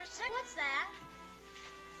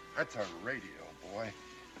That's a radio, boy.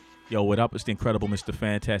 Yo, what up? It's the incredible Mr.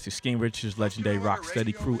 Fantastic Scheme Richards, legendary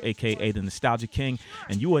Rocksteady crew, a.k.a. the Nostalgia King,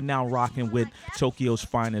 and you are now rocking with Tokyo's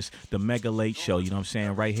finest, the Mega Late Show. You know what I'm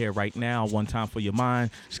saying? Right here, right now, one time for your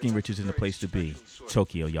mind. Scheme Richards in the place to be.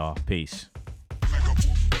 Tokyo, y'all. Peace.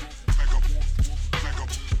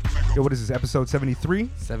 Yo, what is this, episode 73?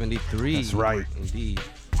 73. That's right. Indeed.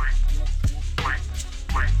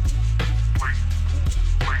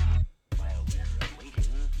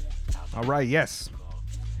 All right, yes.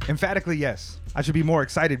 Emphatically, yes. I should be more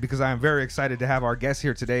excited because I am very excited to have our guest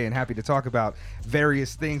here today and happy to talk about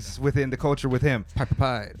various things within the culture with him. Piper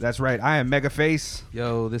Pie. That's right. I am Mega Face.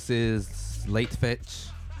 Yo, this is Late Fetch.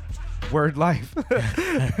 Word Life.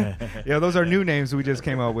 Yeah, those are new names we just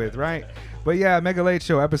came up with, right? But yeah, Mega Late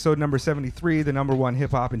Show, episode number 73, the number one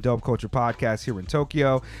hip-hop and dope culture podcast here in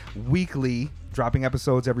Tokyo. Weekly, dropping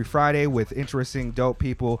episodes every Friday with interesting, dope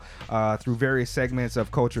people through various segments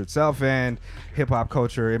of culture itself and hip-hop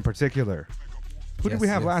culture in particular. Who did we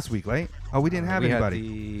have last week, Late? Oh, we didn't have anybody. We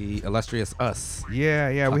had the illustrious Us.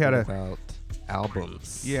 Yeah, we had about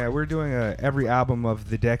albums. Yeah, we're doing a every album of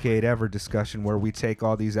the decade ever discussion where we take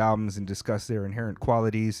all these albums and discuss their inherent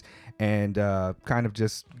qualities and kind of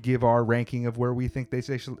just give our ranking of where we think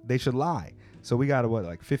they should lie. So we got, what,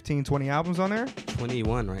 like 15, 20 albums on there?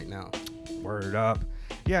 21 right now. Word up.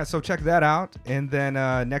 Yeah, so check that out. And then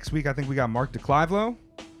next week, I think we got Mark DeClivelo.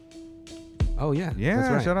 Oh, yeah. Yeah, that's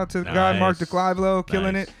right. shout out to the guy Mark DeClivelo,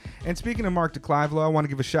 killing Nice. it. And speaking of Mark DeClivelo, I want to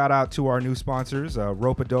give a shout out to our new sponsors,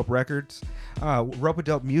 Rope-A-Dope Records,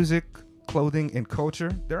 Rope-A-Dope Music, Clothing, and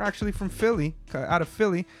Culture. They're actually from Philly, out of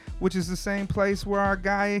Philly, which is the same place where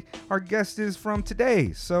our guest is from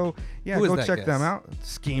today. So, yeah, Who is go that check guest? them out.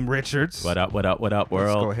 Scheme Richards. What up, world? Let's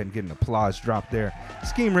go ahead and get an applause drop there.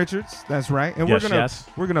 Scheme Richards, that's right. And Yes,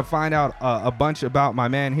 we're gonna find out a bunch about my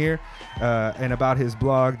man here and about his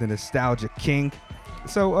blog, The Nostalgia King.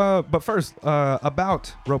 So, but first,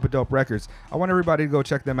 about Rope-A-Dope Records, I want everybody to go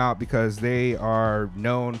check them out because they are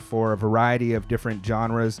known for a variety of different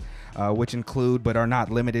genres, which include but are not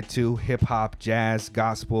limited to hip-hop, jazz,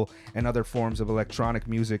 gospel, and other forms of electronic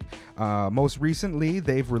music. Most recently,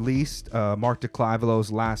 they've released Mark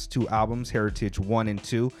DeClivelo's last two albums, Heritage 1 and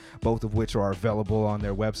 2, both of which are available on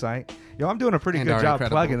their website. Yo, I'm doing a pretty good job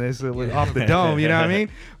plugging this off the dome, you know what I mean?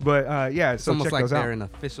 But yeah, It's so almost check like those out. they're an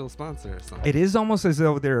official sponsor or something. It is almost as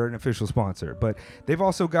though they're an official sponsor, but they've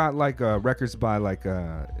also got like records by like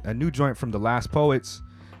a new joint from The Last Poets,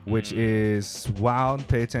 which is wild.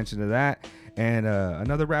 Pay attention to that. And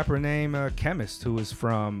another rapper named Chemist, who is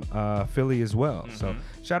from Philly as well. So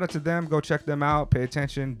shout out to them. Go check them out. Pay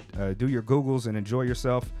attention. Do your Googles and enjoy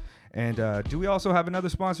yourself. And do we also have another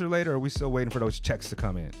sponsor later, or are we still waiting for those checks to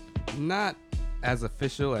come in? Not as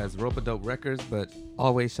official as Rope-A-Dope Records, but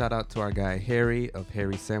always shout out to our guy Harry of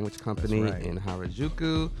Harry Sandwich Company That's right. in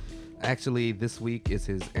Harajuku. Actually, this week is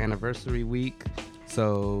his anniversary week,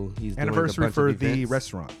 so he's Anniversary doing a bunch for of the events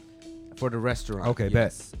restaurant. for the restaurant. Okay,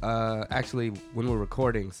 yes. Actually, when we're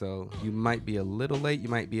recording, so you might be a little late. You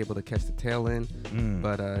might be able to catch the tail end,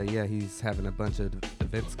 but yeah, he's having a bunch of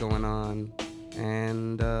events going on,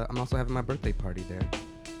 and I'm also having my birthday party there,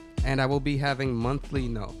 and I will be having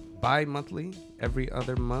bi-monthly, every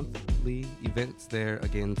other monthly events there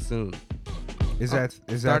again soon. Is that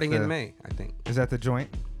starting the, in May, I think. Is that the joint?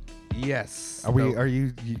 Yes. Are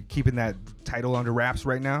you keeping that title under wraps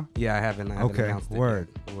right now? Yeah, I haven't Okay, announced it word.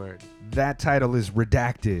 yet. Word. That title is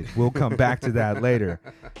redacted. We'll come back to that later.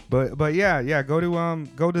 But yeah, go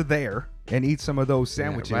to there and eat some of those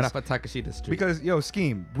sandwiches. Yeah, right off of Takashita Street. Because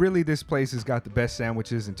Scheme, really this place has got the best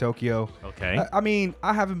sandwiches in Tokyo. Okay. I mean,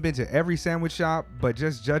 I haven't been to every sandwich shop, but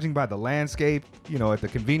just judging by the landscape, at the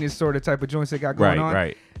convenience store, the type of joints they got going on.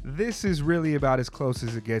 Right. This is really about as close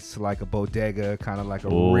as it gets to like a bodega, kind of like a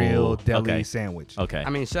real deli sandwich. Okay. I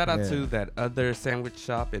mean, shout out Yeah. to that other sandwich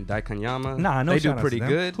shop in Daikanyama. Nah, no they do shout out to pretty them.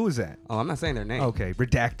 good. Who is that? Oh, I'm not saying their name. Okay,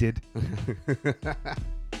 redacted.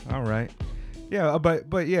 All right. Yeah,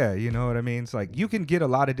 but yeah, you know what I mean? It's like you can get a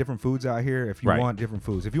lot of different foods out here if you Right. want different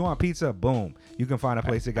foods. If you want pizza, boom, you can find a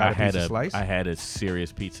place that got a pizza slice. I had a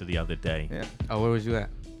serious pizza the other day Yeah. Oh, where was you at?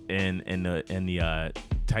 in the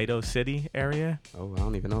Taito City area. Oh, I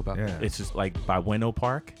don't even know about Yeah. that. It's just like by Ueno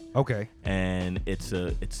Park, Okay. and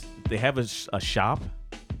they have a shop,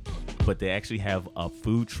 but they actually have a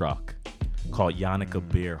food truck called Yannicka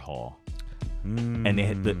Beer Hall, and they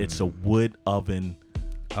had it's a wood oven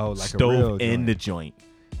Oh, like a stove real in joint. the joint.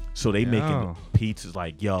 So they Yo. making pizzas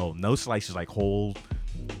like no slices, like whole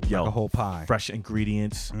Yo, like a whole pie. fresh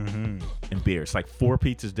ingredients Mm-hmm. and beer. It's like 4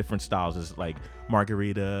 pizzas, different styles. It's like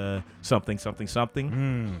margarita, something, something,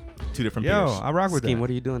 something. 2 different Yo, beers. I rock with Scheme, that. what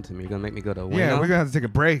are you doing to me? You're gonna make me go to Wayno? Yeah, we're gonna have to take a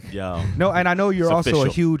break. Yo, No, and I know you're It's also a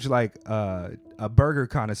official. huge like a burger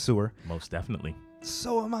connoisseur. most definitely.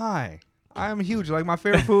 So am I. I'm huge. Like my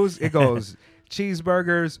favorite foods, it goes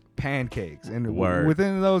cheeseburgers, pancakes, and Word.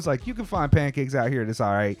 within those, like you can find pancakes out here that's all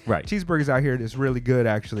right. Right. Cheeseburgers out here that's really good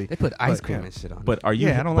actually. They put ice But, cream yeah. and shit on. But are you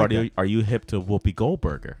Yeah, I hip, don't like are you hip to Whoopi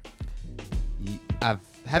Goldberger? I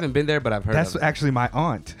haven't been there, but I've heard. That's of it. actually my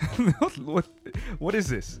aunt. what is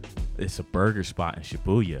this? It's a burger spot in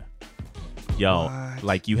Shibuya. Yo, What?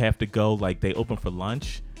 like you have to go, like they open for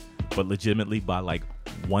lunch, but legitimately by like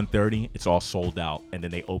 1:30, it's all sold out. And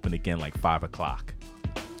then they open again like 5 o'clock.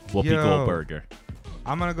 Whoopi Yo. Goldberger.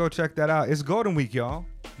 I'm gonna go check that out. It's Golden Week, y'all.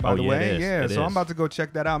 By Oh, the yeah, way, it is. yeah. It So I'm is. about to go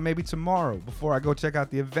check that out maybe tomorrow before I go check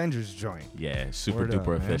out the Avengers joint. Yeah, super Word up,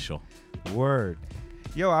 duper man. official. Word.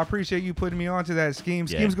 Yo, I appreciate you putting me onto that Scheme.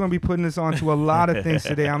 Yeah. Scheme's gonna be putting us onto a lot of things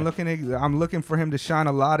today. I'm looking for him to shine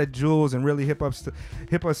a lot of jewels and really hip us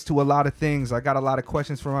to a lot of things. I got a lot of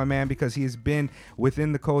questions for my man because he has been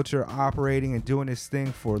within the culture, operating and doing his thing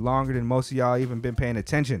for longer than most of y'all even been paying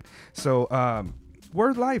attention. So,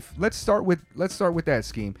 word life. Let's start with that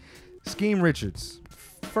Scheme. Scheme Richards.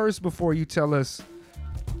 First, before you tell us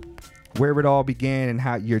where it all began and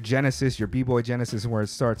how your genesis, your b-boy genesis, and where it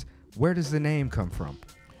starts, where does the name come from?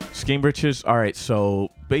 Scheme Richards. All right, so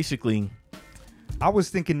basically, I was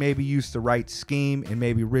thinking maybe you used to write Scheme and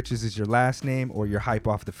maybe Riches is your last name or you're hype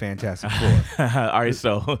off the Fantastic Four. all right,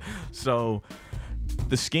 so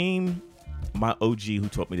the Scheme, my OG who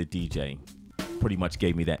taught me to DJ, pretty much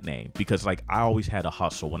gave me that name because like I always had a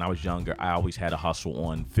hustle when I was younger. I always had a hustle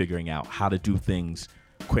on figuring out how to do things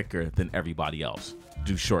quicker than everybody else,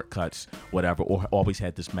 do shortcuts, whatever, or always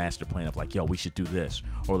had this master plan of like, yo, we should do this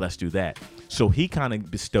or let's do that. So he kind of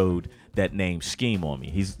bestowed that name Scheme on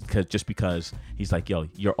me. Just because he's like, yo,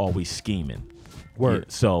 you're always scheming. Word.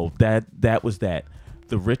 Yeah, so that was that.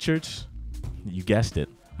 The Richards, you guessed it.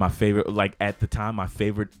 My favorite, like at the time, my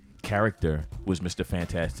favorite character was Mr.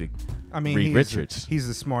 Fantastic. I mean, Reed Richards. He's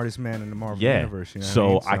the smartest man in the Marvel Yeah. universe. You know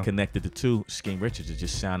So what I I mean? connected the two. Scheme Richards. It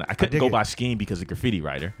just sounded. I couldn't dig go it. by Scheme because of graffiti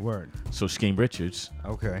writer. Word. So Scheme Richards,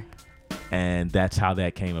 Okay. and that's how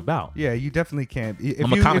that came about. Yeah, you definitely can't.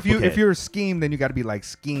 I'm a comic book If head. you're a Scheme, then you got to be like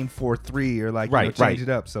Scheme 4-3 or like Right, change right. it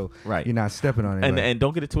up so Right. you're not stepping on it. And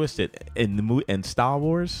don't get it twisted. In the in Star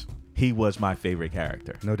Wars, he was my favorite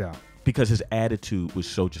character. No doubt. Because his attitude was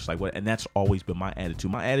so just like what, and that's always been my attitude.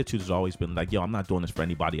 My attitude has always been like, yo, I'm not doing this for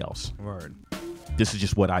anybody else. Word. This is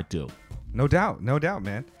just what I do. No doubt,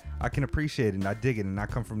 man. I can appreciate it and I dig it, and I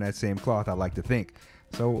come from that same cloth, I like to think.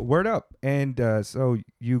 So word up. And so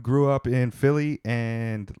you grew up in Philly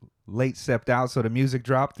and late stepped out, so the music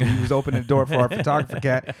dropped. He was opening the door for our photographer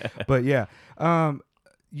cat. But yeah,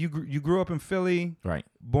 you grew up in Philly, Right.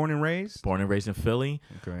 born and raised. Born and raised in Philly.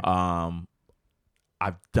 Okay.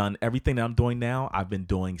 I've done everything that I'm doing now. I've been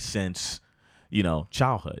doing since,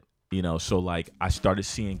 childhood. So like I started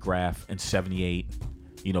seeing Graph in '78.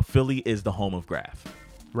 Philly is the home of Graph.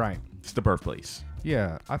 Right. It's the birthplace.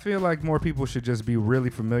 Yeah, I feel like more people should just be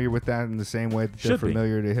really familiar with that in the same way that they're Should be.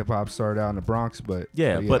 familiar to hip hop started out in the Bronx. But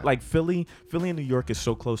But like Philly and New York is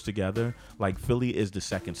so close together. Like Philly is the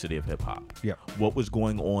second city of hip hop. Yeah. What was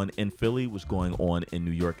going on in Philly was going on in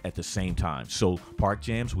New York at the same time. So Park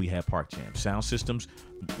Jams, we had Park Jams. Sound systems,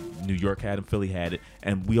 New York had them, Philly had it,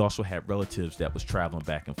 and we also had relatives that was traveling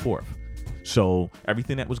back and forth. So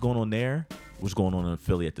everything that was going on there was going on in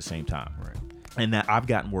Philly at the same time. Right. And that I've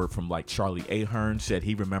gotten word from like Charlie Ahern said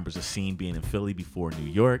he remembers a scene being in Philly before New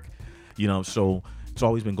York, so it's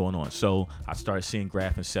always been going on. So I started seeing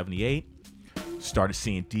Graph in '78, started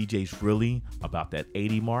seeing DJs really about that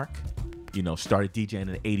 80 mark, started DJing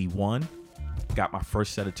in '81, got my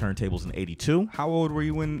first set of turntables in '82. How old were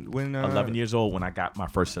you when 11 years old when I got my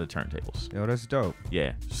first set of turntables. Yo, that's dope.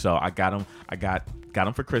 Yeah. So I got them. I got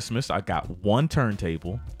them for Christmas. I got one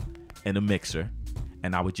turntable and a mixer,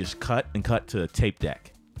 and I would just cut to a tape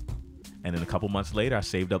deck. And then a couple months later, I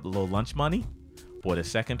saved up a little lunch money, bought a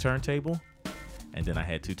second turntable, and then I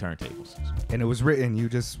had 2 turntables. And it was written. You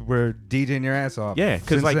just were DJing your ass off. Yeah, because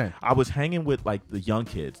since like then. I was hanging with like the young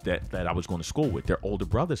kids that I was going to school with. Their older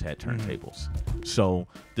brothers had turntables. So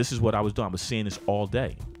this is what I was doing. I was seeing this all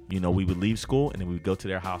day. We would leave school and then we would go to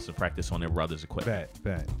their house and practice on their brother's equipment.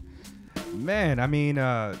 Bet. Man, I mean,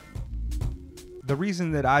 the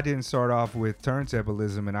reason that I didn't start off with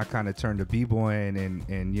turntablism and I kind of turned to b-boying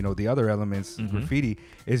and the other elements, graffiti,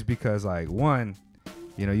 is because like one,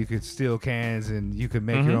 You know, you could steal cans and you could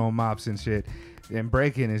make Mm-hmm. your own mops and shit. And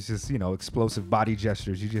breaking is just, you know, explosive body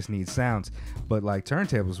gestures. You just need sounds. But like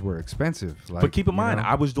turntables were expensive. Like, But keep in you mind, know?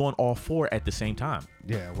 I was doing all four at the same time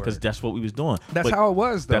Yeah, because word. that's what we was doing. That's But how it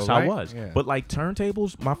was, though. That's how right? it was. Yeah. But like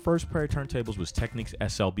turntables, my first pair of turntables was Technics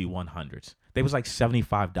SLB 100s. They was like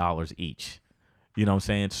 $75 each. You know what I'm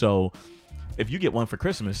saying? So if you get one for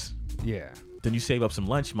Christmas, yeah, then you save up some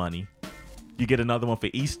lunch money. You get another one for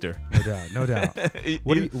Easter. no doubt, no doubt.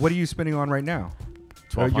 What are you spending on right now?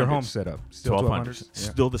 Your home 1200s. setup, still 1200s. 1200s. Yeah.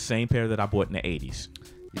 Still the same pair that I bought in the 80s.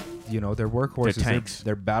 You know, they're workhorses. They're tanks.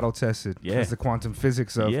 They're battle tested. Yeah. It's the quantum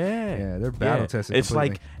physics of. Yeah. they're battle Yeah. tested. It's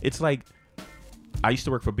completely. like I used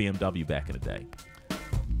to work for BMW back in the day.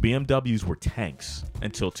 BMWs were tanks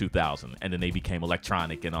until 2000, and then they became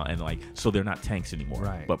electronic and like so they're not tanks anymore.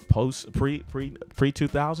 Right. But pre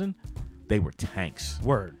 2000, they were tanks.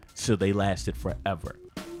 Word. So they lasted forever.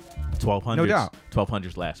 1200s. No doubt.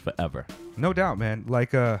 1200s last forever. No doubt, man.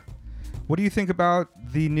 Like, what do you think about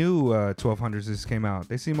the new 1200s that came out?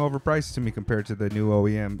 They seem overpriced to me compared to the new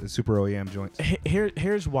OEM, the super OEM joints.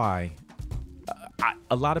 Here's why.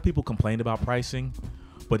 A lot of people complain about pricing,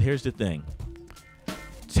 but here's the thing.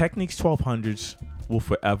 Technics 1200s will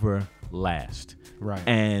forever last. Right.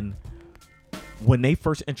 And when they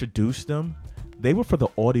first introduced them, they were for the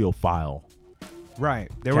audiophile. Right.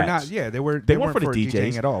 They were not. Cats. Yeah, they weren't weren't for the DJing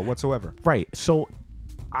DJs. at all whatsoever. Right. So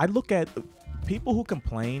I look at people who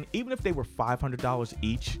complain, even if they were $500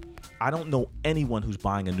 each, I don't know anyone who's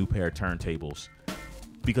buying a new pair of turntables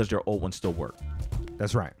because their old ones still work.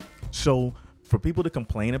 That's right. So for people to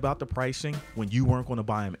complain about the pricing when you weren't going to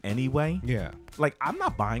buy them anyway, Yeah. like I'm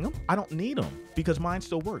not buying them. I don't need them because mine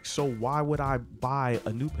still works. So why would I buy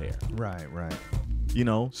a new pair? Right. Right. You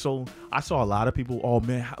know? So I saw a lot of people, oh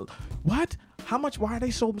man, what? How much? Why are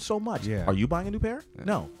they so much? Yeah. Are you buying a new pair?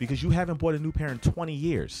 No, because you haven't bought a new pair in 20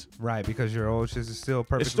 years. Right. Because your old shit is still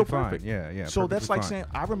perfectly It's still fine. perfect. Yeah. Yeah. So that's perfectly like fine. saying,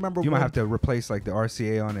 I remember You when, might have to replace like the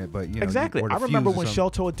RCA on it, but you know. exactly. or the I remember fuse or when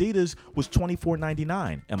something. Shelto Adidas was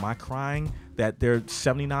 $24.99. Am I crying that they're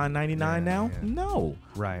 $79.99 Yeah, now? yeah. No.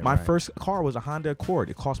 Right. My right. first car was a Honda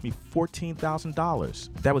Accord. It cost me $14,000.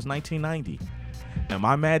 That was 1990. Am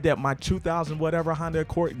I mad that my 2000 whatever Honda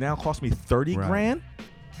Accord now cost me 30 Right. grand?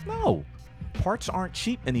 No. Parts aren't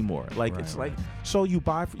cheap anymore. Like Right, it's right. like so you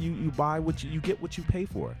buy you buy what you get what you pay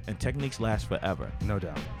for, and Techniques last forever. No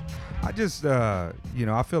doubt. I just, you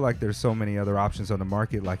know, I feel like there's so many other options on the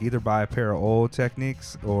market. Like either buy a pair of old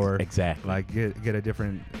Techniques or Exactly. like get a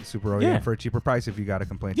different super OEM Yeah. for a cheaper price if you got a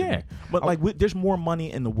complaint. to Yeah, make. but I- like there's more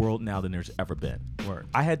money in the world now than there's ever been. Word.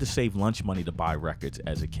 I had to save lunch money to buy records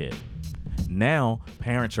as a kid. Now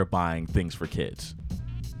parents are buying things for kids.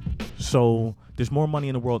 So there's more money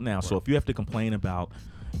in the world now. So if you have to complain about,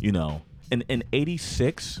 you know, in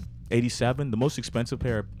 86, 87, the most expensive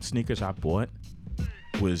pair of sneakers I bought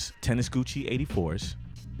was tennis Gucci 84s.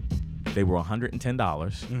 They were $110.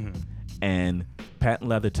 Mm-hmm. And patent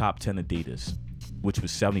leather top 10 Adidas, which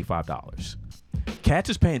was $75. Cats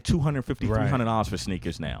is paying $250, Right. $300 for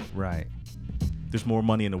sneakers now. Right. There's more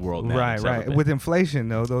money in the world now. than Right. there's ever Right. been. With inflation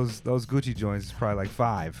though, those Gucci joints is probably like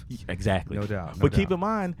 5. Exactly. No doubt. No But keep doubt. in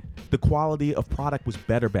mind, the quality of product was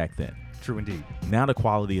better back then. True indeed. Now the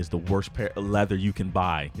quality is the worst pair of leather you can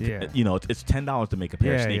buy. Yeah. You know, it's $10 to make a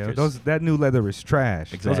pair of Yeah, sneakers. yeah. That new leather is trash.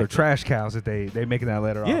 Those Exactly. are trash cows that they making that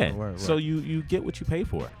leather off. Yeah. Word, So word. you get what you pay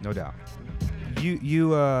for. No doubt.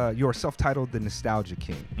 You're self-titled the Nostalgia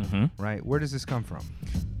King, Mm-hmm. right? Where does this come from?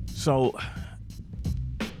 So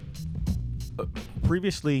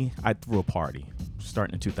previously, I threw a party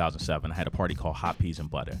starting in 2007. I had a party called Hot Peas and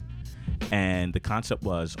Butter. And the concept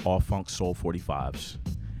was all funk soul 45s.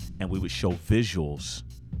 And we would show visuals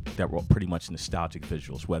that were pretty much nostalgic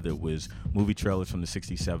visuals, whether it was movie trailers from the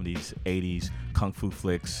 60s, 70s, 80s, kung fu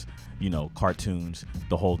flicks, you know, cartoons,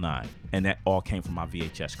 the whole nine. And that all came from my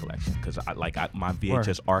VHS collection because my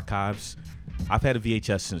VHS archives, I've had a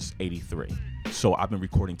VHS since 83. So I've been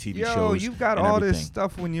recording TV Yo, shows. you've got and all everything. this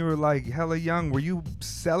stuff when you were like hella young. Were you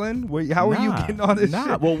selling? How were you Nah, getting all this nah.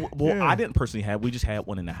 shit? Well, Yeah. I didn't personally have. We just had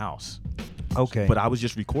one in the house. Okay. But I was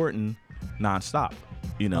just recording nonstop.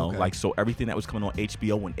 You know, Okay. like so everything that was coming on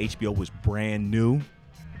HBO when HBO was brand new,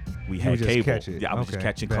 we would had just cable. catch it. Yeah, I was just Okay.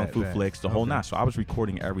 catching kung fu Bet. flicks, the whole Okay. nine. So I was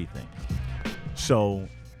recording everything. So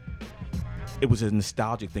it was a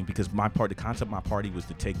nostalgic thing because the concept of my party was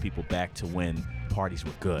to take people back to when parties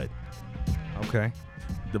were good. Okay.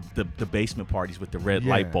 The basement parties with the red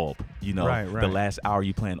Yeah. light bulb. You know, Right, the right. last hour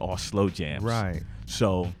you playing all slow jams. Right.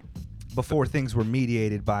 So Before things were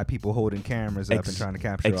mediated by people holding cameras up and trying to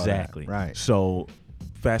capture all that. exactly Right. So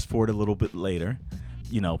fast forward a little bit later,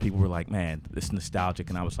 people were like, man, it's nostalgic.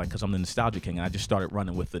 And I was like, because I'm the Nostalgia King. And I just started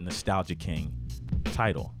running with the Nostalgia King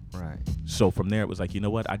title. Right. So from there, it was like, you know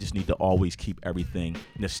what? I just need to always keep everything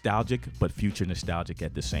nostalgic, but future nostalgic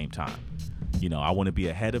at the same time. I want to be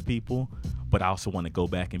ahead of people, but I also want to go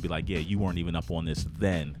back and be like, yeah, you weren't even up on this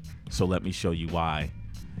then. So let me show you why,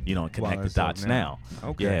 and connect the dots now.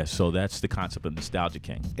 Okay. Yeah, so that's the concept of Nostalgia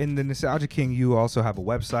King. In the Nostalgia King, you also have a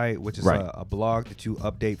website, which is Right. a blog that you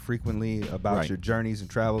update frequently about Right. your journeys and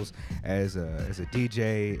travels as a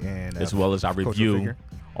DJ and As well as I cultural review figure.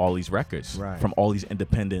 all these records Right. from all these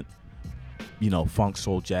independent, funk,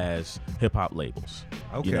 soul, jazz, hip hop labels.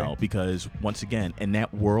 Okay. Because once again, in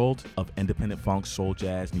that world of independent funk, soul,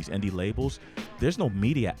 jazz, and these indie labels, there's no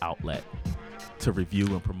media outlet to review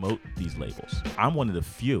and promote these labels. I'm one of the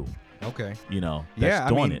few, Okay.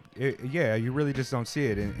 that's doing it. Yeah, you really just don't see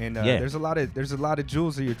it, and Yeah. there's a lot of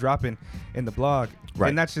jewels that you're dropping in the blog, Right.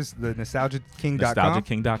 and that's just the nostalgiaking.com.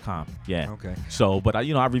 NostalgiaKing.com. Yeah. Okay. So, but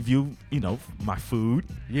I review, my food.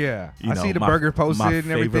 Yeah, I see the my- burger posted my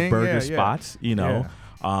and everything. favorite burger Yeah, spots.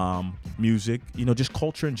 Music. Just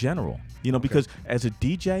culture in general. Because as a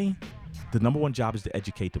DJ, the number one job is to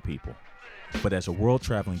educate the people. But as a world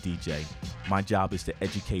traveling DJ, my job is to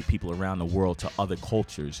educate people around the world to other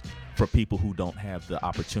cultures for people who don't have the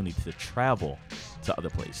opportunity to travel to other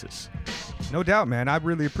places. No doubt, man. I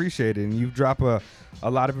really appreciate it, and you drop a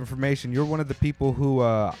lot of information. You're one of the people who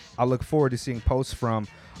I look forward to seeing posts from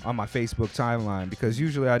on my Facebook timeline, because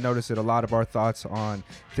usually I notice that a lot of our thoughts on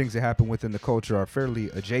things that happen within the culture are fairly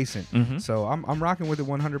adjacent. So I'm rocking with it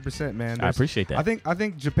 100%, man. I appreciate that. I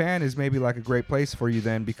think Japan is maybe like a great place for you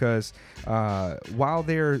then, because while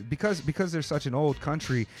because they're such an old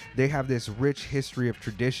country, they have this rich history of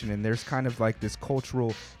tradition, and there's kind of like this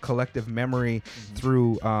cultural collective memory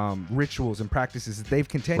through rituals and practices that they've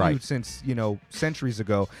continued Right. since centuries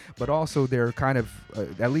ago. But also they're kind of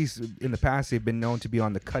at least in the past, they've been known to be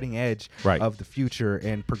on the cutting edge Right. of the future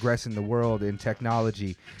and progressing the world in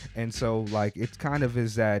technology. And so like it kind of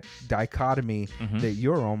is that dichotomy that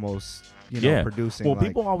you're almost producing. Well, like,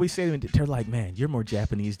 people always say to me, they're like, man, you're more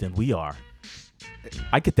Japanese than we are.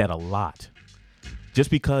 I get that a lot. Just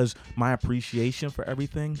because my appreciation for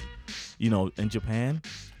everything, in Japan,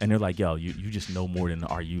 and they're like, yo, you just know more than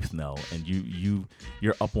our youth know, and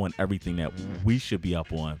you're up on everything that we should be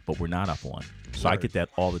up on, but we're not up on. So I get that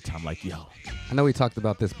all the time, like, yo. I know we talked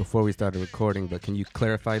about this before we started recording, but can you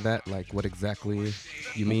clarify that? Like, what exactly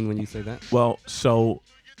you mean when you say that? Well, so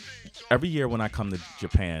every year when I come to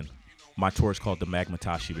Japan, my tour is called the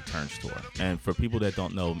Magmatashi Returns Tour. And for people that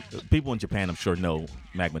don't know, people in Japan, I'm sure, know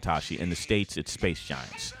Magmatashi. In the States, it's Space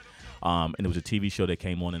Giants. And it was a TV show that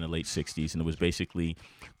came on in the late 60s, and it was basically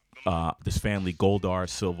this family, Goldar,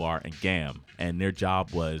 Silvar, and Gam. And their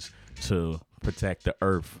job was to protect the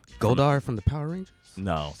Earth. Goldar from the Power Rangers?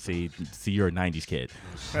 No, see, you're a 90s kid.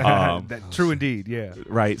 that true indeed, yeah.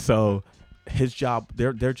 Right. So his job,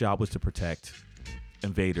 their job was to protect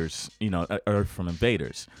invaders, Earth from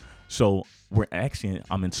invaders. So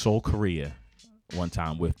I'm in Seoul, Korea one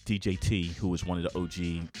time with DJ T, who was one of the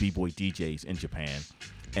OG B-boy DJs in Japan,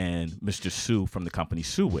 and Mr. Sue from the company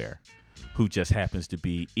Sueware, who just happens to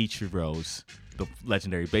be Ichiro's, the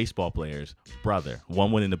legendary baseball player's brother.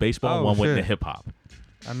 One went into baseball, one went into hip hop.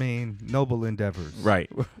 I mean, noble endeavors. Right.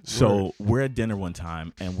 So we're at dinner one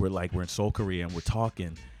time, and we're in Seoul, Korea, and we're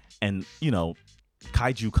talking, and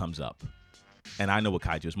kaiju comes up. And I know what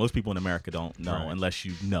kaiju is. Most people in America don't know unless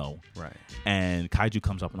you know. Right. And kaiju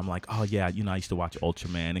comes up, and I'm like, oh, yeah, I used to watch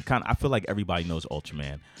Ultraman. And I feel like everybody knows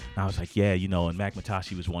Ultraman. And I was like, yeah, and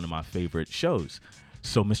Magmatashi was one of my favorite shows.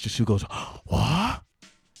 So Mr. Sue goes, what?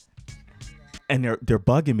 And they're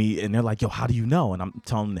bugging me, and they're like, yo, how do you know? And I'm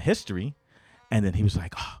telling them the history. And then he was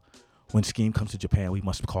like, when Scheme comes to Japan, we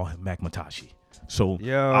must call him Magmatashi. So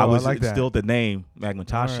I was like still the name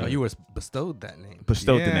Magmatashi. Oh, you were bestowed that name.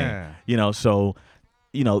 Bestowed the name. So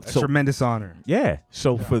tremendous honor. Yeah.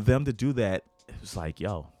 So for them to do that, it was like,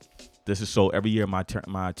 yo, this is so every year my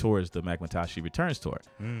tour is the Magmatashi Returns Tour.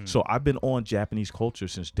 So I've been on Japanese culture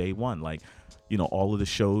since day one. Like, all of the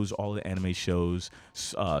shows, all of the anime shows,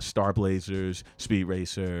 Star Blazers, Speed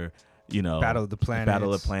Racer, Battle of the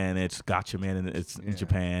Planets, Gotcha Man, it's in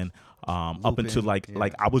Japan. Up until like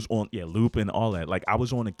I was on Lupin, all that. Like I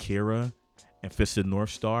was on Akira and Fist of the North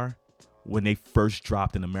Star when they first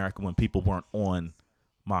dropped in America, when people weren't on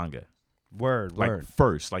manga. Word.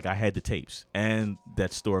 First, like I had the tapes and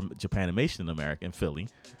that store Japanimation in America in Philly.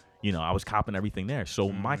 I was copping everything there. So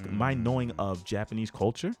my knowing of Japanese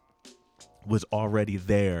culture was already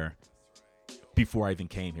there before I even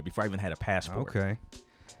came here, before I even had a passport. Okay.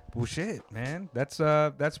 Well, shit, man. That's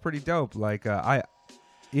pretty dope. Like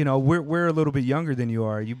you know, we're a little bit younger than you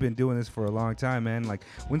are. You've been doing this for a long time, man. Like,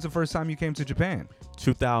 when's the first time you came to Japan?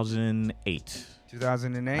 2008.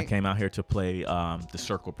 2008. I came out here to play the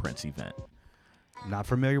Circle Prince event. Not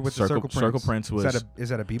familiar with the Circle Prince. Circle Prince was is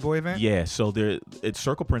that a b-boy event? Yeah, so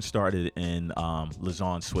Circle Prince started in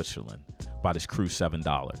Lausanne, Switzerland, by this crew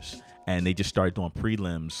 $7, and they just started doing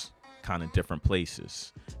prelims, kind of different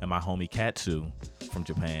places. And my homie Katsu from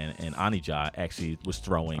Japan and Anija actually was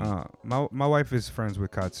throwing. My wife is friends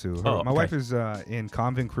with Katsu. My wife is in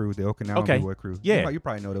Convent Crew, the Okinawan b-boy crew. Yeah, you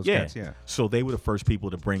probably know those cats. Yeah. So they were the first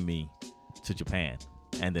people to bring me to Japan,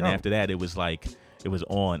 and then after that, it was like. It was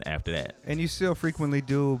on after that. And you still frequently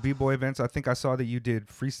do b-boy events. I think I saw that you did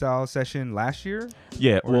freestyle session last year.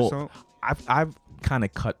 Yeah, well, I've kind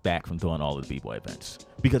of cut back from doing all the b-boy events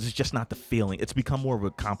because it's just not the feeling. It's become more of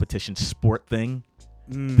a competition sport thing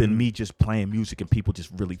than me just playing music and people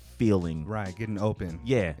just really feeling. Right, getting open.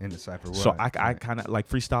 Yeah. In the cypher world. So I kind of like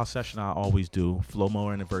freestyle session. I always do.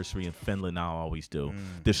 Flowmo anniversary in Finland. I always do.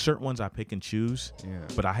 There's certain ones I pick and choose. Yeah.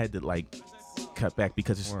 But I had to like cut back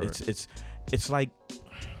because it's like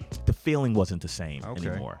the feeling wasn't the same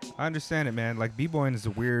anymore. I understand it, man. Like b-boying is a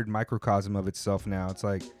weird microcosm of itself now. It's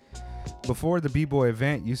like before the b-boy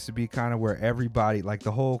event used to be kind of where everybody, like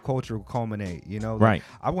the whole culture would culminate, you know? Like, right.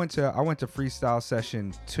 I went to freestyle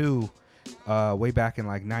session 2 way back in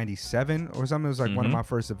like 97 or something. It was like one of my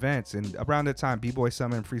first events, and around that time B-Boy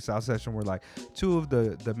Summit and Freestyle Session were like two of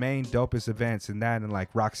the main dopest events, and that and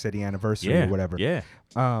like Rocksteady Anniversary or whatever. Yeah.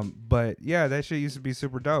 But yeah, that shit used to be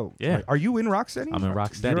super dope. Yeah. Like, are you in Rocksteady? I'm in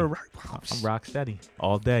Rocksteady. I'm Rocksteady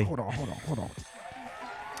all day. Hold on.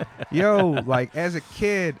 Yo, like as a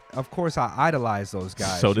kid, of course I idolized those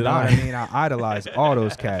guys. So did I. I mean, I idolized all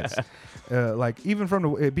those cats. Like even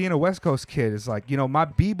from being a West Coast kid, it's like, you know, my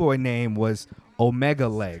b-boy name was Omega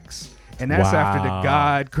Legs. And that's after the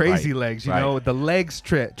god Crazy Legs, you know, the legs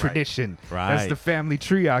tradition. Right. That's the family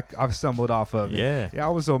tree I've stumbled off of. Yeah. Yeah, I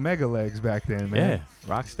was Omega Legs back then, man. Yeah,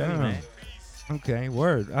 Rocksteady, man. Okay,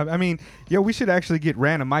 word. I mean, yo, we should actually get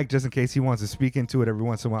Random Mike just in case he wants to speak into it every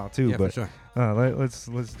once in a while too. Yeah, but for sure. Let's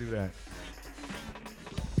do that.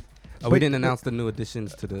 We didn't announce the new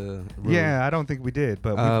additions to the room. Yeah, I don't think we did,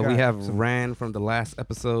 but we have Ran from the last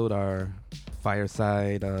episode, our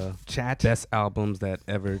fireside chat best albums that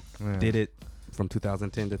ever did it from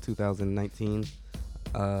 2010 to 2019.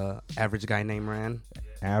 Average guy named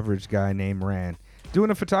Ran. Doing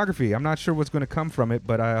a photography. I'm not sure what's going to come from it,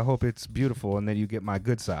 but I hope it's beautiful and then you get my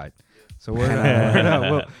good side. So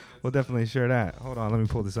we'll definitely share that. Hold on, let me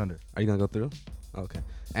pull this under. Are you going to go through? Okay.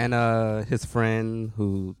 And his friend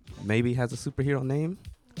who maybe has a superhero name.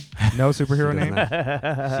 No superhero name? She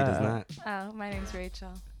does not. Oh, my name's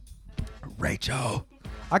Rachel. Rachel.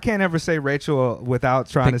 I can't ever say Rachel without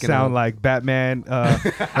trying to sound like Batman.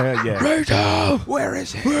 Yeah. Rachel! Where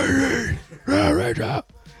is he? Rachel.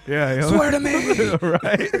 Yeah, yo. Swear to me.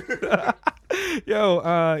 Right.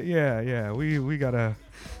 Yo, yeah. We gotta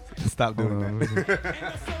stop doing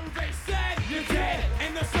that.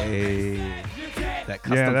 Hey, that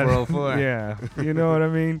custom 404. Yeah, you know what I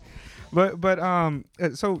mean.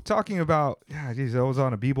 But so talking about, geez, I was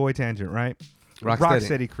on a b-boy tangent, right?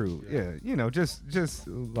 Rocksteady crew. Yeah, you know, just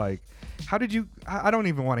like, how did you? I don't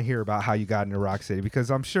even want to hear about how you got into Rocksteady because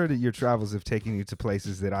I'm sure that your travels have taken you to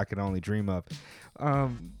places that I can only dream of.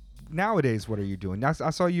 Nowadays, what are you doing? I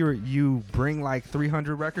saw you bring like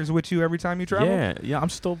 300 records with you every time you travel. Yeah. I'm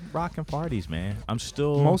still rocking parties, man. I'm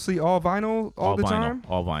still mostly all vinyl all the time.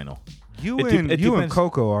 All vinyl. You and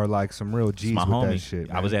Coco are like some real G's with homie. That shit.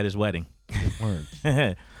 Man. I was at his wedding. Word.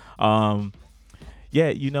 Yeah,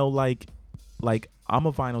 you know, like I'm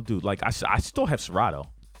a vinyl dude. Like I still have Serato.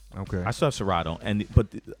 Okay. I still have Serato, but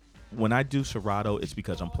when I do Serato, it's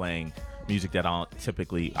because I'm playing music that I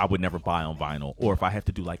would never buy on vinyl, or if I have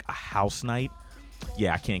to do like a house night,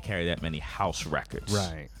 I can't carry that many house records.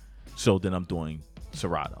 Right. So then I'm doing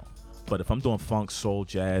Serato. But if I'm doing funk, soul,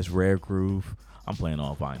 jazz, rare groove, I'm playing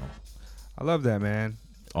all vinyl. I love that, man.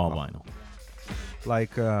 All vinyl.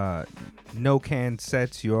 Like no canned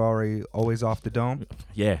sets, you're always off the dome.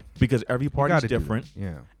 Yeah, because every party's different.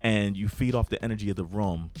 Yeah. And you feed off the energy of the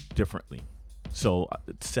room differently. So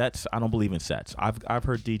sets, I don't believe in sets. I've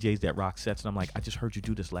heard DJs that rock sets, and I'm like, I just heard you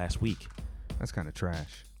do this last week. That's kind of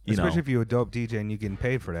trash. You Especially know? if you're a dope DJ and you're getting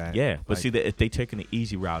paid for that. Yeah, but see, that if they taking the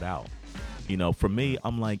easy route out, you know, for me,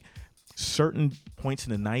 I'm like, certain points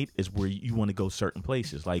in the night is where you want to go certain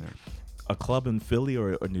places. Like a club in Philly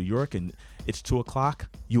or New York, and it's 2:00,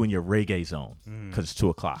 you in your reggae zone because it's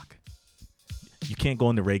 2:00. You can't go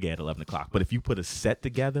into reggae at 11:00. But if you put a set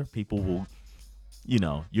together, people will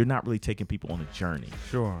you're not really taking people on a journey.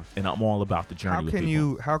 Sure. And I'm all about the journey.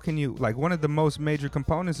 How can you like, one of the most major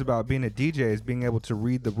components about being a DJ is being able to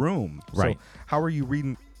read the room. Right. So how are you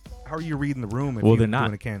reading the room if Well, you're they're not.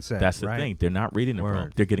 doing a can set? That's the right? thing. They're not reading the room.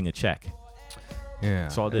 Word. They're getting a check. Yeah.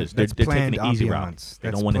 That's all it is. That's They're planned taking the easy route. ambiance. They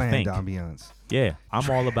That's don't want to planned think. ambiance. Yeah, I'm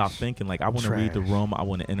all about thinking. Like, I want to read the Trash. room. I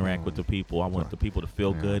want to interact with the people. I want the people to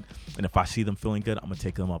feel Yeah. good. And if I see them feeling good, I'm gonna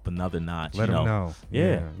take them up another notch. Let them know.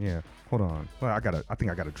 Yeah. Yeah. Hold on. Well, I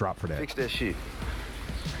think I got a drop for that. Fix that shit.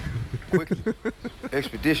 Quickly.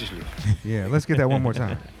 Expeditiously. Yeah. Let's get that one more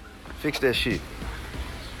time. Fix that shit.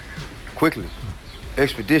 Quickly.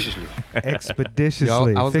 Expeditiously.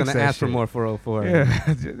 Expeditiously. Yo, I was Fix gonna that ask for shit. more 404.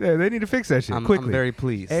 Yeah. Yeah, they need to fix that shit I'm quickly. very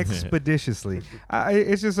pleased. Expeditiously.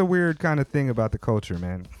 It's just a weird kind of thing about the culture,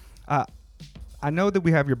 man. I know that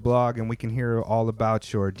we have your blog and we can hear all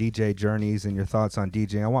about your DJ journeys and your thoughts on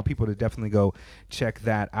DJing. I want people to definitely go check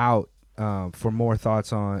that out for more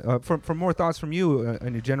thoughts on for more thoughts from you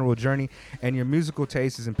on your general journey. And your musical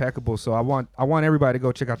taste is impeccable. So I want everybody to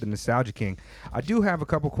go check out the Nostalgia King. I do have a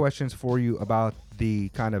couple questions for you about the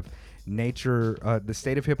kind of nature, the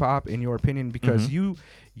state of hip hop in your opinion, because you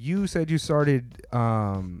said you started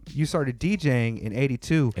DJing in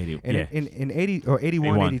 82 and in 80 or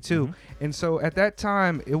 81 82 and so at that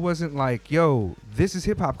time it wasn't like, yo, this is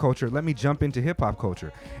hip hop culture, let me jump into hip hop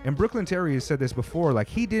culture. And Brooklyn Terry has said this before, like,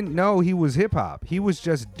 he didn't know he was hip hop, he was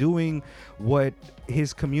just doing what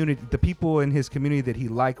his community, the people in his community that he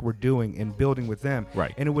liked, were doing and building with them,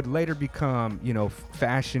 Right. and it would later become,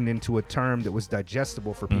 fashioned into a term that was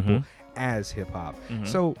digestible for people as hip hop.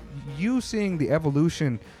 So you seeing the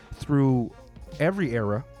evolution through every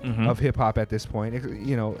era of hip hop at this point,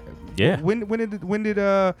 Yeah. When did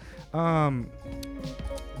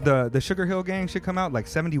the Sugar Hill Gang shit come out? Like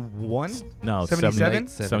 71? No, 77?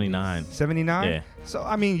 79. 79? Yeah. So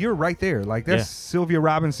I mean, you're right there. Like, that's Yeah. Sylvia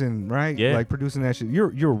Robinson, right? Yeah. Like, producing that shit.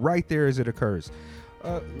 You're right there as it occurs.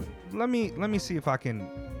 Let me see if I can.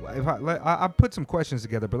 I put some questions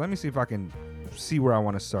together, but let me see if I can see where I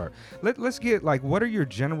want to start. Let's get, like, what are your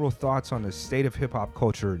general thoughts on the state of hip hop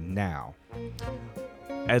culture now?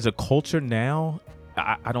 As a culture now,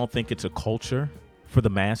 I don't think it's a culture for the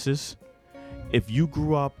masses. If you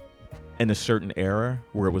grew up in a certain era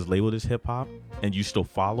where it was labeled as hip hop and you still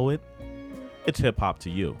follow it, it's hip hop to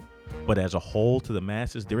you. But as a whole, to the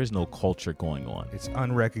masses, there is no culture going on. It's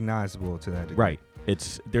unrecognizable to that degree. Right.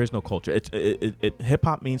 There is no culture. Hip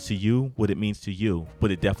hop means to you what it means to you,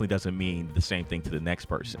 but it definitely doesn't mean the same thing to the next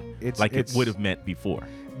person. It would have meant before.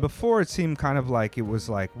 Before, it seemed kind of like it was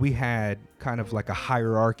like we had kind of like a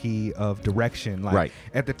hierarchy of direction. Like, Right.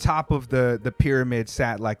 at the top of the pyramid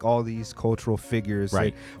sat like all these cultural figures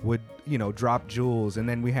Right. that would, drop jewels, and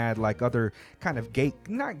then we had like other kind of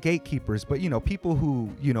not gatekeepers, but people who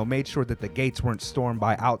made sure that the gates weren't stormed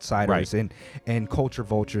by outsiders Right. and culture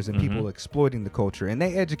vultures and people exploiting the culture. And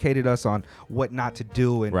they educated us on what not to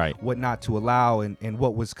do and Right. what not to allow and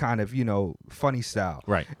what was kind of funny style.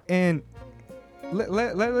 Right. And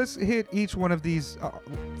let's hit each one of these.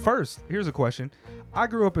 First, here's a question. I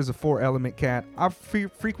grew up as a 4-element cat. I've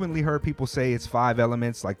frequently heard people say it's 5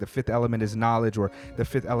 elements, like the 5th element is knowledge or the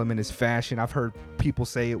 5th element is fashion. I've heard people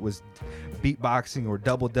say it was beatboxing or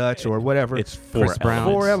double dutch or whatever. It's 4 Chris Brown.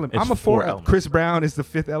 elements. 4 element. It's I'm a 4 4. elements. Chris Brown is the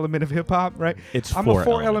 5th element of hip hop, right? It's I'm 4 a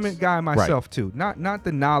 4 elements. element guy myself too. Not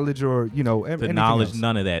the knowledge or The anything knowledge, else.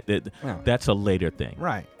 none of that. Yeah. That's a later thing.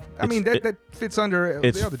 Right. I mean, that fits under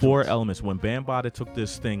It's the other 4 joints. elements. When Bambaataa took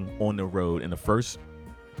this thing on the road, and the first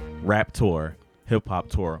rap tour, hip hop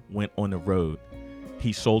tour, went on the road,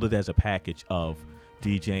 he sold it as a package of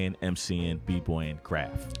DJing, MCing, b-boying,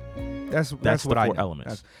 graph. That's the what I 4 know.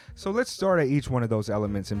 elements. So let's start at each one of those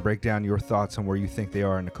elements and break down your thoughts on where you think they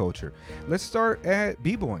are in the culture. Let's start at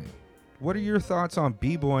b-boying. What are your thoughts on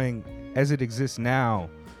b-boying as it exists now?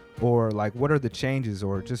 Or, like, what are the changes,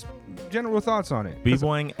 or just general thoughts on it?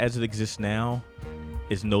 B-boying as it exists now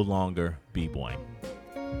is no longer b-boying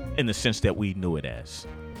in the sense that we knew it as.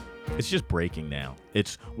 It's just breaking now.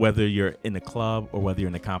 It's whether you're in the club or whether you're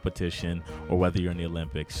in a competition or whether you're in the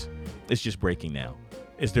Olympics. It's just breaking now.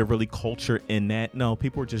 Is there really culture in that? No,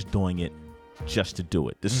 people are just doing it just to do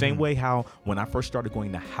it. The same way how when I first started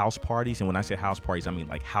going to house parties, and when I say house parties, I mean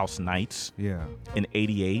like house nights. Yeah. In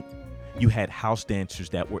 88, you had house dancers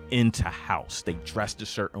that were into house. They dressed a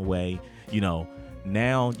certain way.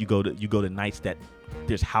 Now you go to nights that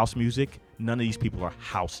there's house music. none of these people are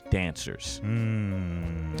house dancers. I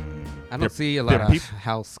They're- don't see a they're lot of peop-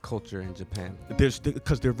 house culture in Japan.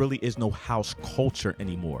 Because there really is no house culture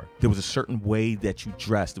anymore. There was a certain way that you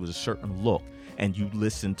dressed. There was a certain look, and you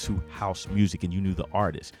listened to house music, and you knew the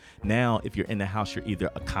artist. Now, if you're in the house, you're either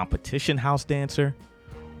a competition house dancer,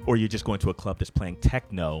 or you're just going to a club that's playing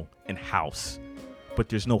techno and house. But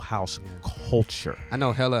there's no house culture. I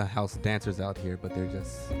know hella house dancers out here, but they're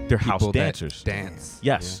They're house people that dancers. dance.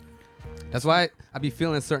 Yes. Yeah. That's why I be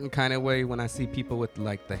feeling a certain kind of way when I see people with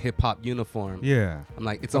like the hip hop uniform. Yeah. I'm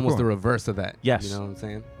like, it's Of almost the course. reverse of that. Yes. You know what I'm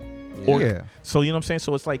saying? Or- Yeah. So you know what I'm saying?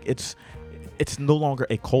 So it's like it's no longer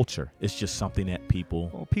a culture. It's just something that people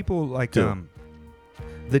Well, people like Do.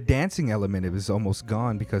 the dancing element is almost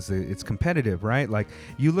gone because it's competitive, right? Like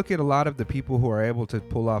you look at a lot of the people who are able to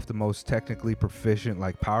pull off the most technically proficient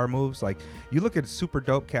like power moves. Like you look at super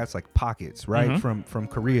dope cats like Pockets, right? Mhm. From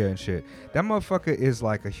Korea and shit. That motherfucker is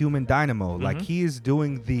like a human dynamo. Like Mhm. he is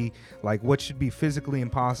doing the like what should be physically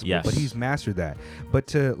impossible, Yes. but he's mastered that. But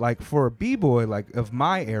to like for a b-boy like of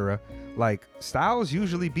my era, like styles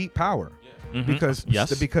usually beat power. Mhm. Because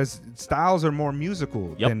because styles are more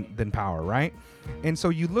musical Yep. than power, right? And so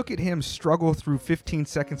you look at him struggle through 15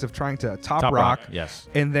 seconds of trying to top rock, yes.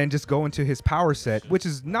 and then just go into his power set, which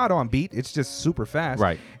is not on beat. It's just super fast.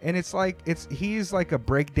 Right. And it's like he's like a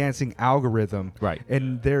breakdancing algorithm. Right.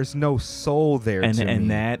 And there's no soul there to me.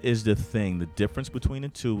 And that is the thing. The difference between the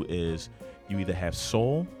two is you either have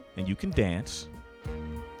soul and you can dance,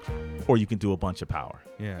 or you can do a bunch of power.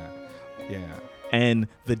 Yeah. Yeah. And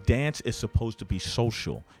the dance is supposed to be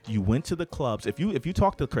social. You went to the clubs. If you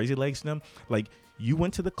talk to Crazy Legs and them, like you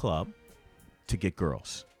went to the club to get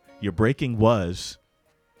girls. Your breaking was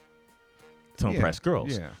to Yeah, impress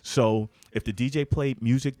girls. yeah. So if the DJ played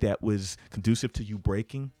music that was conducive to you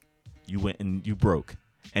breaking, you went and you broke.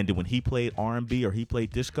 And then when he played R&B or he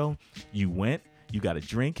played disco, you went, you got a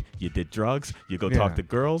drink, you did drugs, you go talk Yeah. to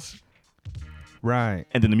girls, Right.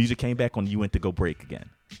 and then the music came back on, you went to go break again.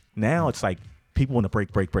 Now it's like people want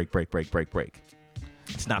to break.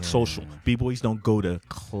 It's not social. B-boys don't go to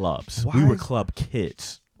clubs. Why We were is- club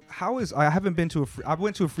kids. How is I haven't been to I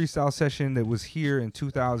went to a freestyle session that was here in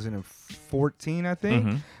 2014, I think.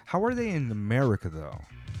 Mhm. How are they in America though?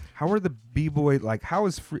 How are the b-boy like? How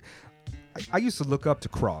is free? I used to look up to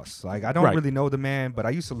Cross. Like I don't Right. really know the man, but I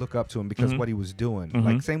used to look up to him because Mhm. what he was doing. Mhm.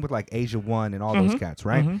 Like same with like Asia One and all those cats,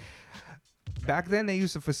 right? Mhm. Back then they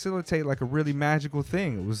used to facilitate like a really magical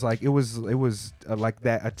thing. It was like like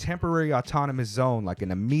that a temporary autonomous zone, like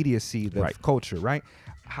an immediacy of Right. culture, right?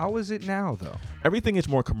 How is it now though? Everything is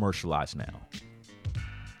more commercialized now.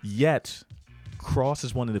 Yet, Cross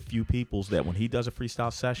is one of the few peoples that when he does a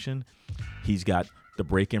freestyle session, he's got the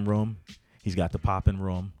break-in room, he's got the pop-in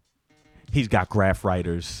room, he's got graph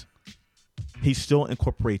writers. He still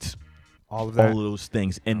incorporates All of that. all of those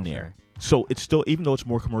things in Okay. there. So it's still, even though it's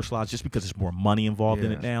more commercialized, just because there's more money involved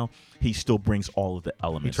in Yeah. it now, he still brings all of the He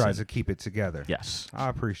elements. tries in. to keep it together. Yes. I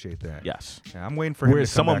appreciate that. Yes. Yeah, I'm waiting for him.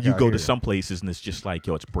 Whereas to come some of back you out go here. to some places and it's just like,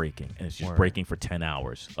 yo, it's breaking. And it's just Word. breaking for 10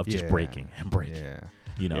 hours of just Yeah. breaking and breaking. Yeah.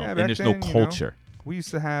 You know, Yeah, and back there's then, no you know, culture. We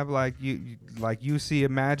used to have like you see a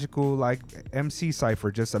magical like MC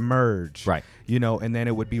cipher just emerge, Right. You know, and then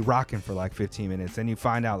it would be rocking for like 15 minutes, and you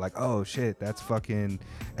find out like, oh shit, that's fucking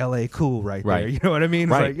L.A. Cool right there. Right. You know what I mean?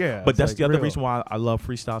 It's Right. like, yeah. But it's that's like the other real. reason why I love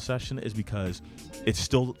freestyle session is because it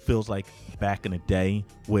still feels like back in the day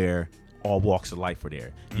where all walks of life were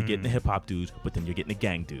there. You're getting the hip hop dudes, but then you're getting the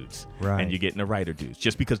gang dudes. Right. And you're getting the writer dudes.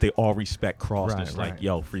 Just because they all respect Cross and Right, it's like, right.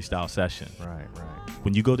 yo, freestyle session. Right.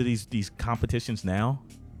 When you go to these competitions now,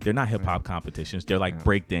 they're not hip hop competitions. They're like Yeah.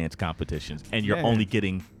 breakdance competitions. And you're Yeah. only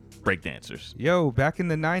getting breakdancers. Yo, back in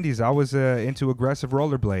the 90s, I was into aggressive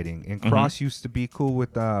rollerblading, and Cross used to be cool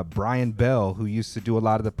with Brian Bell, who used to do a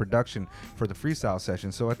lot of the production for the freestyle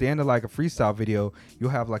session. So at the end of like a freestyle video,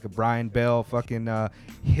 you'll have like a Brian Bell fucking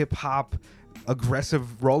hip hop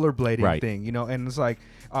aggressive rollerblading Right. thing, you know, and it's like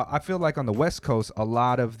I feel like on the West Coast, a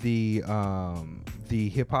lot of the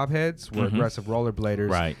hip hop heads were aggressive rollerbladers,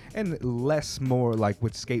 Right. and less more like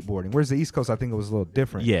with skateboarding. Whereas the East Coast, I think it was a little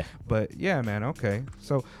different. Yeah. But yeah, man. Okay.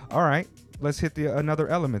 So all right, let's hit another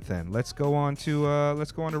element then. Let's go on to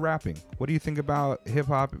rapping. What do you think about hip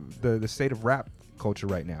hop, the state of rap culture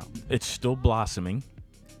right now? It's still blossoming.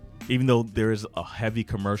 Even though there is a heavy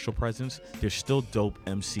commercial presence, there's still dope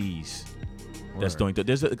MCs that's Word. doing dope.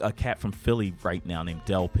 There's a cat from Philly right now named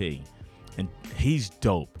Del P, and he's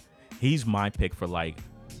dope. He's my pick for like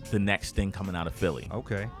the next thing coming out of Philly.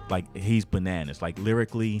 Okay. Like he's bananas. Like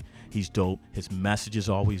lyrically, he's dope. His message is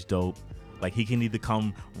always dope. Like he can either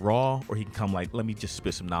come raw or he can come like, let me just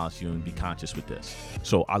spit some knowledge to you and be conscious with this.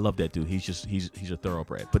 So I love that dude. He's a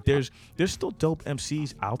thoroughbred. But there's still dope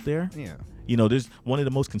MCs out there. Yeah. You know, there's one of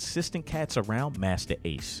the most consistent cats around, Master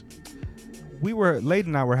Ace. Lade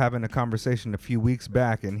and I were having a conversation a few weeks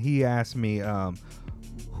back, and he asked me,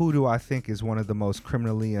 who do I think is one of the most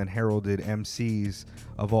criminally unheralded MCs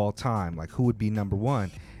of all time? Like, who would be number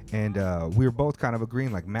one? And we were both kind of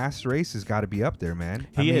agreeing, like, Master Ace has got to be up there, man.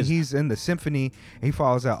 I mean, he's in the symphony. And he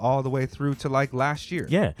follows that all the way through to, like, last year.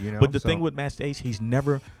 Yeah, you know? But the thing with Master Ace, he's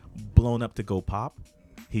never blown up to go pop.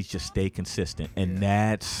 He's just stayed consistent, and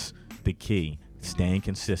that's the key. Staying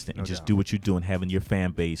consistent and just do what you do and having your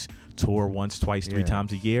fan base tour once, twice, 3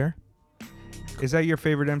 times a year. Is that your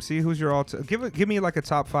favorite MC? Who's your all? Give me like a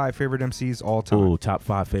top 5 favorite MCs all time. Ooh, top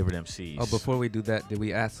 5 favorite MCs. Oh, before we do that, did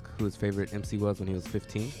we ask who his favorite MC was when he was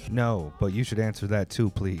 15? No, but you should answer that too,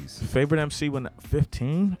 please. Favorite MC when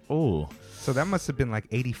 15? Oh. So that must have been like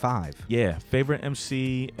 85. Yeah, favorite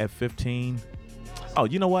MC at 15. Oh,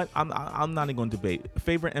 you know what? I'm not even going to debate.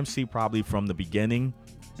 Favorite MC probably from the beginning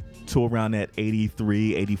to around that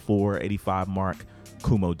 83, 84, 85 mark,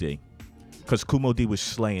 Kumo D. Because Kumo D was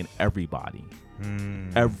slaying everybody.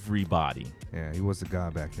 Everybody. Yeah, he was the guy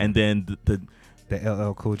back then. And then the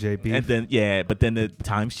LL Cool J beef. And then, but then the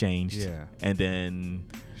times changed. Yeah. And then,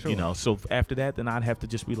 Sure. you know, so after that, then I'd have to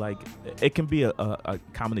just be like, it can be a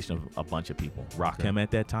combination of a bunch of people. Rakim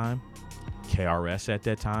at that time, KRS at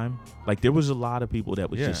that time. Like, there was a lot of people that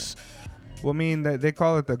was just... Well, I mean, they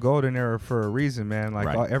call it the golden era for a reason, man.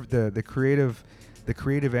 Like the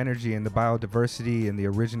creative energy and the biodiversity and the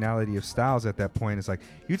originality of styles at that point is like,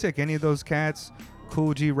 you take any of those cats,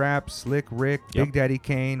 Cool G Rap, Slick Rick, Big Daddy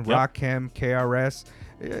Kane, Rakim, KRS,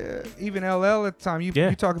 even LL at the time. You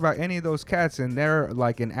talk about any of those cats, and they're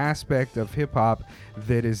like an aspect of hip hop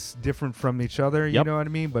that is different from each other. You know what I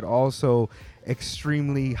mean? But also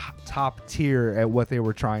extremely top tier at what they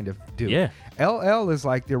were trying to do. Yeah. LL is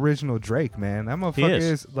like the original Drake, man. That motherfucker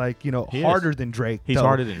is like, you know, harder than Drake. He's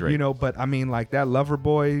harder than Drake. You know, but I mean, like that lover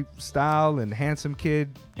boy style and handsome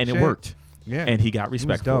kid. And shit. it worked. Yeah. And he got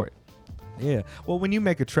respect for it. Yeah. Well, when you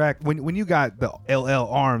make a track, when you got the LL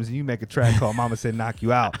arms and you make a track called Mama Said Knock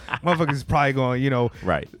You Out, motherfuckers is probably going, you know.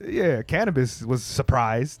 Right. Yeah. Cannabis was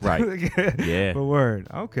surprised. Right. Yeah. But word.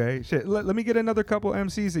 Okay. Shit. Let me get another couple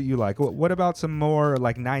MCs that you like. What about some more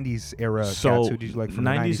like 90s era cats? Who did you like from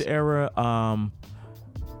 90s the 90s era,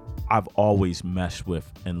 I've always messed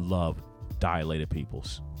with and loved Dilated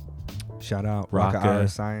Peoples. Shout out Rocka,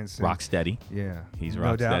 Science. Rocksteady. Yeah. He's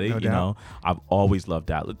No doubt, Rocksteady. no You doubt. know, I've always loved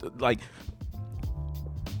that. Like,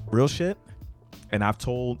 real shit. And I've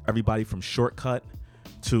told everybody from Shortcut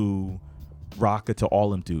to Rocka to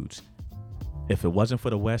all them dudes, if it wasn't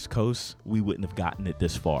for the West Coast, we wouldn't have gotten it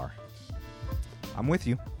this far. I'm with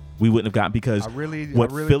you. We wouldn't have gotten, because I really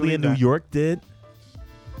Philly believe and New that. York did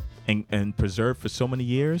and preserved for so many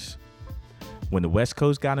years, when the West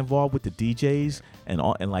Coast got involved with the DJs and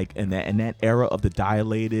that era of the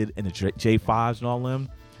Dilated and the J5s and all them,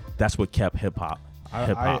 that's what kept hip hop.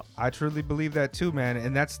 I truly believe that too, man.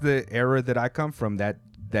 And that's the era that I come from. That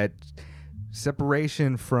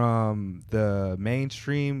separation from the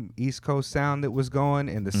mainstream East Coast sound that was going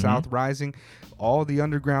and the South rising, all the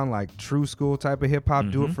underground, like true school type of hip hop,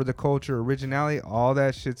 do it for the culture, originality, all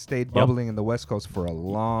that shit stayed bubbling in the West Coast for a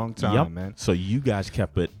long time, man. So you guys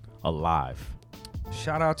kept it alive.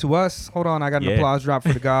 Shout out to us. Hold on, I got an applause drop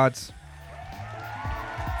for the gods.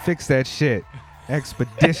 Fix that shit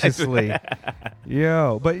expeditiously.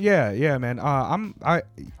 Yo, but yeah, man. I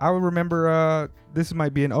remember this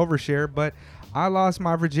might be an overshare, but I lost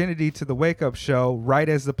my virginity to the Wake Up Show right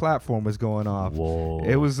as the platform was going off. Whoa.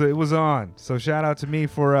 It was on. So shout out to me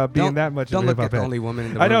for being that much Don't of a look at hip-hop the head. only woman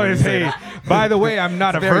in the I room. know. when It's, you say hey, that. by the way, I'm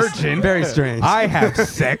not a virgin. Very strange. I have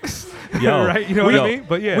sex. Yo. Right? You know what I mean?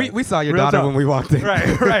 But yeah. We saw your Real daughter talk. when we walked in.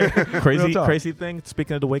 Right. Real talk. Crazy thing,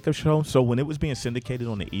 speaking of the Wake Up Show, so when it was being syndicated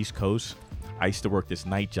on the East Coast, I used to work this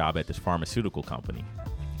night job at this pharmaceutical company.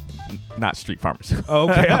 Not street pharmaceutical. Oh,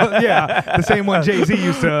 okay. Yeah. The same one Jay-Z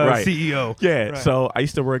used to CEO. Yeah. Right. So I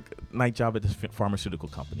used to work night job at this pharmaceutical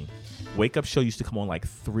company. Wake Up Show used to come on like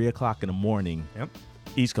 3 o'clock in the morning. Yep.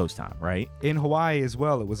 East Coast time, right? In Hawaii as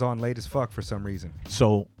well, it was on late as fuck for some reason.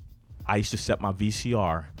 So I used to set my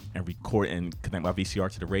VCR and record and connect my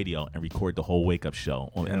VCR to the radio and record the whole Wake Up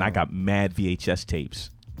Show. And I got mad VHS tapes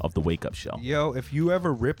of the Wake Up Show. Yo, if you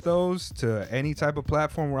ever rip those to any type of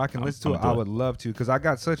platform where I can listen to it, I would love to, because I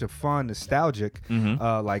got such a fun, nostalgic,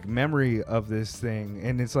 like memory of this thing.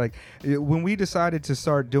 And it's like when we decided to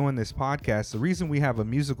start doing this podcast, the reason we have a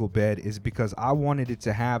musical bed is because I wanted it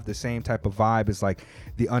to have the same type of vibe as like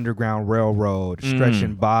the Underground Railroad, Stretch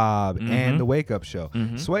and Bob, and the Wake Up Show.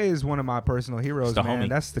 Sway is one of my personal heroes, man. Homie.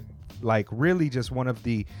 That's the like really just one of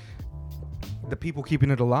the people keeping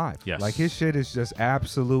it alive. Yes. Like his shit is just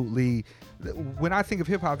absolutely. When I think of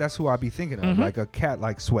hip hop, that's who I be thinking of, like a cat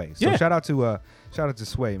like Sway. So Yeah. shout out to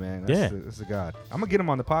Sway, man. That's the god. I'm gonna get him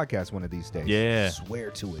on the podcast one of these days. Yeah. Swear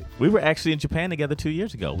to it. We were actually in Japan together 2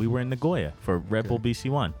 years ago. We were in Nagoya for Red Bull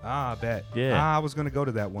BC1. I bet. Yeah. I was gonna go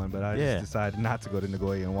to that one, but I Yeah. just decided not to go to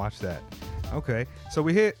Nagoya and watch that. Okay. So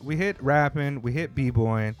we hit rapping, we hit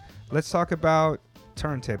b-boying. Let's talk about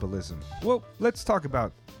turntablism. Well, let's talk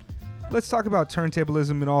about turntablism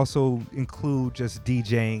and also include just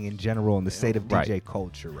DJing in general and the state of Right. DJ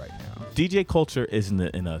culture right now. DJ culture is in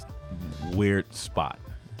a weird spot.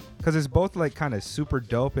 Because it's both like kind of super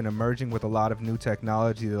dope and emerging with a lot of new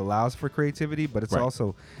technology that allows for creativity, but it's Right.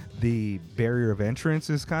 also the barrier of entrance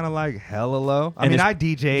is kind of like hella low. I And mean, it's- I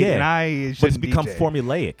DJ yeah, and I But it's shouldn't become DJ.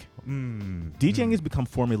 formulaic. DJing has become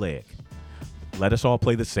formulaic. Let us all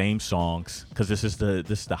play the same songs because this is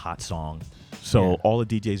the hot song. So Yeah. all the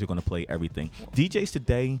DJs are going to play everything. DJs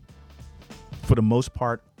today, for the most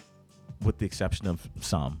part, with the exception of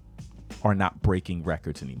some, are not breaking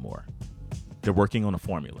records anymore. They're working on a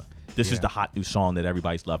formula. This is Yeah. the hot new song that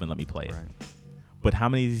everybody's loving. Let me play it. Right. But how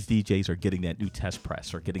many of these DJs are getting that new test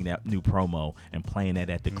press or getting that new promo and playing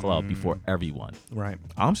it at the club before everyone? Right.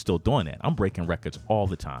 I'm still doing that. I'm breaking records all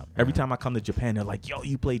the time. Every time I come to Japan, they're like, yo,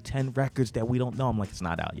 you played 10 records that we don't know. I'm like, it's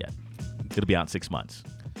not out yet. It'll be out in 6 months.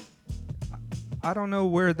 I don't know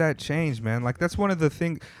where that changed, man. Like that's one of the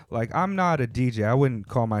things. Like I'm not a DJ. I wouldn't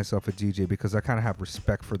call myself a DJ because I kind of have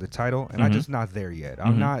respect for the title, and I'm just not there yet.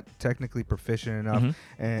 I'm not technically proficient enough,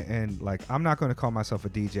 and like I'm not going to call myself a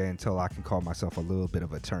DJ until I can call myself a little bit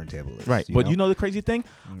of a turntablist. Right. But you know the crazy thing?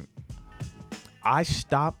 I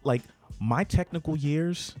stopped, like, my technical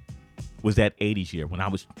years was that 80s year when I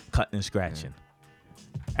was cutting and scratching.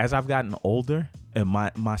 As I've gotten older and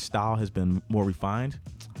my style has been more refined,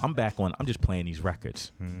 I'm just playing these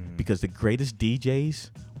records. Because the greatest DJs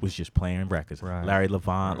was just playing records. Right. Larry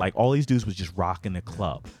Levant, like all these dudes was just rocking the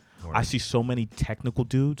club. Right. I see so many technical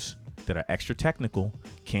dudes that are extra technical,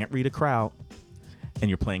 can't read a crowd, and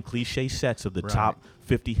you're playing cliche sets of the Right. top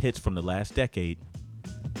 50 hits from the last decade.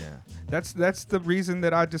 Yeah. That's the reason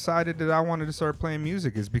that I decided that I wanted to start playing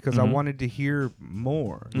music is because I wanted to hear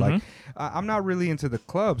more. Like I'm not really into the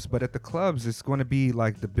clubs, but at the clubs it's going to be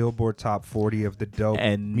like the Billboard Top 40 of the dope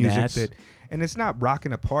And music and it's not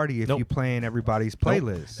rocking a party if Nope. you're playing everybody's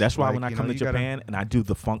playlist. That's why Like, when I you come know, to you gotta- Japan and I do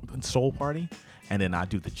the funk and soul party, and then I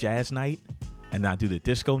do the jazz night, and I do the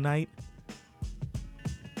disco night,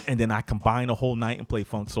 and then I combine a whole night and play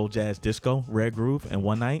funk, soul, jazz, disco, rare groove in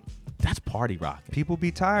one night, that's party rocking. people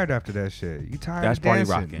be tired after that shit. You tired That's of party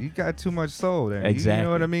dancing. rocking. You got too much soul there. You Exactly.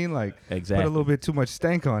 know what I mean? Like put Exactly. a little bit too much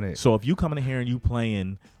stank on it. So if you come in here and you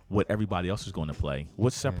playing what everybody else is going to play,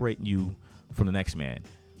 what's separating you from the next man?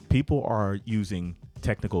 People are using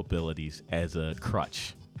technical abilities as a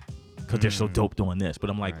crutch because they're so dope doing this. But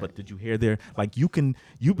I'm like, Right. but did you hear their, like, you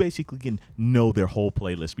basically can know their whole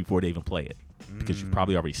playlist before they even play it because you've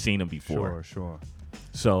probably already seen them before. Sure.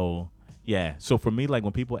 So yeah. So for me, like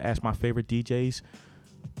when people ask my favorite DJs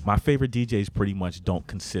pretty much don't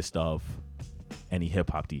consist of any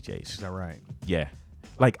hip hop DJs. Is that right? Yeah.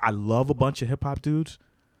 Like I love a bunch of hip hop dudes,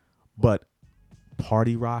 but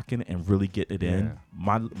party rocking and really getting it in.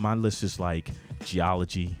 My list is like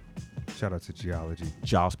Geology, Shout out to Geology.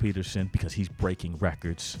 Giles Peterson because he's breaking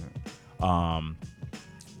records.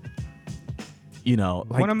 You know,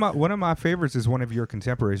 like one of my favorites is one of your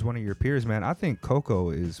contemporaries, one of your peers, man. I think Coco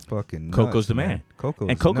is fucking nuts, Coco's the man. Coco's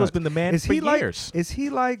Coco's nuts. been the man for years. Is he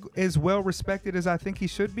like as well respected as I think he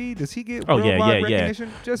should be? Does he get Oh, yeah, worldwide yeah. recognition?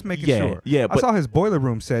 Just making Yeah, sure. yeah, I but- saw his Boiler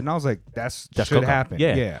Room set and I was like, that should Coco. happen.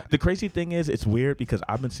 Yeah. The crazy thing is, it's weird because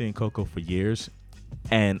I've been seeing Coco for years,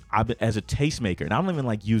 and I've been as a tastemaker, and I don't even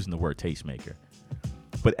like using the word tastemaker,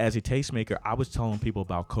 but as a tastemaker, I was telling people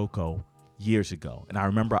about Coco years ago, and I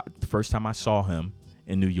remember the first time I saw him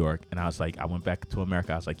in New York, and I was like, I went back to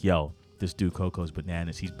America. I was like, yo, this dude Coco's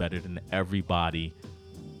bananas. He's better than everybody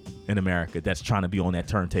in America that's trying to be on that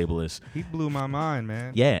turntablist. He blew my mind,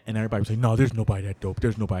 man. Yeah, and everybody was like, no, there's nobody that dope.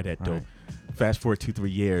 There's nobody that dope. Right. Fast forward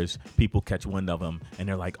 2-3 years, people catch wind of him, and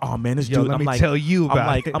they're like, oh, man, this Yo, dude. let I'm me like, tell you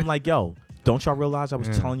about it. I'm like, yo, Don't y'all realize I was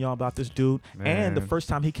Yeah. telling y'all about this dude? And the Man. first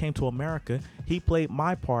time he came to America, he played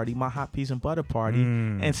my party, my hot peas and butter party,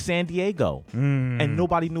 in San Diego, and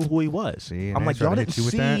nobody knew who he was. See, and I'm they like, try y'all to didn't hit you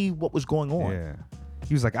with that? see what was going on, Yeah.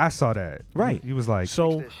 He was like, I saw that. right? He was like,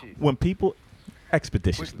 So Fix that shit. when people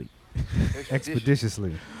expeditiously,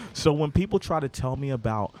 expeditiously. so when people try to tell me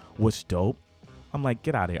about what's dope, I'm like,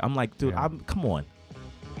 get out of here. I'm like, dude, Yeah. come on.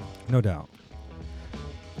 No doubt.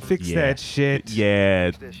 Fix Yeah. that shit. Yeah,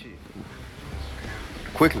 Fix that shit.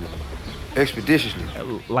 Quickly. Expeditiously.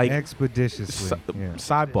 like Expeditiously. Yeah.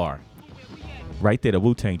 sidebar, right there, the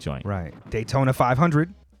Wu-Tang joint, Right. Daytona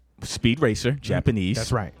 500. Speed Racer, Japanese.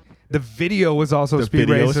 That's right. The video was also The Speed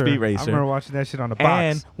video was Racer. Speed I Racer. remember watching that shit on the box.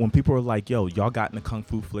 And when people were like, "Yo, y'all got into kung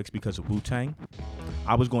fu flicks because of Wu-Tang,"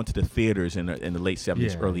 I was going to the theaters in the late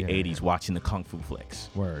 70s, Yeah, early yeah, 80s, yeah. watching the kung fu flicks.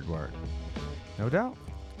 Word. No doubt.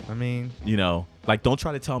 I mean, You know, like, don't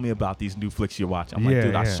try to tell me about these new flicks you're watching. I'm like, Yeah,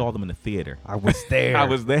 dude, I yeah. saw them in the theater. I was there. I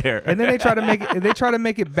was there. And then they try to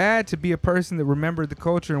make it bad to be a person that remembered the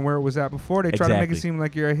culture and where it was at before. They try to make it Exactly. seem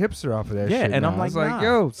like you're a hipster off of that Yeah, shit. and I'm now. like, it's like, nah.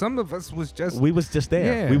 yo, some of us was just we was just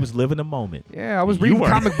there. Yeah. We was living the moment. yeah. I was You reading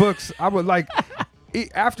weren't. comic books. I would like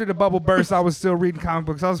after the bubble burst. I was still reading comic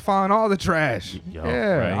books. I was following all the trash. Yo,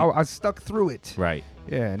 yeah, right. I stuck through it. Right.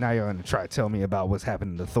 Yeah, now you're gonna try to tell me about what's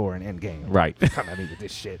happening to Thor and Endgame. Right. Come at me with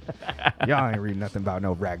this shit. Y'all ain't reading nothing about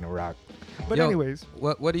no Ragnarok. But Yo, anyways,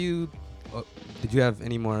 What do you? Did you have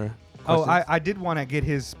any more? oh, questions? I did want to get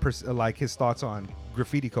his his thoughts on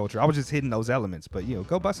graffiti culture. I was just hitting those elements, but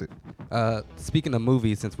go bust it. Speaking of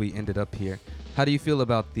movies, since we ended up here, how do you feel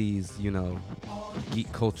about these,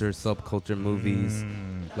 geek culture, subculture movies,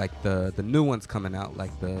 like the new ones coming out,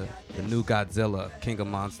 like the new Godzilla, King of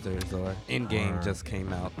Monsters, or Endgame just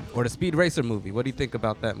came out, or the Speed Racer movie? What do you think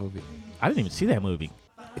about that movie? I didn't even see that movie.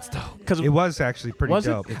 It's dope. Because It was actually pretty Was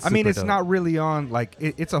it? dope. It's I mean, super it's dope. not really on like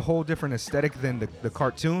it's a whole different aesthetic than the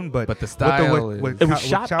cartoon, but But the style what is- it was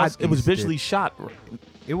shot. It was Wachowskis visually did, shot.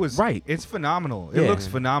 It was right. It's phenomenal. It Yeah. looks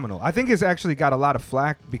phenomenal. I think it's actually got a lot of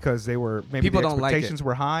flack because maybe People the don't like it. expectations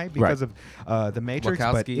were high because of the Matrix,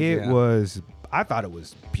 but Wachowskis, it yeah. was. I thought it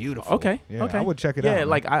was beautiful. Okay. Yeah, okay. I would check it out. Yeah, man.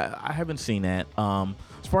 like I haven't seen that.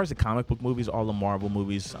 As far as the comic book movies, all the Marvel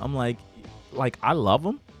movies, I'm like I love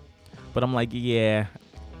them, but I'm like, yeah,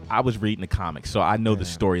 I was reading the comics, so I know the Yeah.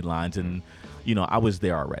 storylines, and I was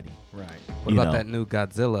there already. right. What You about know. that new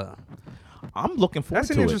Godzilla? I'm looking forward That's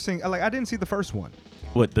an to interesting. Like I didn't see the first one. it.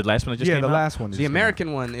 What, the last one that just Yeah, came the out? last one. The just came out.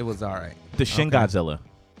 American one, it was all right. The Shin Okay. Godzilla.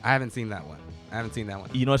 I haven't seen that one.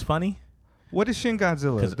 You know what's funny? What is Shin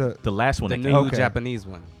Godzilla? Because the last one The that new came Okay. Japanese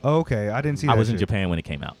one. Okay, I didn't see. I that was in shit. Japan when it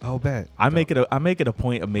came out. Oh, bet. I make it a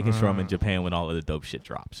point of making sure I'm in Japan when all of the dope shit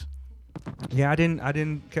drops. Yeah, I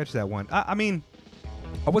didn't catch that one. I mean,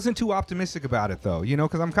 I wasn't too optimistic about it though,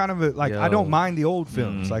 because I'm kind of I Yo. don't mind the old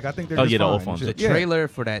films. Mm. Like I think they're Oh, just yeah, the fine old and films. shit. The Yeah. trailer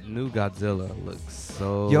for that new Godzilla looks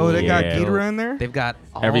so. Yo, they got Yeah. Ghidorah in there. They've got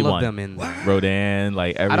all Everyone. of them in there. Rodan,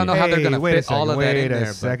 like every. I don't know how they're Hey, gonna wait a fit all second, of that wait in a there,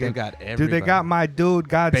 but second. they got everybody. Dude, they got my dude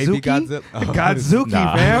Godzuki. Baby Godzilla. Godzuki,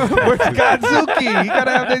 Nah. fam. Where's Godzuki? You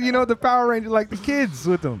gotta have the Power Ranger, like the kids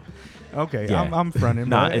with them. Okay, Yeah. I'm fronting.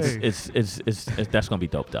 Nah, but hey. it's that's gonna be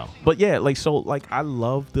dope though. But yeah, I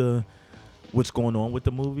love what's going on with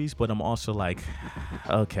the movies, but I'm also like,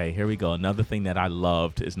 okay, here we go. Another thing that I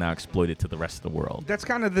loved is now exploited to the rest of the world. That's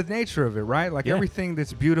kind of the nature of it, right? Like Yeah. everything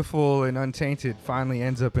that's beautiful and untainted finally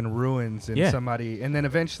ends up in ruins, and Yeah. and then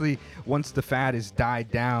eventually, once the fad is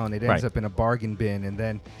died down, it ends Right. up in a bargain bin, and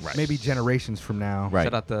then Right. maybe generations from now, Right.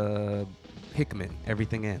 Shout out to Hickman.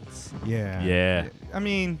 Everything ends. Yeah. Yeah. I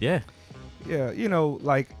mean, Yeah. yeah,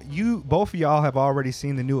 like both of y'all have already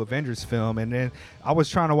seen the new Avengers film, and then I was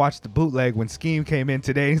trying to watch the bootleg when Scheme came in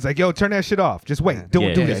today. He's like, "Yo, turn that shit off. Just wait. Don't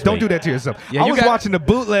Yeah, do just that. Don't wait. do that to yourself." Yeah, I you was got- watching the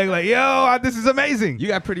bootleg, like, "Yo, this is amazing." You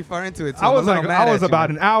got pretty far into it. So I I'm a was little like, mad I was at you, about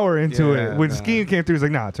man. an hour into Yeah, it when nah. Scheme came through. He's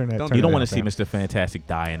like, "Nah, turn that." Don't turn You don't that want off, to see fam." Mr. Fantastic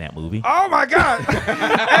die in that movie. Oh my God!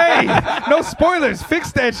 Hey, no spoilers.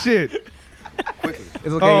 Fix that shit. Quickly.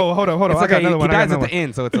 It's okay. Oh, hold on. It's I okay. got another one. He I got dies at another the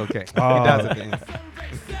end, so it's okay. Oh. He dies at the end.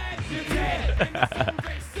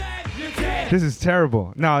 This is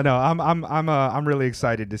terrible. No, I'm really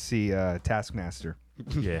excited to see Taskmaster.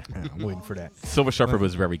 Yeah. Yeah, I'm waiting for that. Silver Surfer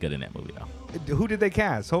was very good in that movie though. Who did they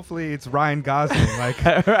cast? Hopefully it's Ryan Gosling,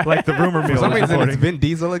 like the rumor mill. For some is reason, it's reporting. Vin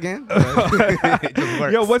Diesel again. It just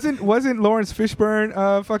works. Yo, wasn't Lawrence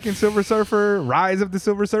Fishburne fucking Silver Surfer? Rise of the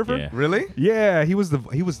Silver Surfer? Yeah. Really? Yeah, he was the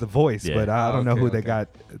voice, Yeah. but I don't know who Okay, they okay. got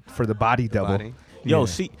for the body double. Body. Yo, Yeah.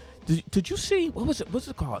 see, did you see what's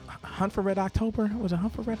it called? Hunt for Red October? Was it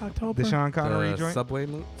Hunt for Red October? The Sean Connery joint.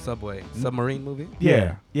 Submarine movie.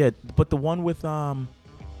 Yeah. Yeah, but the one with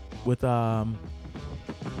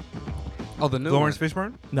Oh, the new Lawrence one.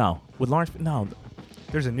 Fishburne? No, with Lawrence. No,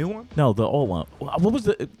 There's a new one? no, the old one. What was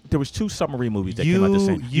the? There was 2 submarine movies that came out the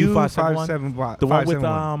same. U571. The one with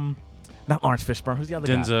not Lawrence Fishburne. Who's the other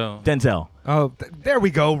guy? Denzel. Oh, there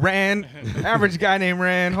we go. Rand. Average guy named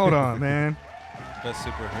Rand. Hold on, man. Best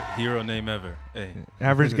superhero name ever. Hey.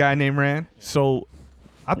 Average guy named Rand. So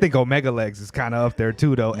I think Omega Legs is kind of up there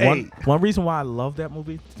too, though. one reason why I love that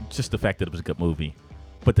movie, just the fact that it was a good movie,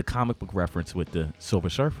 but the comic book reference with the Silver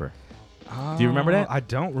Surfer. Do you remember that? I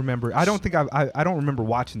don't remember. I don't think I don't remember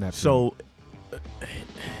watching that. So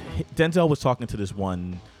Denzel was talking to this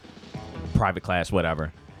one private class,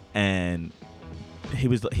 whatever, and he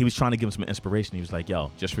was trying to give him some inspiration. He was like,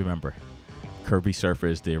 "Yo, just remember, Kirby Surfer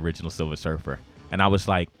is the original Silver Surfer." And I was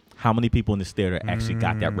like, "How many people in this theater actually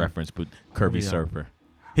got that reference with Kirby Surfer?"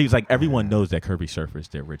 He was like, "Everyone knows that Kirby Surfer is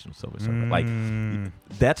the original Silver Surfer." Like,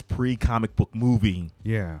 that's pre-comic book movie.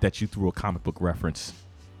 Yeah. That you threw a comic book reference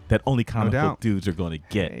that only comic book dudes are going to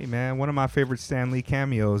get. Hey, man, one of my favorite Stan Lee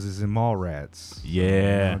cameos is in Mallrats.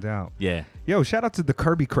 Yeah. No doubt. Yeah. Yo, shout out to the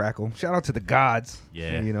Kirby Crackle. Shout out to the gods.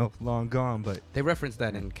 Yeah. You know, long gone, but They referenced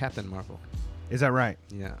that in Captain Marvel. is that right?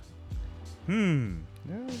 Yeah. Yeah,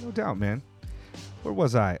 no doubt, man. Where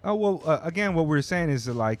was I? Oh, well, again, what we were saying is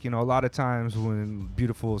that, like, you know, a lot of times when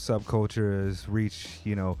beautiful subcultures reach,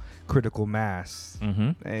 you know, critical mass,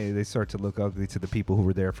 hey, they start to look ugly to the people who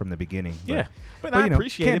were there from the beginning. Yeah. But you I know,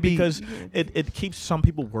 appreciate can't it be- because it keeps some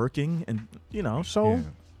people working and, you know, so.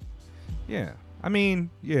 Yeah. I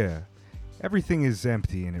mean, yeah. Everything is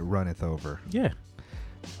empty and it runneth over. Yeah.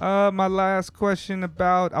 My last question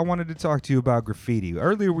I wanted to talk to you about graffiti.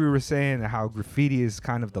 Earlier we were saying how graffiti is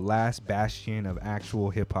kind of the last bastion of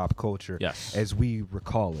actual hip hop culture, Yes. as we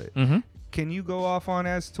recall it. Can you go off on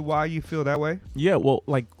as to why you feel that way? Yeah, well,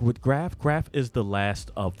 like with Graph is the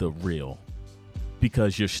last of the real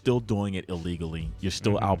because you're still doing it illegally. You're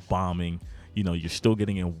still out bombing. You know, you're still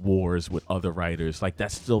getting in wars with other writers. Like,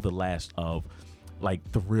 that's still the last of,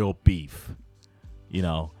 like, the real beef, you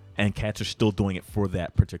know? And cats are still doing it for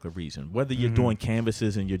that particular reason. Whether you're doing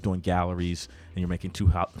canvases and you're doing galleries and you're making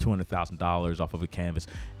 $200,000 off of a canvas,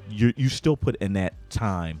 you still put in that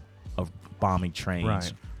time of bombing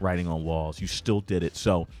trains, writing on walls. You still did it.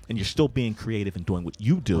 So, and you're still being creative and doing what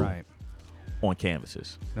you do on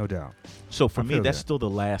canvases. No doubt. So for me, feel that's that. still the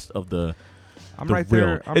last of the. I'm the right real.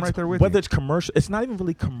 there. I'm right there with whether you. it's commercial, it's not even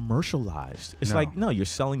really commercialized. It's No. like, no, you're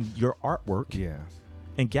selling your artwork Yeah.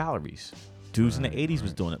 in galleries. Dudes in the 80s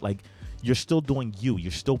was doing it. Like, you're still doing you.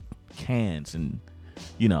 You're still cans and,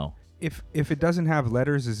 you know. If it doesn't have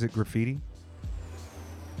letters, is it graffiti?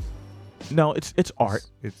 No, it's art.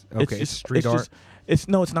 It's okay. It's street art. It's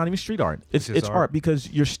not even street art. It's just art. art because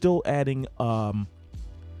you're still adding.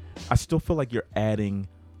 I still feel like you're adding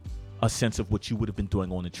a sense of what you would have been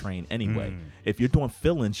doing on the train anyway. If you're doing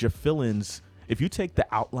fill-ins, your fill-ins. If you take the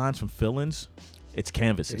outlines from fill-ins, it's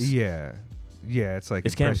canvases. Yeah. Yeah, it's like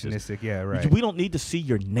It's canvases. impressionistic. Yeah, right. We don't need to see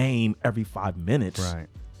your name every 5 minutes. Right.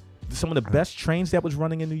 Some of the best trains that was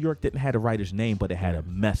running in New York didn't have a writer's name, but it had a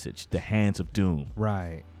message: the Hands of Doom.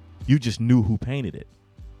 Right. You just knew who painted it.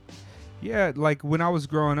 Yeah, like when I was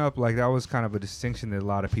growing up, like that was kind of a distinction that a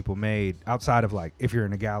lot of people made outside of like if you're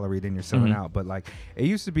in a gallery then you're selling out. But like it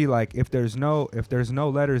used to be like if there's no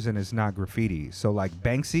letters and it's not graffiti. So like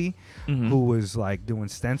Banksy, who was like doing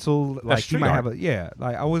stencil, like he street might art. have a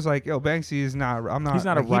like I was like, yo, Banksy is not. I'm not. He's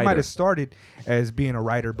not a like, He might writer. have started as being a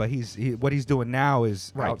writer, but what he's doing now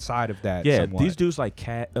is outside of that. Yeah, somewhat. these dudes like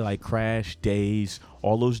Crash, Days,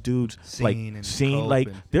 all those dudes Scene and Cope like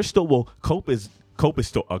and- they're still Cope is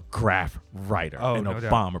still a graph writer and no a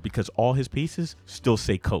doubt. bomber because all his pieces still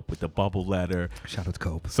say Cope with the bubble letter. Shout out to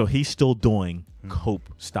Cope. So he's still doing Cope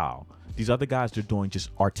style. These other guys, they're doing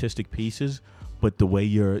just artistic pieces, but the way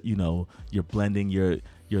you're blending your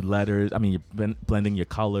letters. I mean, you're blending your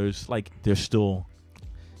colors. Like they're still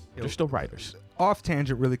writers. Off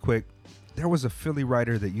tangent really quick. There was a Philly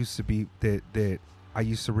writer that used to be that I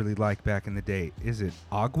used to really like back in the day. Is it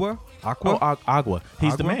Aqua? Oh, Agua.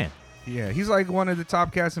 He's the Agua? man. Yeah, he's like one of the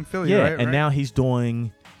top cats in Philly, Yeah, right? and now he's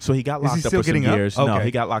doing. So he got Is he locked up still for some getting up? years. No, Okay.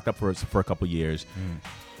 he got locked up for a couple years.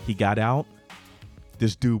 He got out.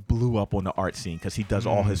 This dude blew up on the art scene because he does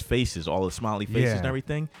all his faces, all the smiley faces Yeah. and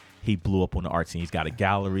everything. He blew up on the art scene. He's got a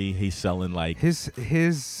gallery. He's selling like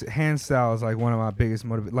his hand style is like one of my biggest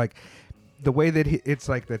motivators. Like the way that it's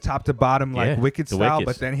like the top to bottom, like Yeah, Wicked the style, Wickeds.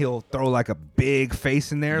 but then he'll throw like a big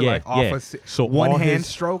face in there, like off So one all hand his,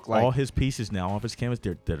 stroke. Like all his pieces now off his canvas,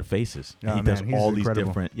 they're the faces. Oh, He does man, he's all incredible. these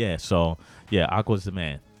different. Yeah. So yeah, Aqua's the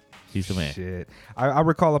man. He's the man. Shit. I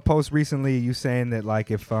recall a post recently you saying that like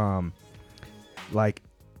if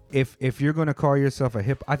if you're gonna call yourself a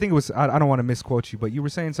hip, I think it was. I don't want to misquote you, but you were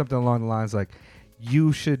saying something along the lines like,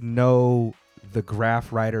 you should know the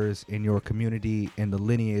graph writers in your community and the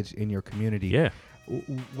lineage in your community. Yeah.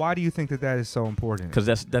 Why do you think that is so important? Because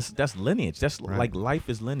that's lineage. That's Right. like life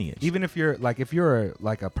is lineage. Even if you're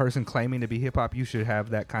a person claiming to be hip hop, you should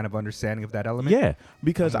have that kind of understanding of that element. Yeah,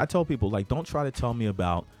 because I tell people, like, don't try to tell me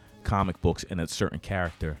about comic books and a certain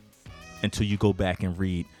character until you go back and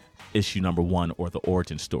read issue number 1 or the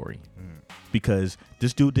origin story. Because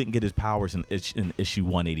this dude didn't get his powers in issue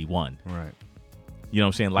 181. Right. You know what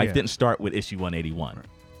I'm saying? Life Yeah. didn't start with issue 181. Right.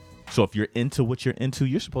 So if you're into what you're into,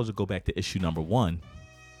 you're supposed to go back to issue number 1.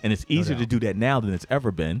 And it's easier to doubt. do that now than it's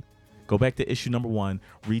ever been. Go back to issue number 1,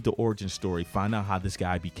 read the origin story, find out how this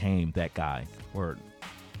guy became that guy. Word.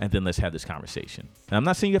 And then let's have this conversation. And I'm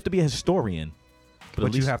not saying you have to be a historian. But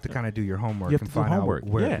at you least- have to kind of do your homework You have and to do find homework, out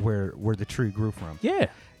where, yeah. where the tree grew from. Yeah.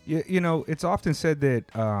 You know, it's often said that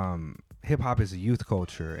hip hop is a youth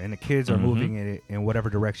culture, and the kids are Mhm. moving in it in whatever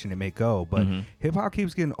direction it may go. But Mhm. hip hop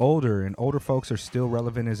keeps getting older, and older folks are still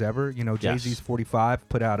relevant as ever. You know, Yes. Jay-Z's 45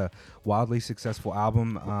 put out a wildly successful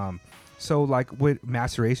album. So like with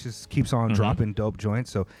Master Ace keeps on Mhm. dropping dope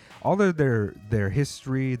joints. So all of their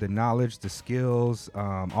history, the knowledge, the skills,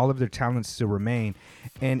 all of their talents still remain,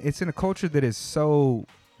 and it's in a culture that is so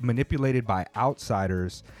manipulated by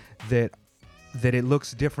outsiders that it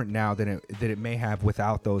looks different now than it may have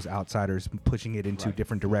without those outsiders pushing it into Right.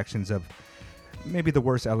 different directions of maybe the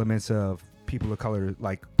worst elements of people of color,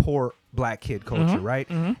 like poor black kid culture, Mhm, right?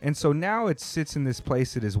 mhm. And so now it sits in this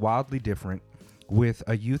place that is wildly different, with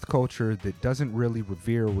a youth culture that doesn't really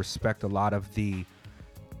revere or respect a lot of the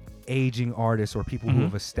aging artists or people who Mhm.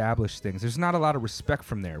 have established things. There's not a lot of respect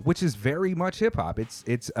from there, which is very much hip hop.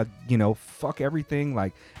 It's a, you know, fuck everything,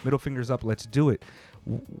 like middle fingers up, let's do it.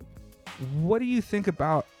 What do you think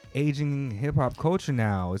about aging hip hop culture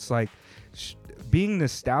now? It's like being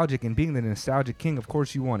nostalgic and being the nostalgic king. Of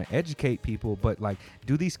course, you want to educate people, but like,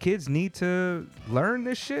 do these kids need to learn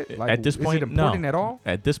this shit? Like, At this point, is it important no. at all?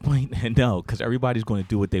 At this point, no, because everybody's going to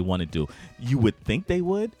do what they want to do. You would think they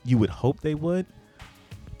would. You would hope they would.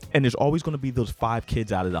 And there's always going to be those 5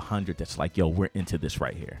 kids out of the 100 that's like, yo, we're into this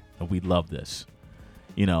right here. And we love this.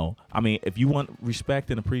 You know, I mean, if you want respect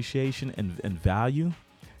and appreciation and value,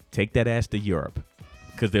 take that ass to Europe,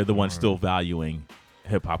 because they're the ones still valuing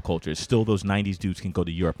hip-hop culture. It's still those 90s dudes can go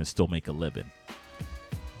to Europe and still make a living.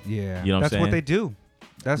 Yeah, You know what I'm that's what saying? they do.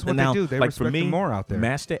 That's what And now, they do. They like, respect for me, them more out there.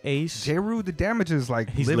 Master Ace, J. Rue, the damage is like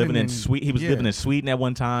he's living in Sweden. He was yeah. living in Sweden at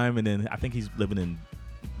one time, and then I think he's living in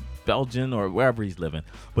Belgium or wherever he's living.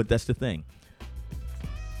 But that's the thing.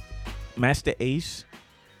 Master Ace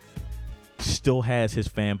still has his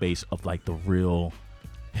fan base of like the real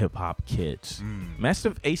hip hop kids.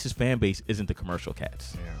 Master Ace's fan base isn't the commercial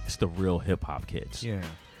cats. Yeah. It's the real hip hop kids. Yeah,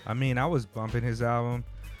 I mean, I was bumping his album.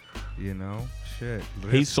 You know, shit.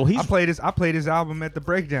 I I played his album at the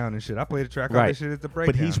breakdown and shit. I played a track on Right. this shit at the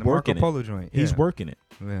breakdown. But he's the Marco working Polo it. joint. He's Yeah. working it.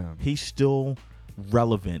 Yeah. He's still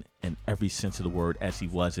relevant in every sense of the word, as he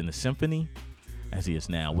was in the symphony, as he is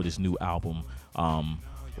now with his new album,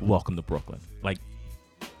 Welcome to Brooklyn. Like,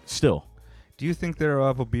 still. Do you think there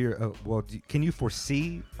will be can you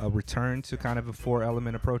foresee a return to kind of a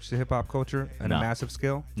 4-element approach to hip hop culture on No. a massive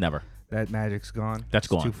scale? Never. That magic's gone. That's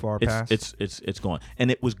It's gone. Too far it's, past. It's gone,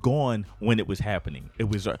 and it was gone when it was happening. It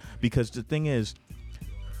was because the thing is,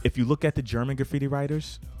 if you look at the German graffiti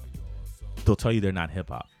writers, they'll tell you they're not hip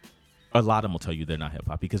hop. A lot of them will tell you they're not hip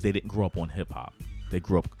hop because they didn't grow up on hip hop. They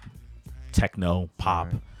grew up techno, pop,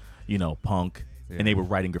 Right. you know, punk, Yeah. and they were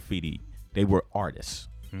writing graffiti. They were artists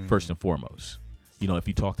first and foremost. You know, if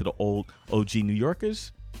you talk to the old OG New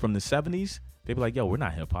Yorkers from the 70s, they'd be like, yo, we're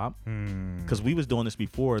not hip hop. Because we was doing this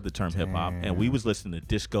before the term hip hop, and we was listening to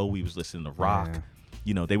disco, we was listening to rock. Yeah.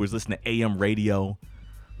 You know, they was listening to AM radio.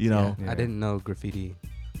 You know, Yeah. I didn't know graffiti.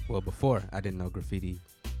 Well, before I didn't know graffiti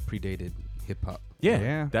predated hip hop. yeah,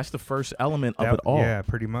 Yeah. that's the first element of That- it all. Yeah,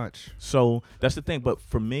 pretty much. So that's the thing. But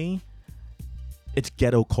for me, it's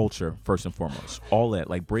ghetto culture first and foremost. All that,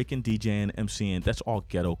 like breaking, DJing, MCing, that's all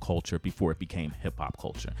ghetto culture before it became hip hop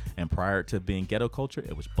culture. And prior to being ghetto culture,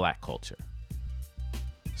 it was black culture.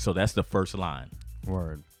 So that's the first line.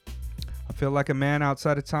 Word. I feel like a man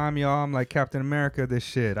outside of time, y'all. I'm like Captain America. This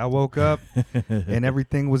shit. I woke up and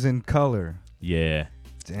everything was in color. Yeah.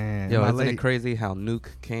 Damn. Yo, my isn't lady- it crazy how Nuke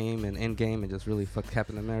came and Endgame and just really fucked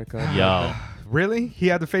Captain America? Yo. Really? He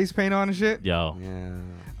had the face paint on and shit? Yo. Yeah.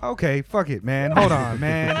 Okay, fuck it, man. Hold on,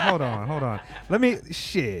 man. Hold on. Let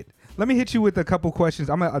me hit you with a couple questions.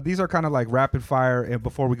 These are kind of like rapid fire, and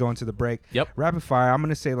before we go into the break. Yep. Rapid fire. I'm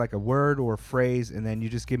gonna say like a word or a phrase, and then you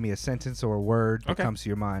just give me a sentence or a word that Okay. comes to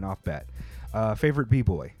your mind off bat. Favorite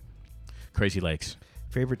b-boy? Crazy Legs.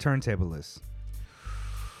 Favorite turntablist.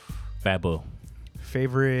 Fat Boo.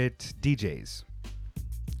 Favorite DJs.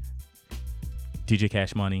 DJ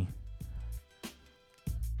Cash Money.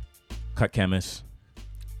 Cut Chemist.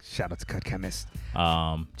 Shout out to Cut Chemist.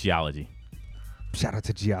 Geology. Shout out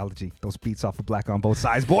to Geology. Those beats off of Black on Both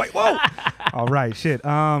Sides, boy. Whoa. All right, shit.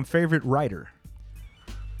 Favorite writer.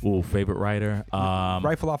 Ooh, favorite writer.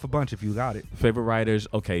 Rifle off a bunch if you got it. Favorite writers.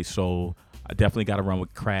 Okay, so I definitely got to run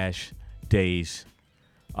with Crash, Days,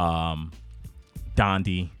 Dondi,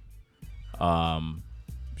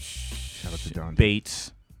 Shout out to Dondi.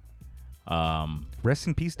 Bates. Rest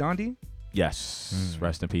in peace, Dondi. Yes,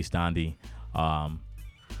 rest in peace, Dondi.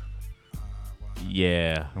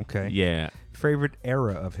 Yeah. Okay. Yeah, Favorite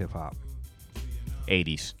era of hip hop.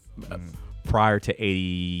 80s. Prior to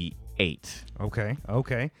 88. Okay.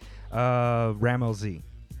 Ram LZ.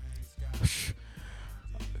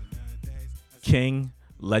 King,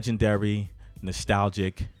 legendary,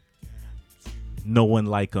 nostalgic. No one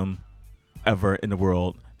like him ever in the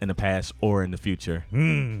world, in the past or in the future.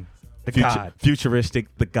 The God. Futuristic,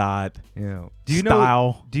 the God. Yeah.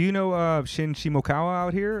 Style. Do you know Shin Shimokawa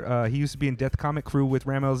out here? He used to be in Death Comic Crew with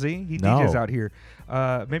Ram LZ. He No. DJs out here.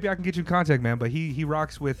 Maybe I can get you in contact, man. But he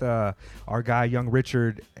rocks with our guy Young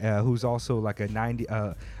Richard, who's also like an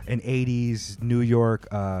 80s New York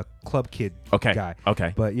club kid Okay. guy.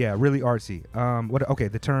 Okay. But yeah, really artsy. Okay,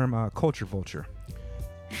 the term culture vulture.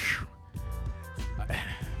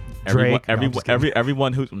 Drake. No, I'm just kidding.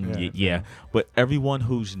 Everyone who's Yeah. but everyone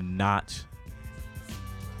who's not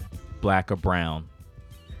black or brown,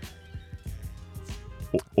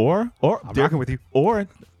 or I'm rocking with you. Or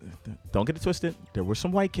don't get it twisted. There were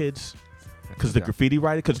some white kids because the Yeah. graffiti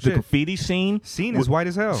writer, because the Shit. graffiti scene Scene is white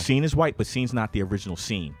as hell. Scene is white, but Scene's not the original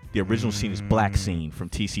Scene. The original Scene is Black Scene from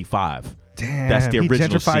TC5. Damn, That's the he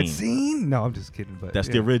original gentrified Scene. No, I'm just kidding. But That's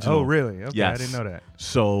yeah. the original. Oh, really? Okay, Yes. I didn't know that.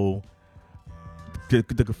 So the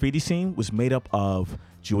graffiti scene was made up of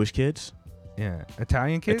Jewish kids, Yeah,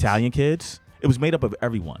 Italian kids. Italian kids. It was made up of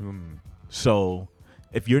everyone. Mm. So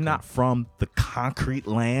if you're not from the concrete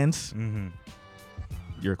lands, Mm-hmm.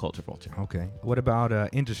 you're a culture vulture. Okay. What about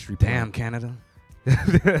industry? Damn, plan?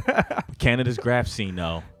 Canada. Canada's graph scene,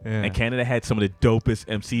 though. Yeah. And Canada had some of the dopest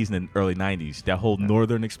MCs in the early 90s. That whole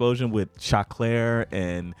Northern explosion with Choclair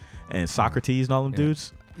and Socrates and all them Yeah.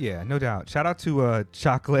 dudes. Yeah, no doubt. Shout out to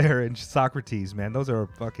Choclair and Socrates, man. Those are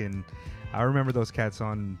fucking. I remember those cats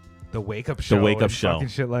on the Wake Up Show. Wake Up and Show. Fucking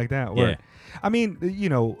shit like that. Yeah. Word. I mean,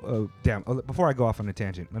 damn. Before I go off on a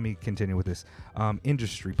tangent, let me continue with this.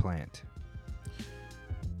 Industry plant.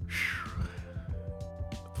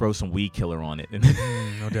 Throw some weed killer on it.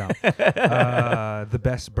 No doubt. The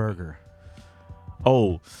best burger.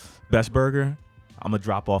 Oh, best burger? I'm going to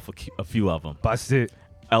drop off a few of them. Bust it.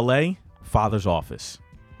 L.A., Father's Office.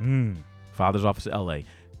 Mm. Father's Office, L.A.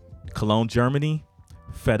 Cologne, Germany,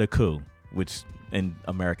 Feta Coup, which in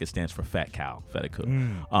America stands for Fat Cow, Feta Coup.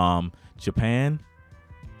 Mm. Japan,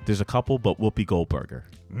 there's a couple, but Whoopi Goldberger.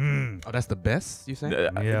 Mm. Oh, that's the best, you say?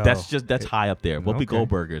 Yo. That's high up there. Whoopi Okay.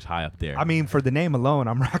 Goldberger is high up there. I mean, for the name alone,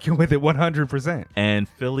 I'm rocking with it 100%. And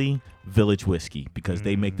Philly Village Whiskey, because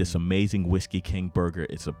they make this amazing Whiskey King burger.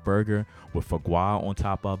 It's a burger with foie gras on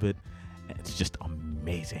top of it. And it's just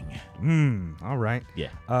amazing. All right.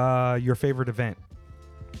 Yeah. Your favorite event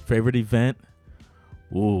Favorite event?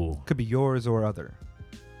 Ooh. could be yours or other.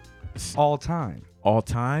 All time. All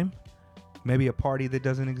time? Maybe a party that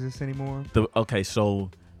doesn't exist anymore. Okay, so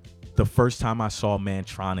the first time I saw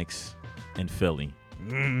Mantronics in Philly,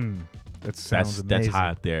 That sounds amazing. that's high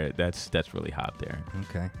up there. That's really high up there.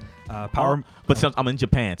 Okay. Power. But since I'm in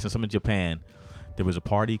Japan, there was a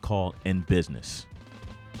party called In Business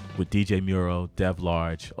with DJ Muro, Dev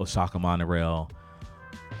Large, Osaka Monorail,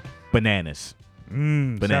 Bananas.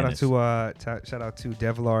 Shout out to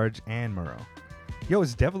Dev Large and Murrow. Yo,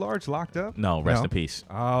 is Dev Large locked up? No, rest in peace.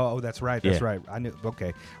 Oh, that's right. That's Yeah. right. I knew.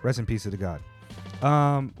 Okay. Rest in peace to the god.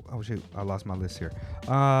 Oh shoot, I lost my list here.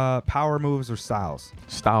 Power moves or styles?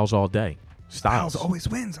 Styles all day. Styles. always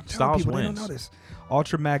wins. I'm telling Styles people wins. they don't know this.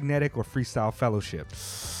 Ultramagnetic or freestyle fellowship?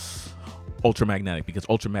 Ultramagnetic, because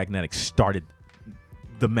Ultramagnetic started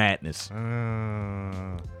the madness.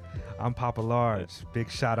 I'm Papa Large. Big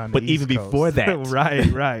shot on the But East even Coast. before that.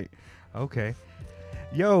 right. Okay.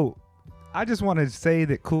 Yo, I just want to say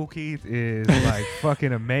that Kool Keith is like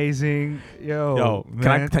fucking amazing. Yo,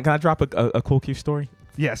 man. Can I drop a Kool Keith story?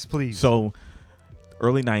 Yes, please. So,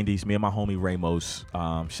 early 90s, me and my homie Ramos,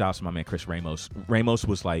 shout out to my man Chris Ramos. Ramos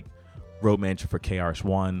was like road manager for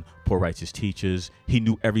KRS-One, Poor Righteous Teachers. He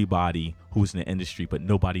knew everybody who was in the industry, but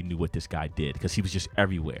nobody knew what this guy did because he was just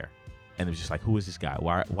everywhere. And it was just like, who is this guy?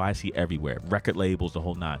 Why is he everywhere? Record labels, the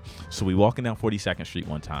whole nine. So we walking down 42nd Street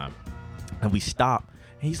one time, and we stop,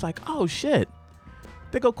 and he's like, oh shit,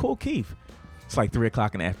 there go Kool Keith. It's like 3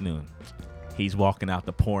 o'clock in the afternoon. He's walking out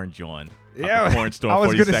the porn joint. Yeah, the porn store. I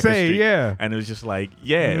was 42nd gonna say, Street. yeah. And it was just like,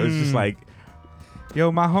 it was just like, Yo,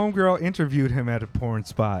 my homegirl interviewed him at a porn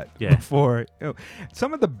spot Yeah. before. Yo,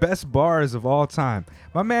 some of the best bars of all time.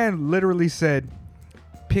 My man literally said,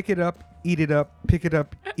 pick it up, eat it up, pick it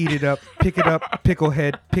up, eat it up, pick it up,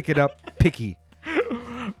 picklehead, pick it up, picky.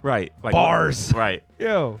 right. Like, Bars. Right.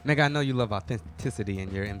 Yo. Nigga, I know you love authenticity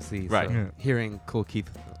in your MC. Right. So Yeah. hearing Kool Keith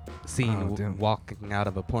Oh, damn. walking out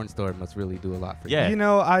of a porn store must really do a lot for Yeah. You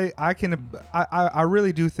know, I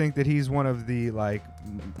really do think that he's one of the like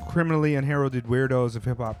criminally unheralded weirdos of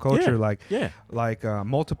hip hop culture. Like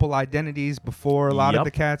multiple identities before a lot of Yup.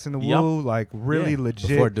 the cats in the Yup. woo. Like really Yeah. legit.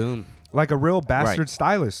 Before Doom. Like a real bastard Right.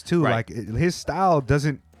 stylist too. Right. Like his style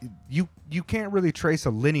doesn't. You can't really trace a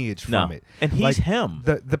lineage No. from it. And he's Like, him.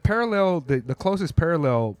 The parallel, the closest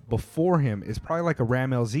parallel before him is probably like a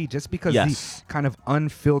Ram LZ, just because Yes. the kind of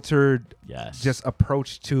unfiltered, Yes. just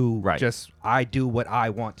approach to Right. just I do what I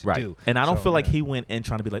want to right. do. And I don't So, feel like yeah. he went in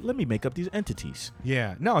trying to be like, let me make up these entities.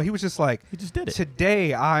 Yeah, no, he was just like, He just did it.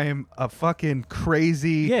 today I'm a fucking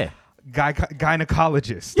crazy Yeah.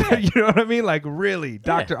 gynecologist. Yeah. You know what I mean? Like really,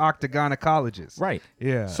 Dr. Octagonacologist. Right.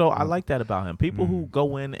 Yeah. So I like that about him. People who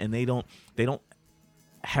go in and they don't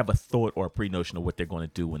have a thought or a pre-notion of what they're going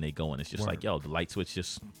to do when they go in. It's just like, yo, the light switch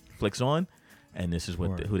just flicks on, and this is what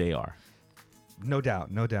Word. who they are. No doubt,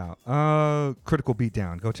 no doubt. Critical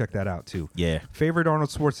Beatdown. Go check that out too. Yeah. Favorite Arnold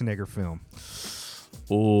Schwarzenegger film?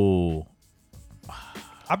 Oh.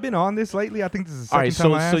 I've been on this lately. I think this is the All second right.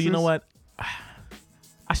 time I So asked you know this. what?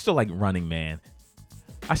 I still like Running Man.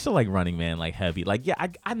 I still like Running Man like heavy. Like, yeah,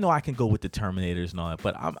 I know I can go with the Terminators and all that,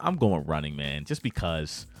 but I'm going Running Man just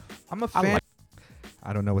because. I'm a I fan. like-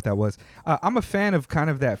 I don't know what that was. I'm a fan of kind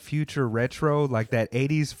of that future retro, like that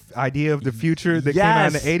 80s idea of the future that came out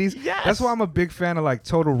in the Yes, 80s. yes. That's why I'm a big fan of like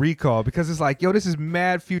Total Recall, because it's like, yo, this is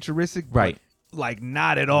mad futuristic, but, Right. like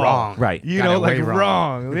not at all. Wrong. Right. You Got know, it like way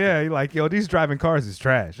wrong. Yeah, you're like, yo, these driving cars is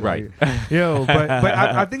trash. Right. Like, yo, but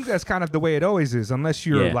I think that's kind of the way it always is, unless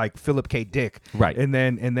you're Yeah. like Philip K. Dick. Right. And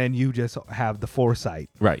then you just have the foresight.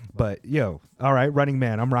 Right. But yo, all right, Running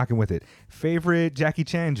Man, I'm rocking with it. Favorite Jackie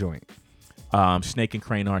Chan joint? Snake and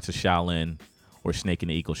Crane Arts of Shaolin, or Snake and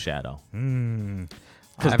the Eagle Shadow. I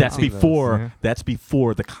Because haven't that's seen those, before yeah. that's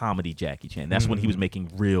before the comedy Jackie Chan. That's when he was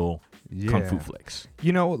making real kung fu Yeah. flicks.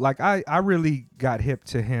 You know, like I really got hip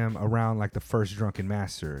to him around like the first Drunken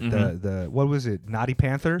Master. The what was it? Naughty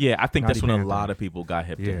Panther? Yeah, I think Naughty that's when a Panther. lot of people got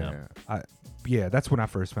hip to him. Yeah, that's when I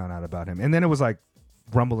first found out about him. And then it was like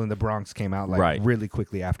Rumble in the Bronx came out like Right. really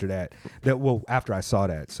quickly after that. After I saw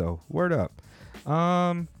that. So word up.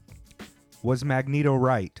 Was Magneto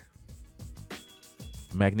right?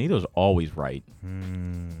 Magneto's always right.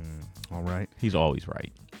 All right. He's always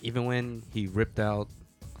right. Even when he ripped out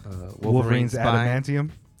Wolverine's Wolverine's spine adamantium.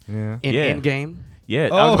 Yeah. in Yeah. Endgame. Yeah,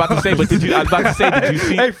 I was about to say, but did you? I was about to say, did you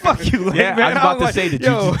see? Hey, fuck you, Lane, yeah, man. I was about I'm to like, say,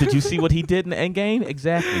 yo. did you see what he did in the Endgame?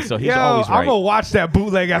 Exactly. So he's Yo, always right. I'm gonna watch that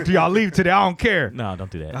bootleg after y'all leave today. I don't care. No, don't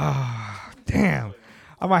do that. Damn.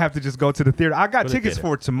 I might have to just go to the theater. I got Go to the tickets theater.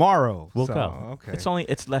 for tomorrow. We'll so, go. Okay.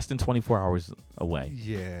 It's less than 24 hours away.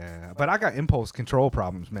 Yeah, but I got impulse control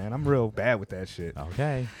problems, man. I'm real bad with that shit.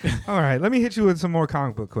 Okay. All right, let me hit you with some more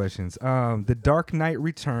comic book questions. The Dark Knight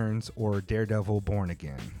Returns or Daredevil Born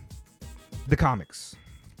Again? The comics.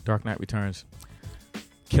 Dark Knight Returns.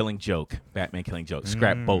 Killing Joke. Batman Killing Joke.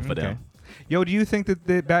 Scrap both of them. Yo, do you think that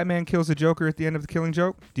the Batman kills the Joker at the end of the Killing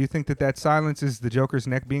Joke? Do you think that silence is the Joker's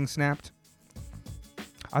neck being snapped?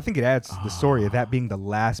 I think it adds the story of that being the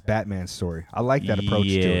last Batman story. I like that approach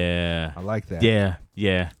to it. Yeah. I like that. Yeah.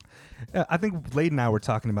 Yeah. I think Blade and I were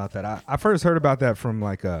talking about that. I first heard about that from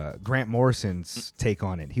like Grant Morrison's take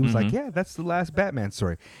on it. He was like, yeah, that's the last Batman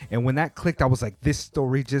story. And when that clicked, I was like, this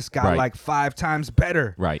story just got Right. like 5 times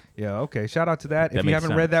better. Right. Yeah, okay. Shout out to that. That If you makes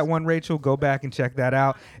haven't read sense. that one, Rachel, go back and check that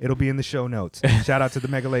out. It'll be in the show notes. Shout out to the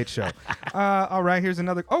Mega Late Show. All right, here's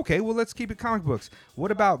another. Okay, well, let's keep it comic books. What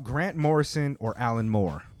about Grant Morrison or Alan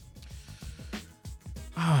Moore?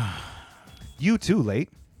 You too, Late.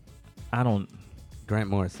 I don't. Grant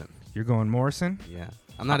Morrison. You're going Morrison? Yeah.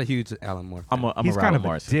 I'm not a huge Alan Moore fan. I'm He's a kind Raul of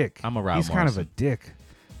Morrison. a dick. I'm a Raul He's kind of a Morrison. dick.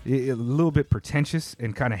 A little bit pretentious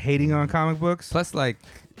and kind of hating on comic books. Plus, like,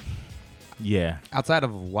 Yeah. outside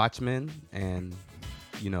of Watchmen and,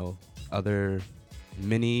 other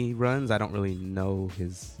mini runs. I don't really know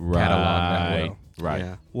his catalog that well. Right.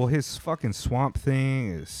 Yeah. Well, his fucking Swamp Thing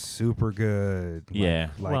is super good. Yeah.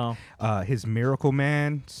 Like, his Miracle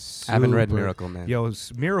Man. I haven't read super- Miracle Man. Yo,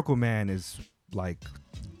 Miracle Man is like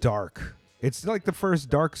dark. It's like the first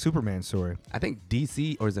dark Superman story. I think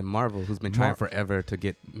DC, or is it Marvel, who's been trying forever to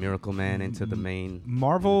get Miracle Man into the main.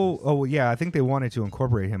 Marvel. Oh yeah, I think they wanted to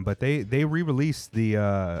incorporate him, but they re-released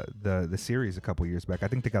the series a couple years back. I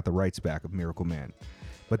think they got the rights back of Miracle Man,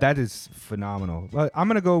 but that is phenomenal. I'm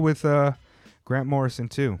gonna go with Grant Morrison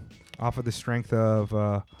too, off of the strength of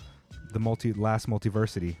the last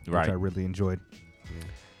Multiversity, which Right. I really enjoyed.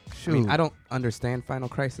 I mean, I don't understand Final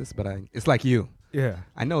Crisis, but it's like you. Yeah.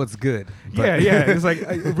 I know it's good. but- Yeah. It's like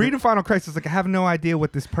reading Final Crisis. Like I have no idea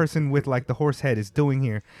what this person with like the horse head is doing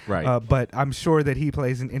here. Right. But I'm sure that he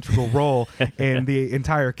plays an integral role in the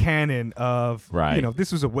entire canon of. Right. You know,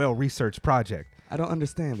 this was a well-researched project. I don't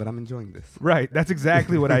understand, but I'm enjoying this. Right. That's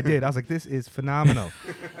exactly what I did. I was like, this is phenomenal.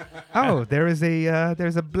 Oh, there's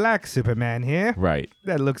a black Superman here. Right.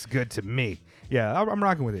 That looks good to me. Yeah, I'm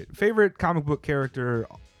rocking with it. Favorite comic book character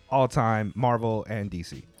all time, Marvel and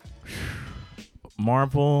DC.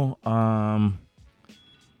 Marvel.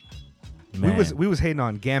 Man. We was hating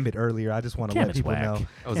on Gambit earlier. I just want to let Gambit's people whack. know.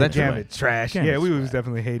 Oh, is that true? Gambit trash? Gambit's Yeah, we was whack.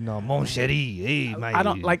 definitely hating on Mon Chéri. Hey, I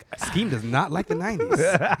don't like. Scheme does not like the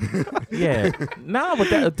 90s. Yeah. No, but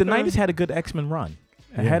the 90s had a good X-Men run.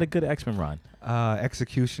 It had a good X-Men run.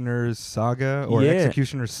 Executioner's Saga or Yeah.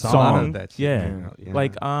 Executioner's Song. Song. That shit. Yeah. Yeah.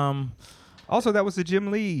 Like Also, that was the Jim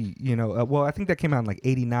Lee. You know, well, I think that came out in like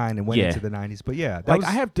 '89 and went Yeah. into the '90s. But yeah, that like was,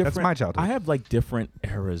 I have different. That's my childhood. I have like different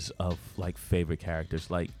eras of like favorite characters.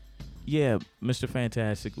 Like, yeah, Mr.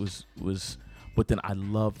 Fantastic was, but then I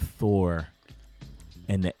loved Thor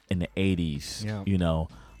in the '80s. Yeah. You know,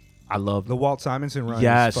 I love the Walt Simonson run.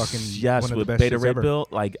 yes, is fucking yes, one of with the best Beta shits Ray ever. Bill.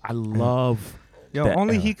 Like, I love. Yo, that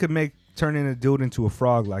only era. he could turn in a dude into a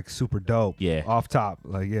frog like super dope. Yeah. Off top,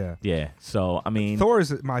 like yeah. Yeah. So I mean, Thor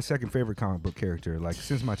is my second favorite comic book character, like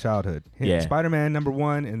since my childhood. Yeah. Spider-Man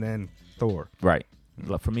 #1, and then Thor. right.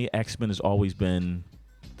 Like, for me, X-Men has always been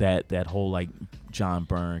that whole like John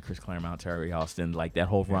Byrne, Chris Claremont, Terry Austin, like that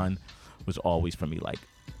whole run was always for me like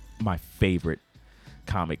my favorite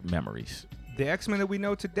comic memories. The X-Men that we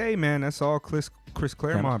know today, man, that's all Chris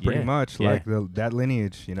Claremont, pretty Yeah. much. Yeah. Like that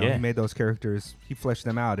lineage, you know, Yeah. he made those characters, he fleshed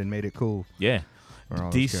them out and made it cool. Yeah. for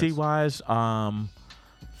all those DC characters. wise,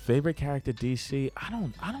 favorite character DC, I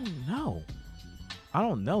don't know. I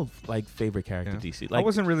don't know like favorite character Yeah. DC. I Like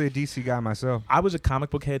wasn't really a DC guy myself. I was a comic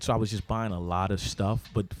book head, so I was just buying a lot of stuff.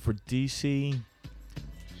 But for DC,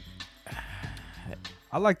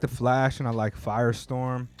 I like the Flash and I like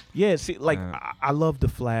Firestorm. yeah, see, like Yeah. I love the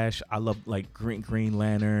Flash. I love like Green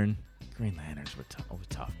Lantern. Green Lanterns were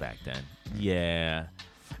tough back then. Yeah,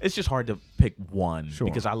 it's just hard to pick one Sure.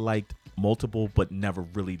 because I liked multiple, but never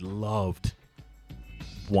really loved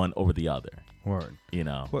one over the other. Word. You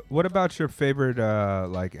know. What about your favorite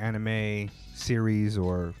like anime series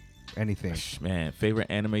or anything? Man, favorite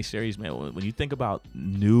anime series, man. When you think about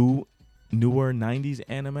newer 90s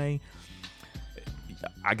anime,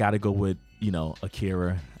 I gotta go with,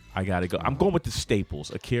 Akira. I gotta go. I'm going with the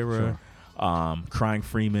staples. Akira, Crying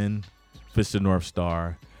Freeman, Fist of North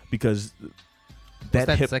Star, because What's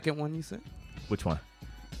that hip. second one you said? Which one?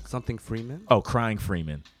 Something Freeman? Oh, Crying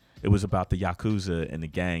Freeman. It was about the Yakuza and the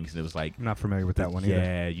gangs, and it was like, I'm not familiar with that one either.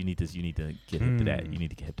 yeah, you need to get hip to that. You need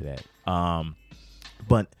to get hip to that.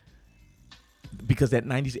 But because that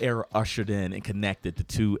 90s era ushered in and connected the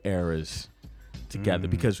two eras together,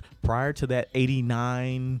 because prior to that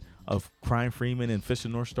 89 of Crying Freeman and Fist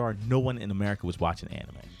of North Star, no one in America was watching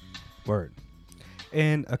anime. Word.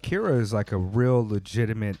 And Akira is like a real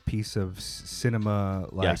legitimate piece of cinema,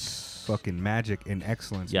 like Yes. fucking magic and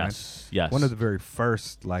excellence. Yes, man. yes. One of the very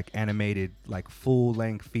first like animated, like full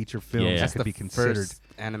length feature films Yeah. that That's could the be considered. first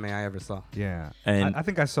anime I ever saw. Yeah, And- I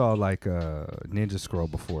think I saw like Ninja Scroll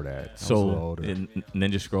before that. I was a little So older. in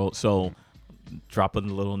Ninja Scroll. So dropping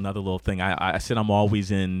another little thing. I said I'm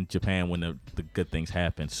always in Japan when the good things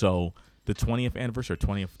happen. So the 20th anniversary, or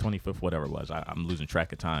 20th, 25th, whatever it was. I'm losing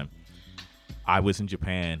track of time. I was in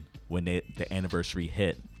Japan when the anniversary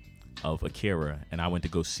hit of Akira, and I went to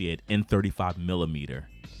go see it in 35 millimeter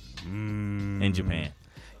in Japan.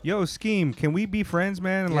 Yo, Scheme, can we be friends,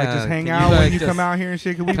 man? And like Yeah, just hang can out you, when like, you just- come out here and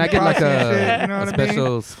shit. Can we Can I get like process a, shit? You know a what I mean?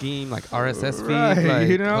 special scheme, like RSS feed? Right, Like,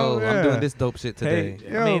 you know, I'm yeah. doing this dope shit today.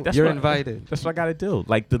 Hey, Yo, I mean, that's You're what- invited. That's what I got to do.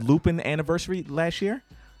 Like the Lupin anniversary last year,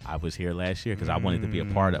 I was here last year because I wanted to be a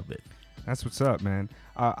part of it. That's what's up, man.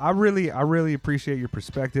 I really appreciate your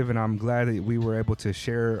perspective, and I'm glad that we were able to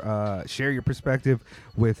share your perspective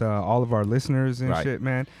with all of our listeners and Right. shit,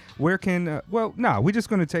 man. Where can we're just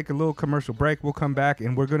gonna take a little commercial break. We'll come back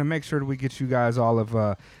and we're gonna make sure that we get you guys all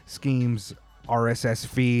of Scheme's RSS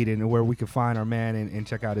feed and where we can find our man and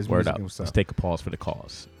check out his Word music up. and Let's stuff. take a pause for the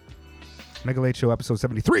cause. Mega Late Show episode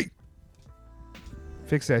 73.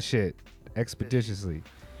 Fix that shit expeditiously.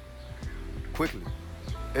 Quickly.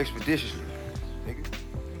 Expeditiously. Nigga.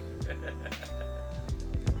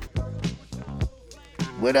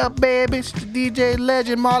 What up, baby? It's the DJ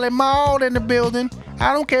Legend Molly Maul in the building.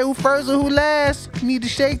 I don't care who first or who last. You need to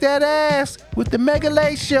shake that ass with the Mega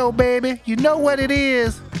Late Show, baby. You know what it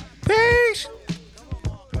is. Peace.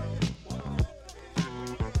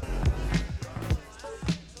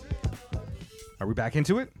 Are we back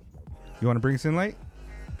into it? You want to bring us in late?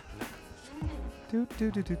 Do.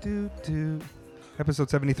 Episode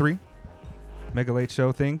 73. Mega Late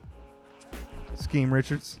Show thing. Scheme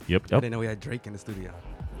Richards. Yep. I Yep. didn't know we had Drake in the studio.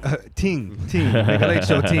 Ting. Mega Late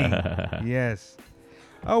Show Ting. Yes.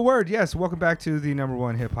 Oh, word. Yes. Welcome back to the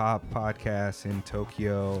 #1 hip hop podcast in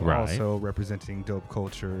Tokyo. Right. Also representing dope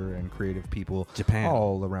culture and creative people Japan.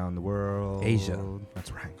 all around the world. Asia.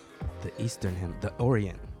 That's right. The Eastern the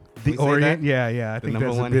Orient. The We say Orient, that? yeah. I The think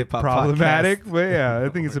that's a #1 bit hip-hop problematic, podcast. but yeah, I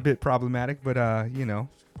think it's a bit problematic. But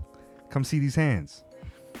come see these hands.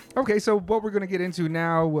 Okay, so what we're gonna get into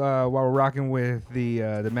now, while we're rocking with the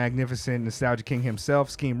magnificent Nostalgia King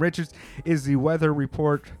himself, Scheme Richards, is the weather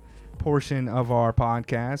report portion of our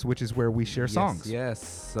podcast, which is where we share songs. Yes.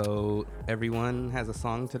 So everyone has a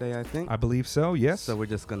song today, I think. I believe so. Yes. So we're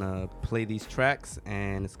just gonna play these tracks,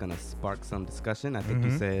 and it's gonna spark some discussion. I think you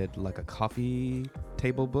Mhm. said like a coffee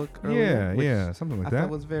table book. Earlier, which yeah, something like I that. thought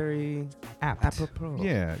was very Apt. apropos.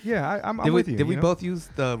 Yeah. I'm Did with you. Did we you know? both use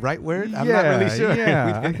the right word? I'm yeah, not really sure. Yeah,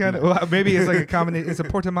 We I did. kind of. Well, maybe it's like a combination. It's a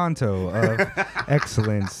portmanteau of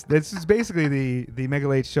excellence. This is basically the Mega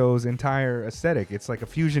Late Show's entire aesthetic. It's like a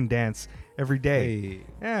fusion dance every day. Hey.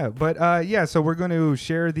 Yeah, but yeah. So we're going to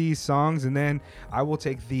share these songs, and then I will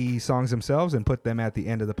take the songs themselves and put them at the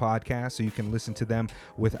end of the podcast, so you can listen to them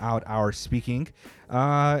without our speaking.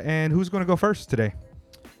 And who's going to go first today?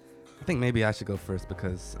 I think maybe I should go first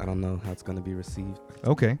because I don't know how it's going to be received.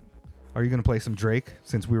 Okay. Are you going to play some Drake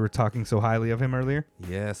since we were talking so highly of him earlier?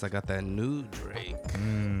 Yes, I got that new Drake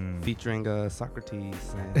featuring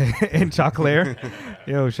Socrates. And Choclair.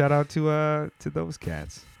 Yo, shout out to those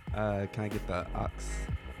cats. Can I get the aux?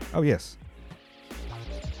 Oh yes.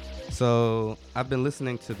 So I've been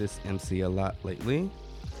listening to this MC a lot lately.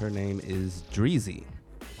 Her name is Dreezy.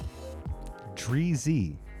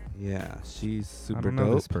 Dreezy. Yeah, she's I super don't know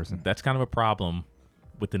dope. this person. That's kind of a problem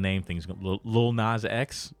with the name things. Lil Nas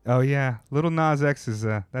X, Oh yeah, Little Nas X is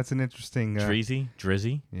that's an interesting.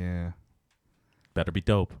 Drizzy. Yeah. Better be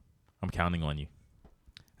dope. I'm counting on you.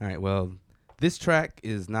 All right, well, this track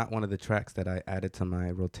is not one of the tracks that I added to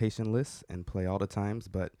my rotation list and play all the times,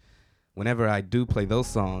 but whenever I do play those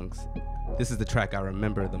songs, this is the track I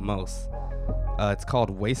remember the most. It's called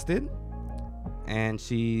Wasted, and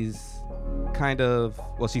she's kind of,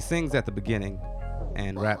 well, she sings at the beginning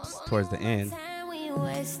and raps towards the end,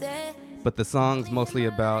 but the song's mostly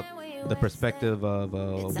about the perspective of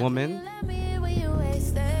a woman,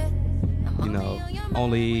 you know,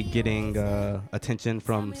 only getting attention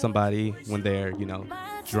from somebody when they're, you know,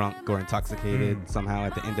 drunk or intoxicated somehow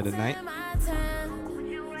at the end of the night.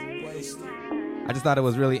 I just thought it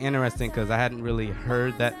was really interesting because I hadn't really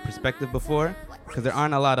heard that perspective before, because there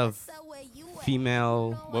aren't a lot of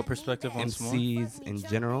female What perspective once more? MCs in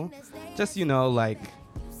general. Just, you know, like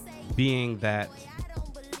being that,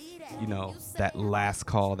 you know, that last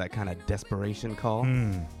call, that kind of desperation call.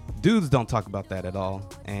 Dudes don't talk about that at all,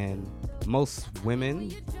 and most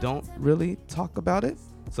women don't really talk about it.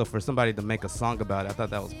 So for somebody to make a song about it, I thought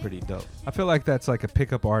that was pretty dope. I feel like that's like a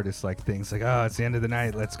pickup artist like thing. It's like, oh, it's the end of the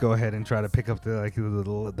night. Let's go ahead and try to pick up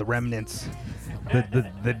the remnants,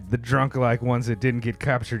 the drunk like ones that didn't get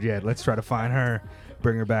captured yet. Let's try to find her,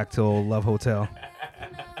 bring her back to old Love Hotel.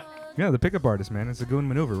 Yeah, the pickup artist, man. It's a goon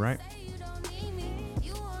maneuver, right?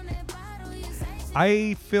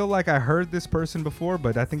 I feel like I heard this person before,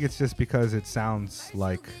 but I think it's just because it sounds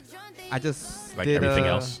like. I just Like did everything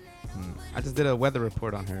else. I just did a weather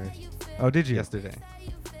report on her Oh, did you? yesterday.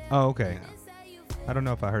 Oh, okay. Yeah. I don't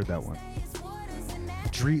know if I heard that one.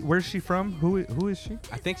 Where's she from? Who is she?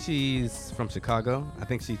 I think she's from Chicago. I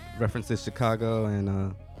think she references Chicago,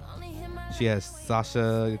 and she has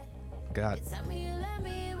Sasha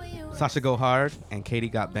Go Hard and Katie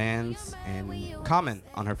Got Bands and Common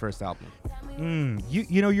on her first album.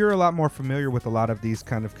 You know, you're a lot more familiar with a lot of these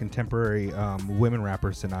kind of contemporary women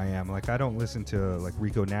rappers than I am. Like, I don't listen to like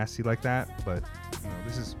Rico Nasty like that, but you know,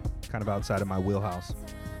 this is kind of outside of my wheelhouse.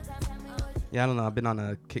 Yeah, I don't know. I've been on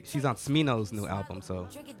a kick. She's on Smino's new album, so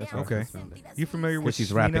that's where I Okay. first found it. You familiar 'Cause with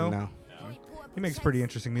she's Smino? rapping now. He makes pretty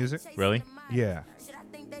interesting music. Really? Yeah.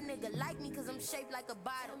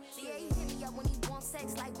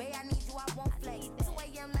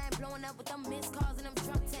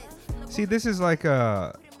 See, this is like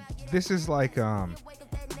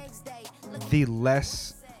the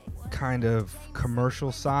less kind of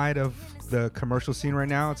commercial side of the commercial scene right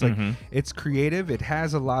now. It's like it's creative. It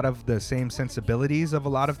has a lot of the same sensibilities of a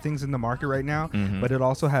lot of things in the market right now, but it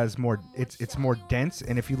also has more. It's more dense.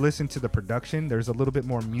 And if you listen to the production, there's a little bit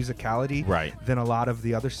more musicality than a lot of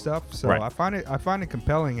the other stuff. So I find it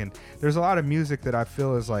compelling. And there's a lot of music that I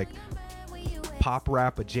feel is like pop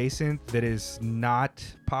rap adjacent that is not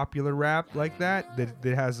popular rap like that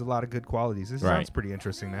has a lot of good qualities. This sounds pretty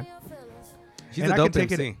interesting, man. She's And a I can dope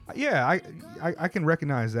take MC. it. Yeah, I can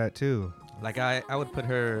recognize that too. Like I would put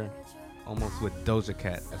her almost with Doja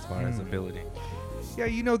Cat as far as ability. Yeah,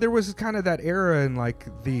 you know, there was kind of that era in like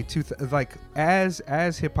the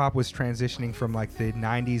as hip hop was transitioning from like the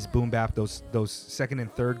 90s boom bap, those second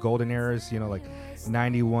and third golden eras, you know, like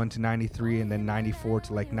 91 to 93 and then 94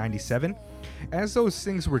 to like 97. As those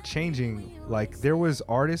things were changing, like there was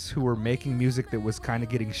artists who were making music that was kind of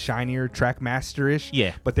getting shinier, Trackmaster-ish,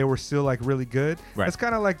 but they were still like really good. That's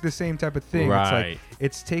kind of like the same type of thing. It's like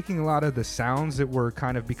it's taking a lot of the sounds that were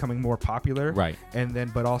kind of becoming more popular, and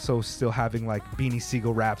then but also still having like Beanie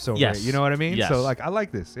Siegel raps over it. You know what I mean? So like I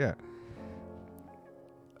like this, yeah.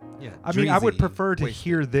 I mean, I would prefer to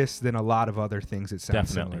hear this than a lot of other things that sound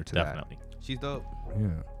similar to that. She's dope.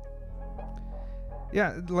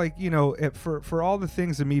 Yeah, like, you know, for all the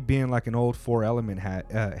things of me being like an old Four Element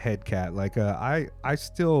head cat, like I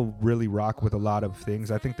still really rock with a lot of things.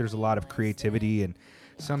 I think there's a lot of creativity, and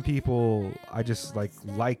some people I just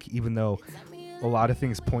like even though a lot of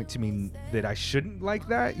things point to me that I shouldn't like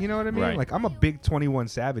that. You know what I mean? Like I'm a big 21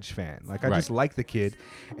 Savage fan. Like I just like the kid,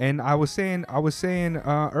 and I was saying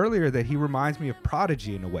earlier that he reminds me of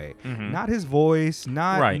Prodigy in a way. Not his voice,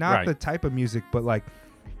 not the type of music, but like.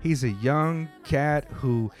 He's a young cat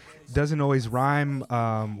who doesn't always rhyme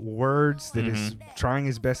words, that is trying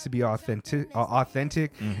his best to be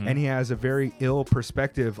authentic, and he has a very ill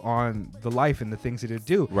perspective on the life and the things that it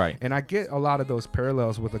do. And I get a lot of those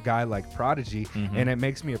parallels with a guy like Prodigy, and it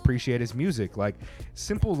makes me appreciate his music. Like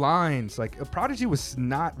simple lines, like Prodigy was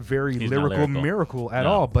not very lyrical at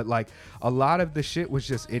all, but like a lot of the shit was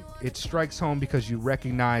just it strikes home because you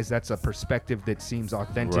recognize that's a perspective that seems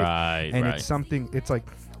authentic, and it's something. It's like.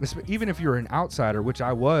 Even if you're an outsider, which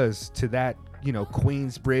I was to that, you know,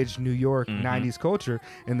 Queensbridge, New York 90s culture,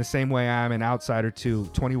 in the same way I'm an outsider to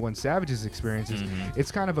 21 Savage's experiences,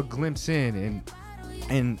 it's kind of a glimpse in,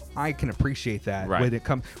 and I can appreciate that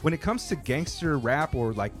when it comes to gangster rap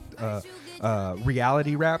or like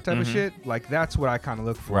reality rap type of shit. Like that's what I kind of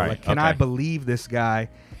look for. Like, can I believe this guy?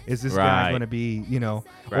 Is this guy going to be, you know,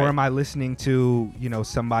 or am I listening to, you know,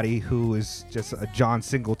 somebody who is just a John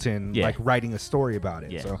Singleton, like writing a story about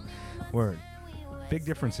it? So, word. Big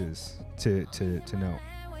differences to know.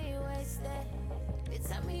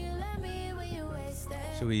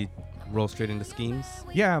 Should we roll straight into schemes?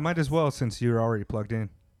 Yeah, might as well since you're already plugged in.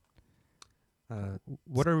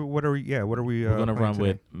 What are we? We're gonna run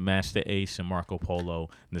with Master Ace and Marco Polo,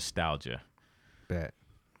 Nostalgia. Bet.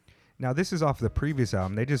 Now, this is off the previous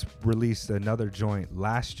album. They just released another joint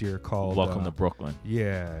last year called Welcome to Brooklyn.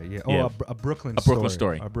 Yeah. A Brooklyn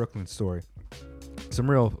Story. A Brooklyn Story. Some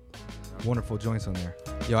real wonderful joints on there.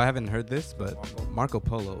 Yo, I haven't heard this, but Marco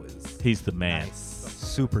Polo He's the man. Nice.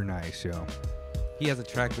 Super nice, yo. He has a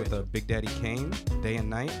track with Big Daddy Kane, Day and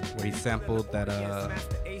Night, where he sampled that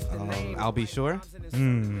I'll Be Sure.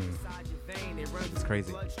 It's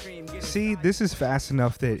crazy. See, this is fast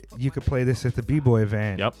enough that you could play this at the B-Boy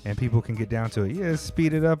event, and people can get down to it. Yeah,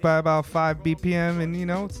 speed it up by about 5 BPM, and you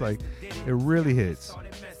know, it's like, it really hits.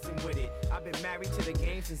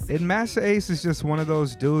 And Master Ace is just one of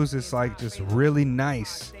those dudes that's like just really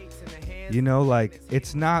nice. You know, like,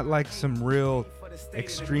 it's not like some real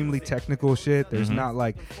extremely technical shit. There's not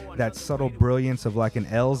like that subtle brilliance of like an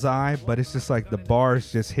Elzai, but it's just like the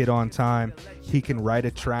bars just hit on time. He can write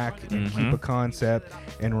a track and keep a concept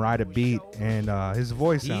and write a beat, and his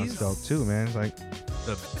voice sounds dope too, man. It's like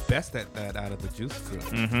the best at that out of the Juice crew.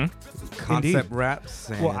 Mm-hmm. Concept Indeed. raps.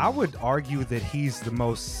 And Well, I would argue that he's the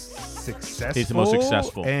most successful. He's the most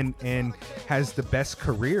successful. and has the best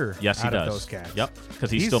career. Yes, he out does. of those cats. Yep,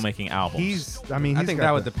 because he's still making albums. I mean, I he's think got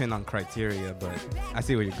that would the- depend on criteria, but I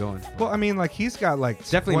see where you're going. Well, I mean, like he's got like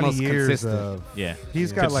Definitely 20 most years consistent. of. Yeah.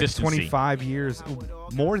 He's got like Consistency 25 years,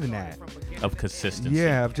 more than that. of consistency.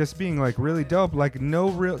 Yeah, of just being like really dope. Like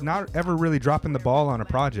not ever really dropping the ball on a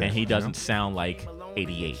project. And he you know? doesn't sound like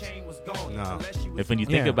 88. No. If when you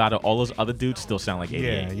think Yeah. about it, all those other dudes still sound like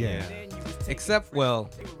 88. Yeah. Except, well,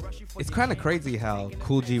 it's kind of crazy how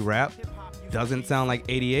Cool G rap doesn't sound like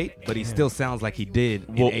 88, but he still sounds like he did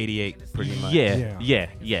Well, in 88 pretty much.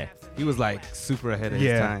 Yeah. He was like super ahead of his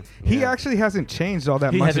Yeah, time. he Yeah. actually hasn't changed all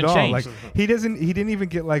that He much hasn't at all. changed. Like he didn't even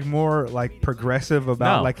get like more like progressive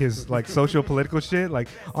about No. like his like social political shit. Like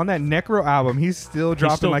on that Necro album, he's still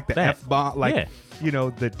dropping still like the that. F bomb, like Yeah. you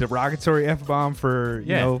know the derogatory F bomb for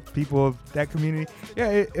you Yeah. know people of that community.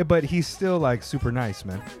 Yeah, but he's still like super nice,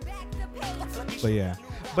 man. But yeah,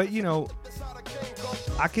 but you know.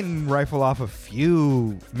 I can rifle off a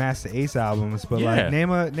few Master Ace albums, but Yeah. like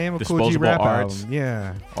name a Cool G Disposable rap Arts. album.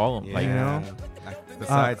 Yeah. All of them. Yeah. Like, you know? Like,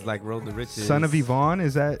 besides like Road to Riches. Son of Yvonne,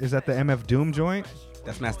 is that the MF Doom joint?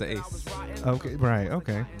 That's Master Ace. Okay, right,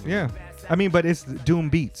 okay. Yeah. I mean, but it's Doom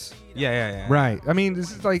Beats. Yeah. Right. I mean,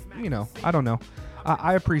 this is like, you know, I don't know.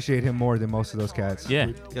 I appreciate him more than most of those cats.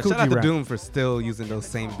 Yeah. Yeah, Cool shout out G to rap. Doom for still using those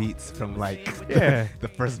same beats from like Yeah. the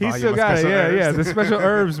first He volume still of got it. Special Yeah, Herbs. yeah. The special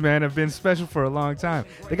herbs, man, have been special for a long time.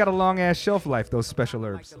 They got a long ass shelf life, those special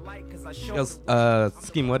herbs. Yo,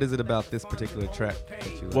 Scheme, what is it about this particular track that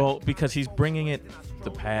you like? Well, because he's bringing it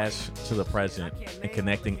the past to the present and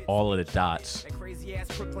connecting all of the dots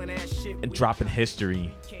and dropping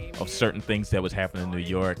history of certain things that was happening in New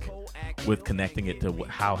York with connecting it to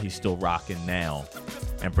how he's still rocking now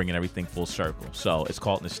and bringing everything full circle. So it's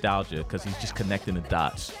called nostalgia because he's just connecting the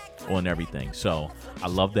dots on everything. So I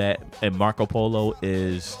love that. And Marco Polo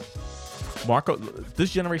is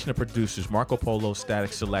this generation of producers, Marco Polo,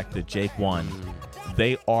 Static Selector, Jake One,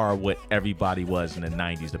 they are what everybody was in the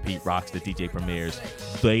 90s, the Pete Rocks, the DJ Premiers.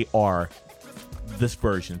 They are this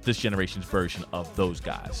generation's version of those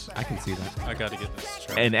guys. I can see that. I gotta get this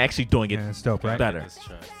track. And actually doing it Yeah, it's dope, right? better. This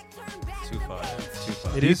track. Too far. Too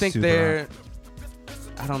far. It Do you is think super they're?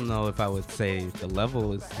 I don't know if I would say the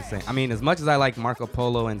level is the same. I mean, as much as I like Marco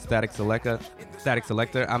Polo and Static Selector,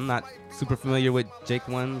 I'm not super familiar with Jake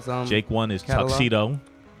One's. Jake One is catalog? Tuxedo.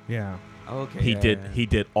 Yeah. Okay. He yeah.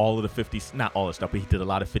 did all of the 50, not all the stuff, but he did a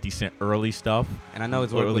lot of 50 Cent early stuff. And I know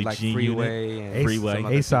it's worked early with like G Freeway Unit, and Freeway. some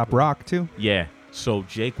other Aesop people. Rock too. Yeah. So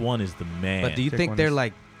Jake One is the man. But do you Jake think One they're is-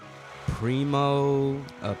 like Primo,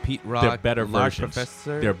 Pete Rock, They're better Large versions.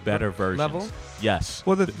 Professor? They're better versions. level? Yes.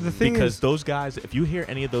 Well, the thing because is, those guys, if you hear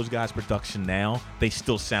any of those guys' production now, they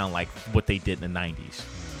still sound like what they did in the 90s.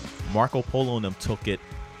 Marco Polo and them took it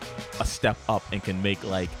a step up and can make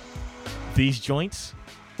like these joints,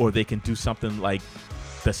 or they can do something like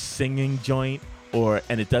the singing joint,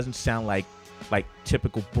 and it doesn't sound like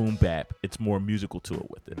typical boom bap. It's more musical to it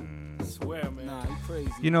with it.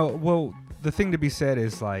 you know, well, the thing to be said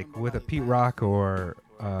is like with a Pete Rock or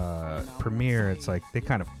Premiere, it's like they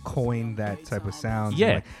kind of coined that type of sound.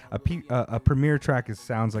 Yeah. Like a Premiere track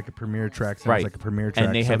sounds like a Premiere track sounds Right. like a Premiere track.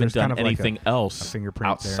 And they So haven't there's kind done of like anything a else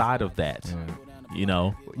fingerprint there. outside of that. Yeah. You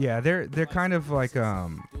know, Yeah, they're kind of like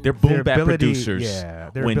they're boom their bap ability- producers. yeah,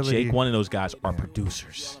 their when ability- Jake One and those guys are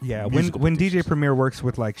producers. Yeah, Musical when DJ producers. Premier works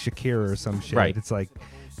with like Shakira or some shit, Right. it's like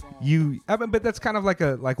I mean, but that's kind of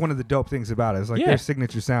like one of the dope things about it. It's like Yeah. their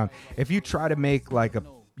signature sound. If you try to make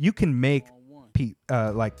you can make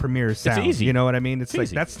like Premiere sound. easy. You know what I mean? It's like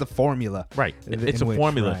easy. that's the formula. Right. in It's a which-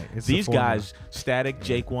 formula. right, it's the These formula. guys, Static,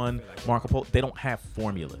 Jake One, Marco Polo, they don't have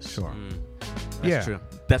formulas. Sure. That's Yeah. true.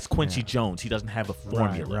 That's Quincy Yeah. Jones. He doesn't have a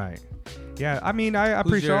formula. Right. Yeah. I mean, I Who's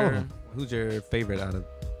appreciate all your, of them. Who's your favorite out of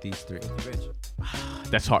these three?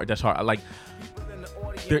 That's hard. I like.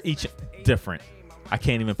 They're each different. I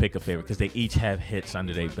can't even pick a favorite because they each have hits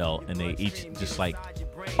under their belt, and they each just like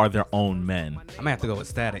are their own men. I'm gonna have to go with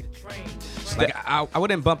Static. Like I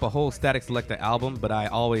wouldn't bump a whole Static Selector album, but I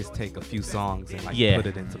always take a few songs and like Yeah. put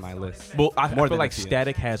it into my list. Well, I More feel than like a few.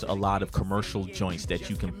 Static has a lot of commercial joints that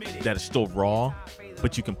are still raw,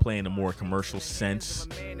 but you can play in a more commercial sense,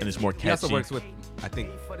 and it's more catchy. He also works with, I think,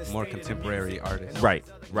 more contemporary artists. Right.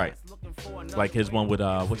 Like his one with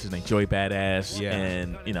what's his name, Joey Badass, Yeah.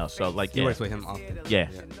 and so like He yeah. works with him often. Yeah.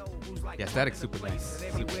 Yeah, Static's super nice.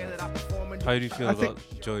 Super nice. How do you feel I about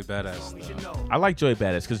Joey Badass? Though? I like Joey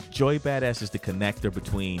Badass because Joey Badass is the connector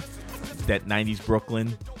between that 90s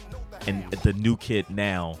Brooklyn and the new kid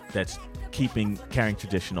now that's carrying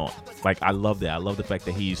tradition on. Like, I love that. I love the fact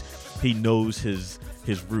that he knows his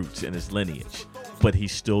roots and his lineage, but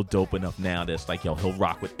he's still dope enough now that's like, yo, he'll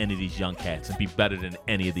rock with any of these young cats and be better than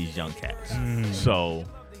any of these young cats. So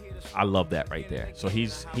I love that right there. So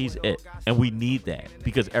he's it, and we need that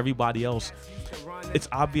because everybody else, it's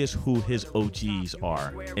obvious who his OGs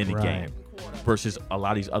are in the game versus a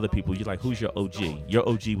lot of these other people. You're like, who's your OG? Your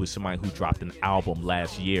OG was somebody who dropped an album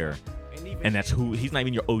last year, and that's who. He's not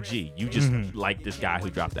even your OG. You just like this guy who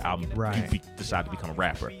dropped the album. Right. You decide to become a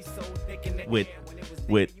rapper.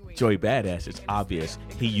 With Joey Badass, it's obvious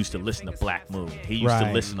he used to listen to Black Moon. He used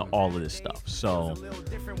to listen to all of this stuff. So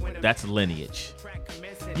that's lineage.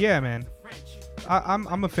 Yeah, man.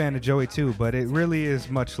 I'm a fan of Joey too, but it really is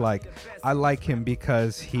much like I like him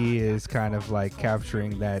because he is kind of like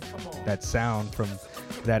capturing that sound from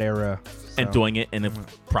that era. And So- doing it in a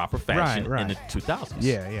proper fashion Right. in the 2000s.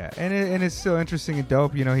 Yeah, and it's still interesting and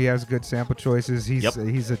dope. You know, he has good sample choices.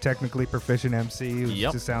 He's a technically proficient MC who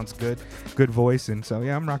just sounds good voice, and so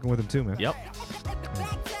yeah, I'm rocking with him too, man. Yep.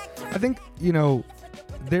 I think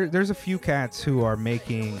there's a few cats who are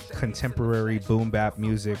making contemporary boom bap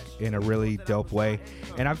music in a really dope way,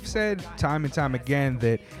 and I've said time and time again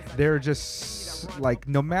that they're just like,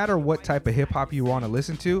 no matter what type of hip hop you want to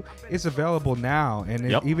listen to, it's available now,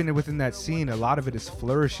 and even within that scene, a lot of it is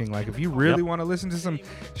flourishing. Like, if you really want to listen to some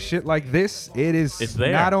shit like this, it's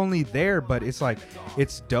there. not only there, but it's like,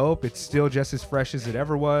 it's dope. It's still just as fresh as it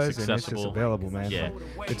ever was, It's and it's just accessible. available, man. Yeah.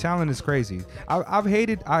 So the talent is crazy.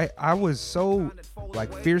 I was so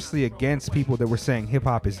like fiercely against people that were saying hip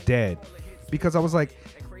hop is dead, because I was like,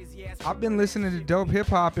 I've been listening to dope hip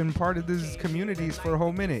hop and part of these communities for a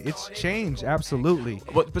whole minute. It's changed, absolutely.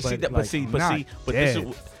 But not this dead.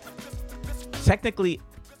 is, technically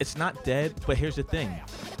it's not dead, but here's the thing.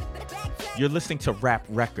 You're listening to rap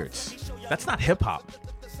records. That's not hip hop.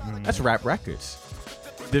 That's rap records.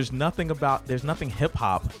 There's nothing hip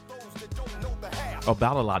hop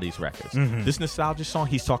about a lot of these records. This nostalgia song,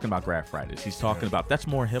 he's talking about Graph Writers. He's talking about, that's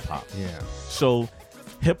more hip hop. Yeah. So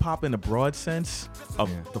hip hop in the broad sense of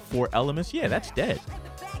the four elements, that's dead.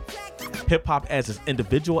 Hip hop as an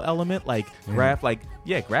individual element, like Graph,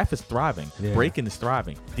 Graph is thriving. Yeah. Breaking is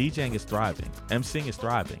thriving. DJing is thriving. MCing is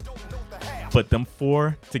thriving. But them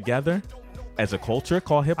four together as a culture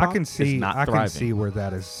called hip hop, I can see thriving. where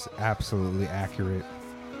that is absolutely accurate.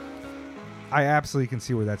 I absolutely can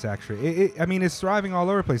see where that's accurate. I mean, it's thriving all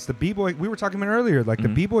over the place. The b-boy, we were talking about earlier, like the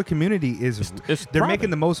b-boy community is, It's they're thriving. making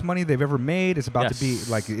the most money they've ever made. It's about to be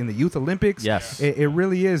like in the Youth Olympics. Yes. It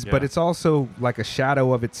really is, but Yeah. it's also like a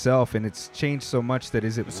shadow of itself, and it's changed so much that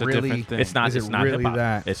is it It's a really? different thing. It's not. Is It's it not really hip hop.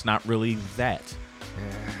 that? It's not really that.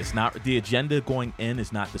 It's not, the agenda going in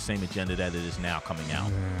is not the same agenda that it is now coming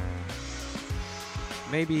out.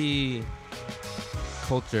 Maybe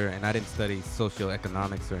culture, and I didn't study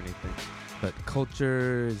socioeconomics or anything, but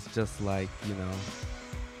culture is just like,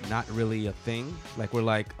 not really a thing. Like, we're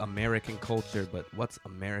like American culture, but what's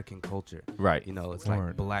American culture? Right. It's Word.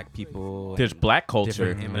 like black people. There's and black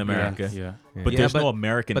culture different in America, Yeah. but Yeah, there's but- no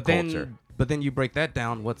American but culture. But then you break that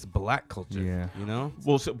down. What's black culture? Yeah.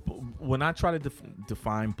 Well, so when I try to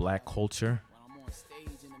define black culture,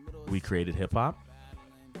 we created hip hop.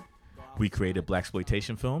 We created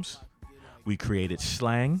blaxploitation films. We created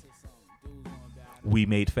slang. We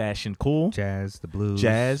made fashion cool. Jazz, the blues.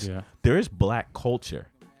 Jazz. Yeah. There is black culture.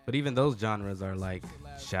 But even those genres are like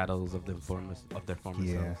shadows of their former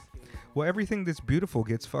Yeah. selves. Well, everything that's beautiful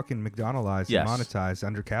gets fucking McDonaldized Yes. and monetized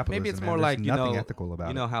under capitalism. Maybe it's man. more There's like nothing ethical about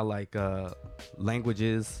you it. know how like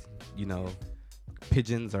languages,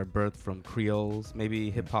 pigeons are birthed from Creoles.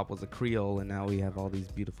 Maybe hip hop was a Creole, and now we have all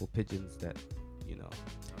these beautiful pigeons that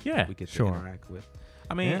Yeah. we get Sure. to interact with.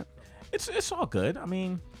 I mean, Yeah. it's all good. I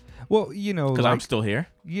mean, Well, because like, I'm still here.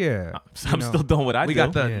 yeah. I'm still doing what I We do.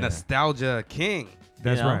 got the Yeah. nostalgia king.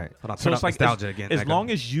 That's you know? right. Hold on, So turn it's up like nostalgia again. as Back long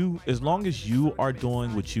up. as you are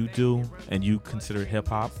doing what you do and you consider hip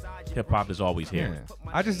hop is always here. Yeah.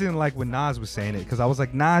 I just didn't like when Nas was saying it because I was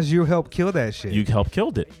like, Nas, you helped kill that shit. You helped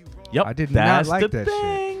killed it. Yep. I did not That's like the that shit.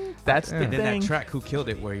 thing. That's Yeah. the and then thing. that track "Who Killed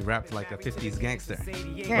It," where he rapped like a '50s gangster.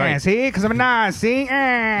 Yeah, Right. see, because I'm a Nas, see?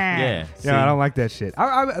 Yeah, see? I don't like that shit.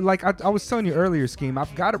 I was telling you earlier, Scheme,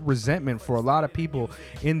 I've got a resentment for a lot of people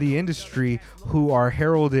in the industry who are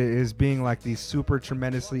heralded as being like these super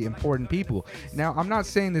tremendously important people. Now, I'm not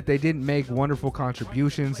saying that they didn't make wonderful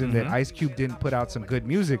contributions and that Ice Cube didn't put out some good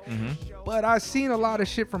music, but I've seen a lot of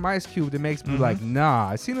shit from Ice Cube that makes me like, nah.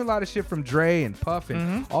 I've seen a lot of shit from Dre and Puff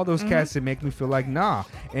and all those cats that make me feel like, nah.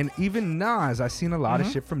 And even Nas, I've seen a lot of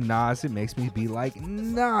shit from Nas. It makes me be like,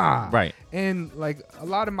 nah. Right. And like a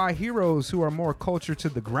lot of my heroes who are more culture to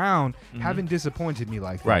the ground haven't disappointed me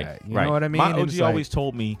like Right. that. You right. know what I mean? My And OG it's like- always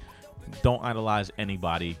told me, don't idolize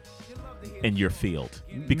anybody in your field,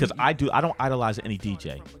 because I don't idolize any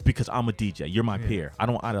DJ because I'm a DJ. You're my peer. I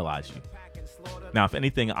don't idolize you. Now, if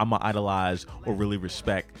anything, I'm gonna idolize or really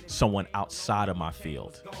respect someone outside of my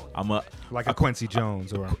field. like a Quincy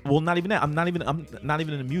Jones or Well, not even that. I'm not even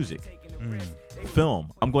in the music.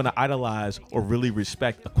 Film. I'm going to idolize or really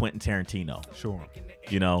respect a Quentin Tarantino. sure.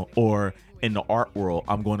 You know, or in the art world,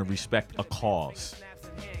 I'm going to respect a cause.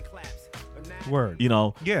 Word. You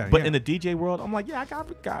know, Yeah, But yeah. in the DJ world, I'm like, yeah, I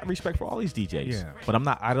got respect for all these DJs. Yeah. But I'm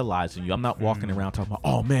not idolizing you. I'm not walking around talking about,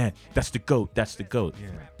 oh man, that's the GOAT. That's the GOAT. Yeah.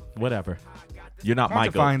 Whatever. You're not my Hard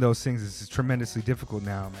to GOAT. find those things is tremendously difficult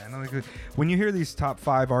now, man. Like, when you hear these top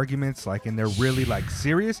 5 arguments, like, and they're really like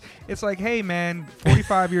serious, it's like, hey, man,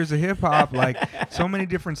 45 years of hip hop, like, so many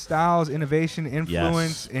different styles, innovation,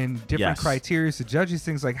 influence, and different Yes. criteria to judge these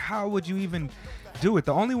things. Like, how would you even do it?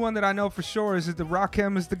 The only one that I know for sure is that the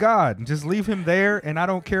Rakim is the god, and just leave him there, and I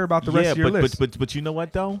don't care about the rest of your list. But you know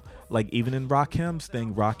what though? Like even in Rakim's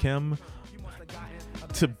thing, Rakim,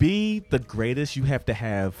 to be the greatest, you have to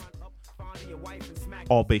have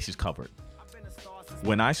all bases covered.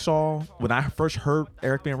 When I first heard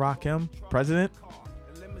Eric B. and Rakim, President,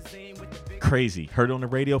 crazy. Heard it on the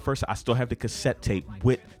radio first. I still have the cassette tape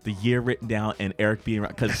with the year written down and Eric B. and Rakim,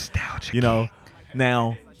 because you know.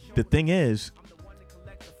 Now the thing is,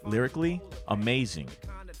 lyrically amazing.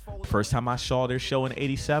 First time I saw their show in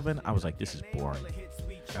 '87, I was like, this is boring.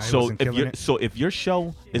 If your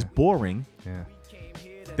show is boring, yeah.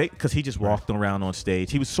 because he just walked around on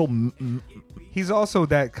stage, he was so He's also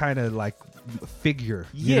that kind of like figure.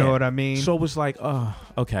 You know what I mean? So it was like,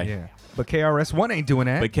 okay. yeah. But KRS-One ain't doing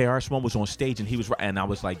that. But KRS-One was on stage and he was, and I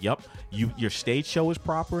was like, yep, your stage show is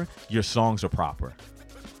proper, your songs are proper.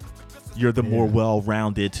 You're the more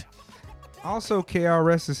well-rounded. Also,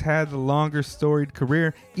 KRS has had the longer storied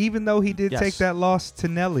career, even though he did Yes. take that loss to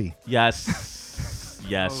Nelly. Yes.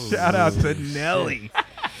 Yes. Shout out to Nelly.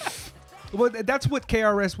 Well, that's what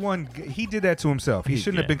KRS-One, he did that to himself. He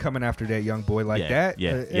shouldn't have been coming after that young boy like that.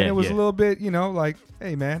 And it was a little bit, you know, like,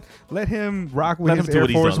 hey, man, let him rock with Let his him do Air what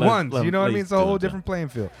he's Force doing. Ones. Let You know what I him mean? It's a do whole what he's different playing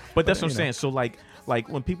field. But that's what I'm you saying. know. So like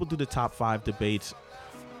when people do the top 5 debates,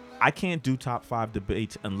 I can't do top 5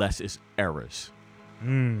 debates unless it's eras.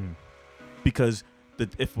 Because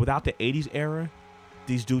if without the 80s era,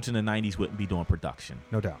 these dudes in the 90s wouldn't be doing production.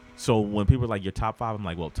 No doubt. So when people are like, your top 5, I'm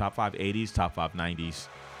like, well, top 5 80s, top 5 90s,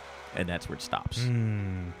 and that's where it stops.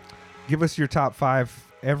 Give us your top 5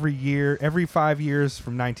 every year, every 5 years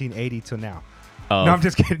from 1980 till now. No, I'm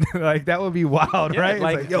just kidding. Like, that would be wild, Yeah, right? It's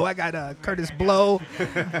like- like, yo, I got Curtis Blow,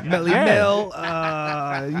 Melly Mel,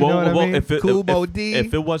 you know what I mean? Cool Mo D.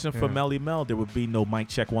 If it wasn't for Yeah. Melly Mel, there would be no Mic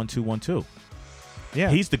Check 1 2 1 2. yeah.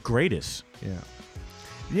 He's the greatest.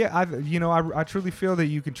 Yeah, I truly feel that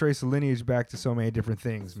you can trace a lineage back to so many different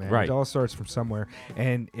things, man. Right. It all starts from somewhere,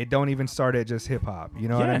 and it don't even start at just hip hop. You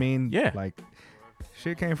know what I Yeah, mean? yeah. Like,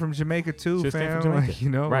 shit came from Jamaica too, Shit came fam. from Jamaica. Like, you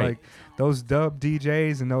know, Right. like those dub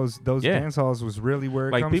DJs and those Yeah. dance halls was really where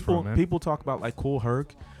it Like comes from, man. people talk about like Kool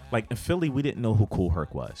Herc. Like in Philly, we didn't know who Kool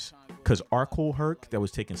Herc was, because our Kool Herc that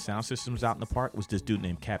was taking sound systems out in the park was this dude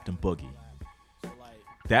named Captain Boogie.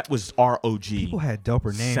 That was our OG. People had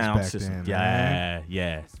doper names sound back system. then. man.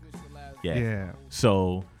 Yeah. Yeah.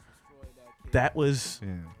 So that was Yeah.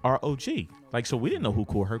 our OG. Like, so we didn't know who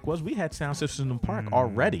Kool Herc was. We had sound systems in the park Mm.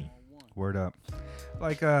 already. Word up.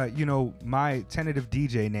 Like, my tentative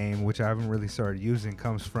DJ name, which I haven't really started using,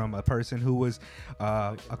 comes from a person who was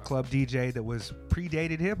a club DJ that was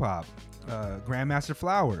predated hip hop, Grandmaster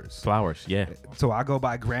Flowers. Flowers, yeah. So I go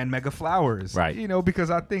by Grand Mega Flowers, Right. You know, because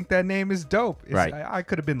I think that name is dope. Right. I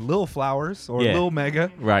could have been Lil Flowers or Yeah. Lil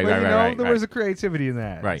Mega, Right, but, right, you right, know, right, there right. was a creativity in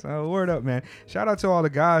that. Right. So word up, man. Shout out to all the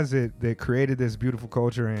guys that created this beautiful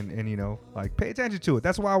culture and you know, like, pay attention to it.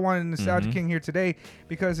 That's why I wanted Nostalgia Mm-hmm. King here today,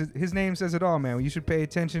 because his name says it all, man. You should pay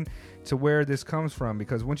attention to where this comes from,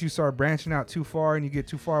 because once you start branching out too far and you get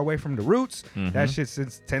too far away from the roots, that shit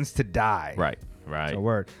tends to die. Right. Right. So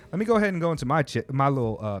word. Let me go ahead and go into my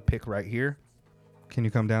little pick right here. Can you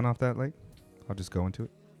come down off that, Lake? I'll just go into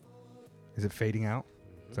it. Is it fading out?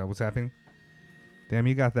 Is that what's happening? Damn,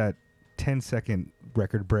 you got that 10-second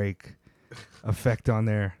record break effect on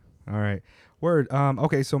there. All right. Word.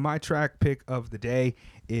 Okay, so my track pick of the day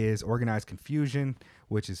is Organized Confusion,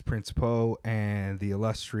 which is Prince Poe and the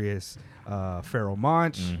illustrious Pharoah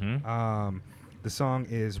Monch. The song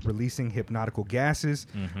is Releasing Hypnotical Gases,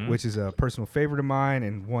 Mm-hmm. which is a personal favorite of mine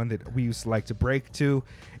and one that we used to like to break to.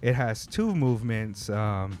 It has two movements.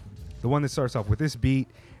 The one that starts off with this beat,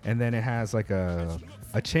 and then it has like a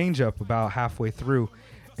change up about halfway through.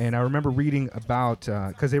 And I remember reading about,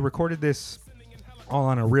 because they recorded this all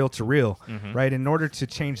on a reel-to-reel, right? In order to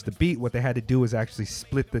change the beat, what they had to do was actually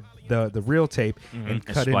split the reel tape and And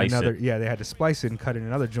cut in splice another. it. Yeah, they had to splice it and cut in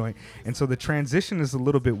another joint. And so the transition is a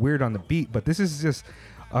little bit weird on the beat, but this is just,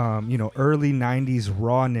 early 90s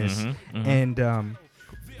rawness. And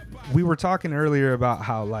we were talking earlier about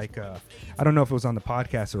how, like, I don't know if it was on the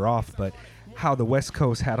podcast or off, but how the West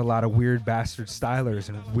Coast had a lot of weird bastard stylers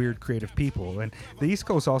and weird creative people. And the East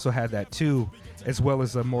Coast also had that too, as well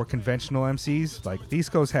as the more conventional MCs. Like the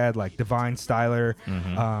East Coast had like Divine Styler,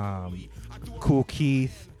 Cool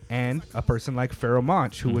Keith, and a person like Pharoah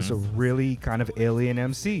Monch, who was a really kind of alien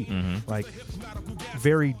MC. Like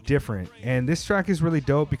very different. And this track is really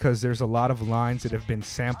dope because there's a lot of lines that have been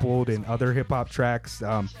sampled in other hip hop tracks.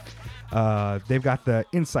 They've got the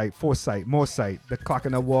Insight, Foresight, More Sight, the Clock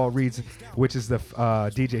on the Wall reads, which is the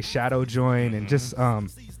DJ Shadow joint, and just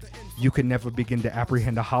you can never begin to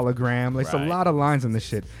apprehend a hologram. There's a Right. lot of lines on this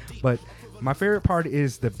shit. But my favorite part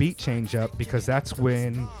is the beat change up, because that's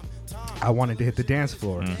when I wanted to hit the dance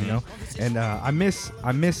floor, you know. And I miss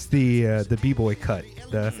the b-boy cut,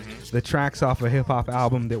 the tracks off a hip hop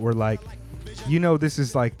album that were like, this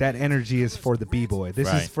is like, that energy is for the b-boy. This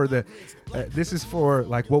Right. is for the this is for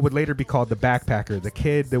like what would later be called the backpacker, the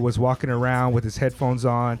kid that was walking around with his headphones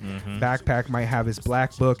on. Backpack might have his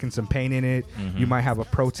black book and some paint in it. You might have a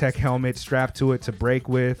Pro-Tech helmet strapped to it to break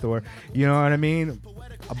with, or you know what I mean,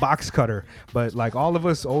 a box cutter. But like all of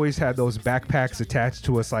us always had those backpacks attached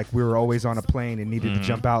to us, like we were always on a plane and needed to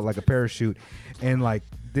jump out like a parachute. And like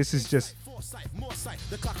this is just,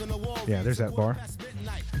 yeah, there's that bar.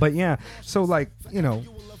 But yeah, so like,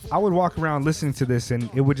 I would walk around listening to this and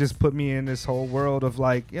it would just put me in this whole world of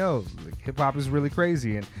like, hip hop is really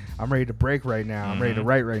crazy and I'm ready to break right now. I'm ready to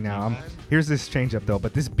write right now. Here's this change up though,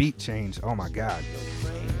 but this beat change, oh my God.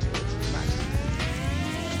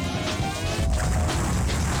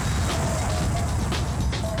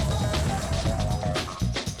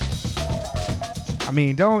 I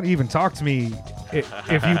mean, don't even talk to me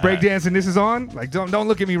if you break dance and this is on. Like, don't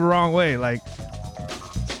look at me the wrong way. Like,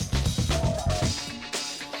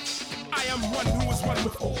 I am one who is one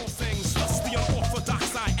with all things. Thus the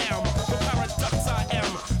unorthodox I am. The paradox I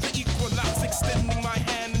am. The equinox extending my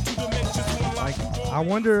hand into dimensions to unlock new doors. I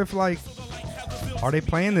wonder if like, are they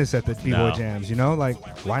playing this at the B-Boy No. Jams? Like,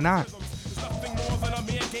 why not? Nothing more than a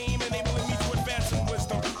mere game enabling me to advance in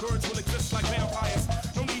wisdom. Birds will exist like vampires.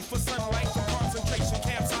 No need for sunlight for concentration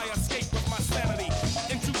camps. I escape with my sanity.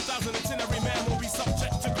 In 2010, every man will be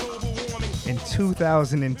subject to global warming. In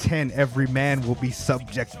 2010, every man will be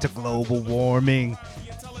subject to global warming.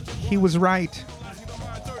 He was right.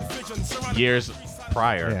 Years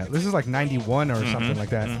prior. Yeah, this is like 91 or something like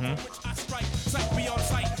that. I strike, sight beyond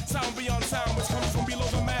sight, sound beyond sound, which comes from below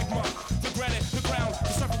the magma. The granite, the ground, the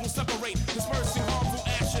surface will separate, dispersing harmful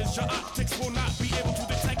ashes. Your optics will not be able to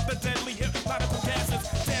detect the deadly hypnotical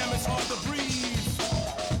gases. Damn, it's hard to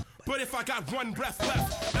breathe. But if I got one breath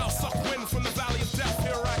left, I'll suck wind from the valley of death.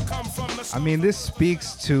 Here I come from the I mean, this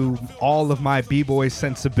speaks to all of my B-Boy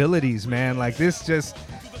sensibilities, man. Like, this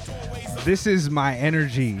is my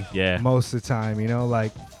energy most of the time,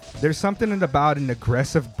 like there's something about an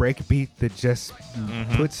aggressive break beat that just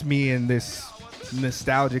puts me in this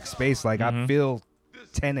nostalgic space. Like I feel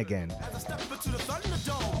 10 again.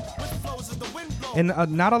 And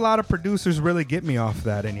not a lot of producers really get me off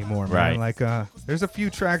that anymore, man. Right. Like there's a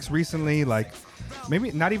few tracks recently, like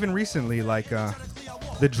maybe not even recently, like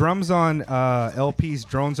the drums on LP's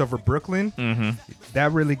Drones Over Brooklyn,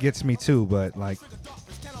 that really gets me too. But like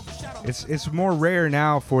it's more rare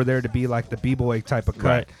now for there to be like the b-boy type of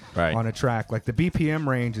cut Right. on a track. Like the BPM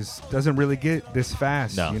range doesn't really get this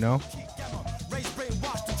fast, No.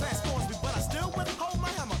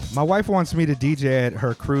 My wife wants me to DJ at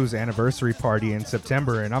her crew's anniversary party in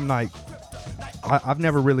September, and I'm like, I've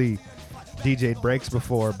never really DJ'd breaks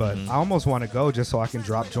before, but I almost want to go just so I can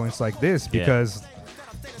drop joints like this, because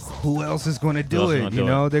who else is going to do it? They're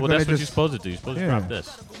well, going that's to what you're just. supposed to do. You're supposed to drop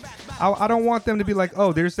this. I don't want them to be like,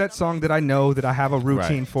 oh, there's that song that I know that I have a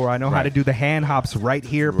routine Right. for. I know how to Right. do the hand hops right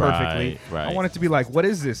here perfectly. Right. I want it to be like, what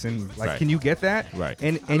is this? And like, Right. can you get that? Right.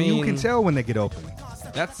 And I you mean- can tell when they get open.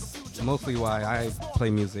 That's mostly why I play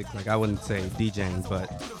music. Like, I wouldn't say DJing, but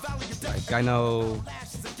like I know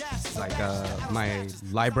like my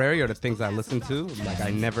library or the things I listen to, like I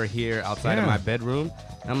never hear outside of Yeah. my bedroom.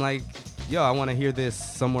 I'm like, yo, I want to hear this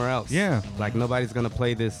somewhere else. Yeah. Like nobody's gonna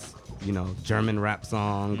play this German rap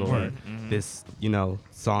song or this,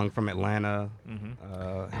 song from Atlanta,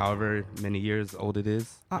 however many years old it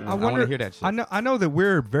is. I want to hear that shit. I know that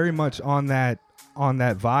we're very much on that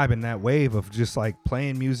vibe and that wave of just like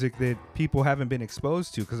playing music that people haven't been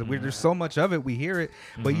exposed to, because there's so much of it. We hear it,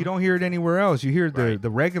 but you don't hear it anywhere else. You hear the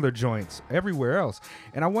regular joints everywhere else,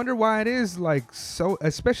 and I wonder why it is like so,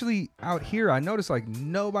 especially out here. I notice like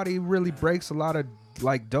nobody really breaks a lot of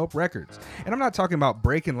like dope records, and I'm not talking about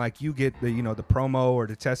breaking like you get the the promo or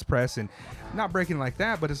the test press, and not breaking like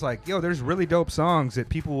that, but it's like, yo, there's really dope songs that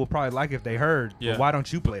people will probably like if they heard. Yeah. But why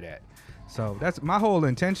don't you play that? So that's my whole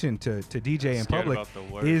intention to DJ in Scared public, about the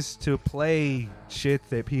word. is to play shit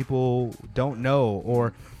that people don't know,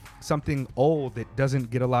 or something old that doesn't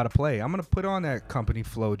get a lot of play. I'm gonna put on that Company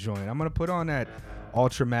Flow joint. I'm gonna put on that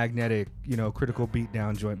Ultra Magnetic, Critical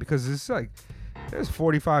Beatdown joint, because it's like there's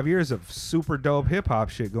 45 years of super dope hip hop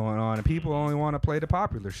shit going on, and people only want to play the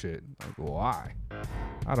popular shit. Like, why?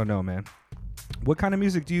 I don't know, man. What kind of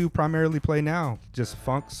music do you primarily play now? Just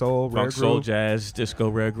funk, soul, rare Funk, soul, groove? jazz, disco,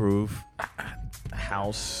 rare groove,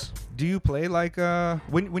 house. Do you play like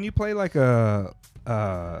when you play like at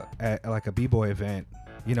like a b-boy event?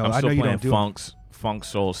 I'm I still know you playing don't do funk,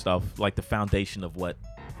 soul stuff, like the foundation of what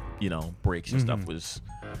breaks and stuff was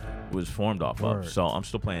formed off Word. of. So I'm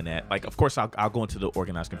still playing that. Like, of course, I'll go into the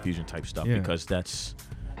organized confusion type stuff, Yeah. because that's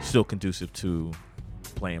still conducive to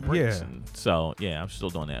playing breaks. Yeah. And so I'm still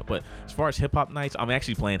doing that. But as far as hip hop nights, I'm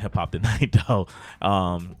actually playing hip hop tonight though.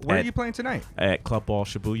 Where are you playing tonight? At Club Ball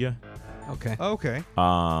Shibuya. Okay. Okay. Who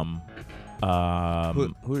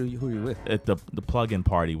are you with? At the plug-in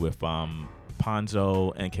party with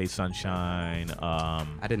Ponzo, NK Sunshine.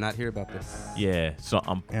 I did not hear about this. Yeah, so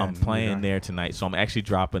I'm And playing New there tonight. So I'm actually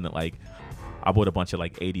dropping it. Like, I bought a bunch of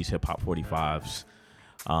like 80s hip hop 45s.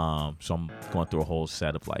 So I'm going through a whole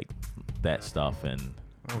set of like that stuff, and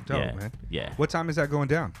Oh, dope, yeah, man. yeah. What time is that going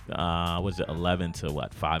down? Was it 11 to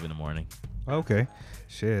 5 in the morning? Okay.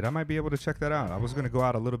 Shit, I might be able to check that out. I was going to go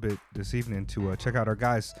out a little bit this evening to check out our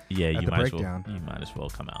guys Yeah, at you the might breakdown. as well. You might as well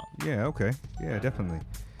come out. Yeah, okay. Yeah, definitely.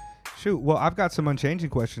 Shoot, well, I've got some unchanging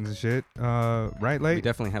questions and shit. Right, We late?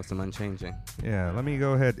 definitely have some unchanging. Yeah, let me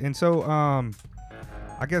go ahead. And so,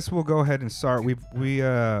 I guess we'll go ahead and start.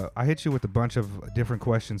 I hit you with a bunch of different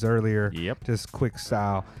questions earlier. Yep. Just quick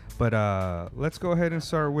style. But let's go ahead and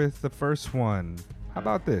start with the first one. How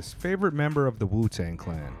about this? Favorite member of the Wu-Tang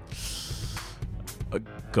Clan?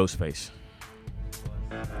 Ghostface.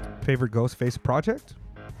 Favorite Ghostface project?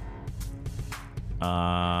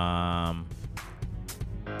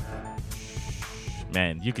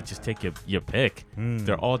 Man, you could just take your pick. Mm.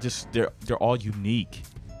 They're all they're all unique.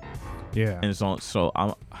 Yeah. And so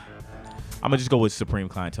I'm gonna just go with Supreme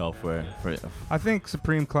Clientele for I think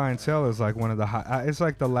Supreme Clientele is like one of the high. It's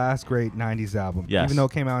like the last great '90s album. Yes. Even though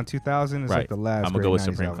it came out in 2000, it's right. like the last. I'm gonna great go with 90s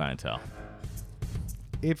Supreme album. Clientele.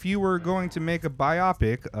 If you were going to make a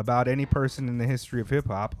biopic about any person in the history of hip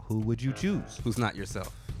hop, who would you choose? Who's not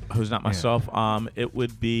yourself? Who's not myself? It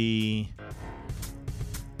would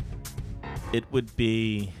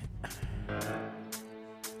be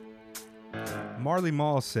Marley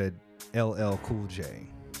Marl said LL Cool J.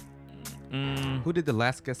 Who did the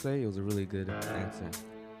last guess say? It was a really good answer.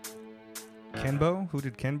 Kenbo? Who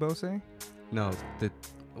did Kenbo say? No,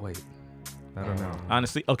 wait. I don't know.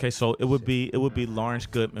 honestly, okay, so it would be Lawrence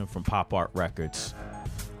Goodman from Pop Art Records,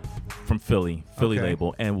 from Philly Okay.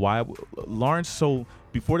 label. And why Lawrence? So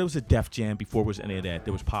before there was a Def Jam, before there was any of that,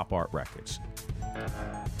 there was Pop Art Records.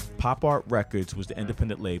 Pop Art Records was the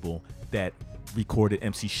independent label that recorded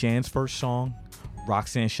MC Shan's first song.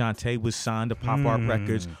 Roxanne Shante was signed to Pop Art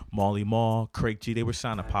Records. Marley Marl, Craig G, they were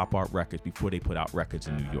signed to Pop Art Records before they put out records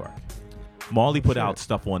in New York. Marley put out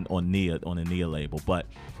stuff on the Nia label, but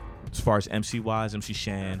as far as MC wise, MC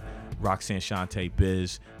Shan, Roxanne Shante,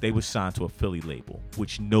 Biz, they were signed to a Philly label,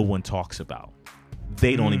 which no one talks about.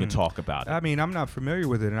 They don't even talk about it. I mean, I'm not familiar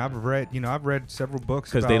with it, and I've read several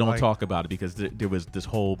books Because about, they don't like, talk about it, because there was this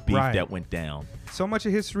whole beef Right. that went down. So much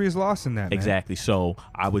of history is lost in that. Man. Exactly. So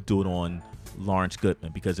I would do it on Lawrence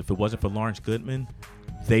Goodman, because if it wasn't for Lawrence Goodman,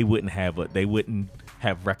 they wouldn't have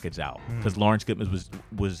records out. Because Lawrence Goodman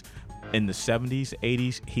was in the 70s,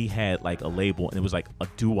 80s, he had like a label, and it was like a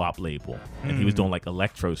doo-wop label, and he was doing like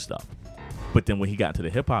electro stuff. But then when he got into the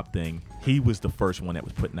hip hop thing, he was the first one that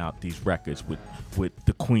was putting out these records with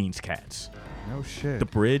the Queens Cats. No shit. The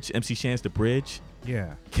Bridge, MC Shan's The Bridge,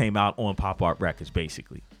 Yeah. came out on Pop Art Records,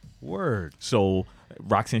 basically. Word. So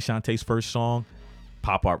Roxanne Shantae's first song,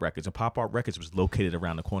 Pop Art Records, and Pop Art Records was located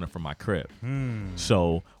around the corner from my crib.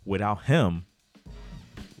 So without him,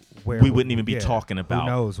 where we wouldn't even be yeah, talking about. Who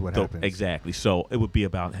knows what happens? Exactly. So it would be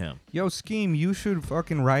about him. Yo, Scheme, you should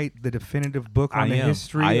fucking write the definitive book on the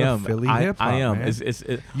history I of am. Philly I hip hop. am. Man. It's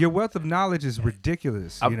Your wealth of knowledge is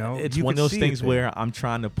ridiculous. You know, it's You one of can those see it things there. where I'm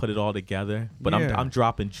trying to put it all together, but Yeah. I'm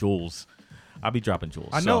dropping jewels. I'll be dropping jewels.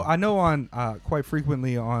 I know on quite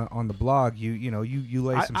frequently on the blog you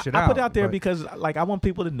lay some shit out. I put it out there but- because like I want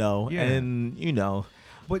people to know, Yeah. and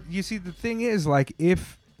But you see, the thing is, like,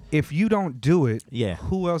 if you don't do it, Yeah.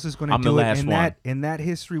 who else is going to I'm do the it? last and one. that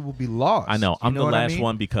history will be lost. I know You I'm the what I last mean?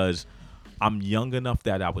 one because I'm young enough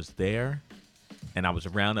that I was there, and I was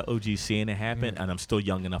around the OG seeing it happen, and I'm still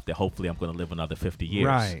young enough that hopefully I'm going to live another 50 years.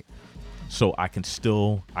 Right. So I can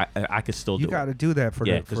still, I can still You do got to it. do that for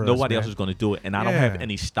Yeah, the- because for nobody us, else man. is going to do it, and I don't have Yeah.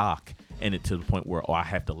 any stock in it to the point where I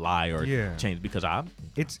have to lie or Yeah. change because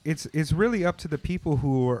It's really up to the people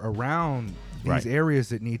who are around these Right. areas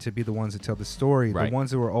that need to be the ones that tell the story. Right. The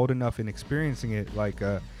ones who are old enough and experiencing it, like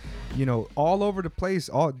all over the place.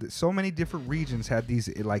 So many different regions had these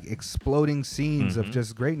like exploding scenes of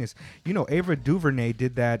just greatness. Ava DuVernay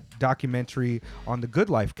did that documentary on the Good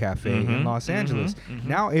Life Cafe in Los Angeles.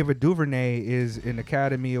 Now Ava DuVernay is an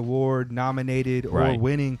Academy Award nominated or Right.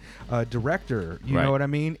 winning director. You Right. know what I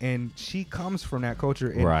mean? And she comes from that culture.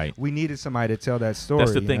 And Right. we needed somebody to tell that story.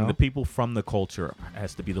 that's the you thing. know? The people from the culture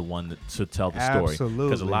has to be the one to tell the story. Because a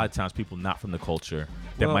Absolutely. lot of times people not from the culture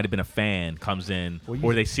that Well- might have been a fan comes in, Well,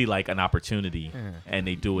 or they see like an opportunity Yeah. and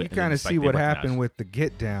they do it. You and then kind of it's see like they what recognize. happened with the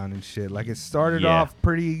Get Down and shit. Like it started Yeah. off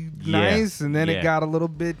pretty Yeah. nice, and then Yeah. it got a little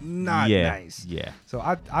bit not Yeah. nice. Yeah. So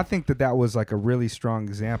I think that was like a really strong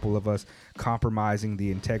example of us compromising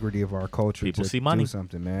the integrity of our culture People to see money. do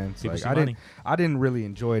something, man. It's People like, see I didn't really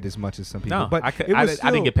enjoy it as much as some people. No, but I, could, it I, was didn't- I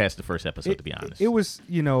didn't still- get past the first episode, to be honest. It was,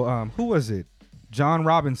 who was it? John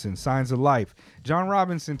Robinson, Signs of Life. John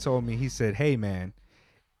Robinson told me, he said, hey, man,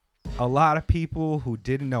 a lot of people who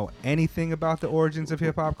didn't know anything about the origins of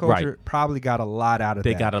hip hop culture Right. probably got a lot out of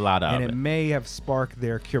They that. got a lot out and of it it. may have sparked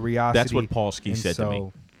their curiosity. That's what Paul Ski and said to me.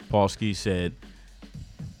 so- Paul Ski said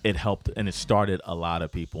it helped and it started a lot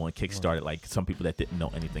of people and kickstarted like some people that didn't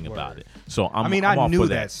know anything about it. So I'm I all knew for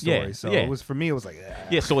that story, Yeah, so yeah. it was for me. It was like,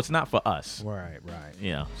 Yeah, so it's not for us. right.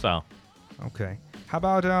 So Okay. How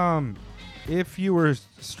about if you were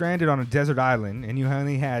stranded on a desert island and you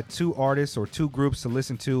only had two artists or two groups to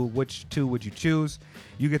listen to, which two would you choose?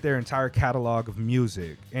 You get their entire catalog of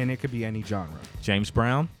music, and it could be any genre. James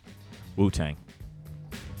Brown, Wu-Tang.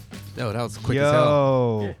 Oh, that was quick as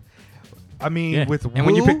hell. Yo, I mean, Yeah. with And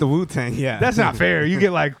when you Wu, pick the Wu-Tang, yeah. that's not fair. You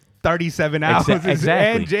get like 37 hours, Exactly.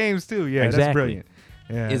 and James too. Yeah, that's Exactly. brilliant.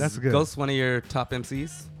 Yeah, Is that's good. Ghost one of your top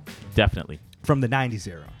MCs? Definitely. From the '90s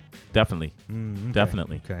era. Definitely. Okay.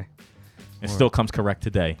 Definitely. Okay. It still comes correct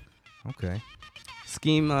today. Okay.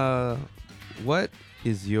 Scheme, what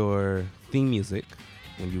is your theme music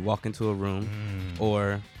when you walk into a room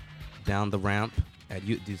or down the ramp?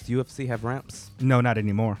 Does UFC have ramps? No, not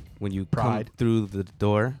anymore. When you Pride. come through the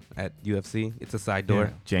door at UFC, it's a side door. Yeah.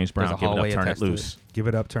 James There's Brown, a give it up, hallway turn it attached to loose. Give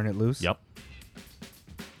it up, turn it loose. Yep.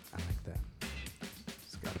 I like that.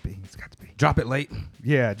 It's got to be. It's got to be. Drop it late.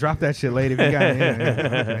 Yeah, drop that shit late if you got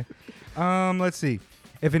it. Okay. Let's see.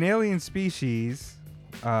 If an alien species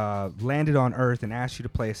landed on Earth and asked you to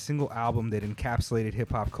play a single album that encapsulated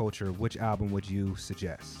hip hop culture, which album would you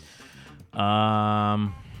suggest?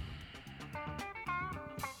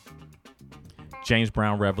 James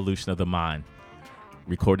Brown, Revolution of the Mind.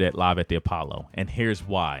 Recorded it live at the Apollo. And here's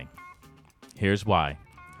why.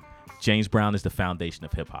 James Brown is the foundation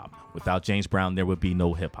of hip hop. Without James Brown, there would be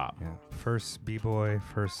no hip hop. Yeah. First B-boy,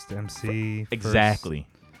 first MC. Exactly.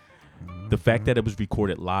 The fact that it was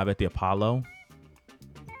recorded live at the Apollo.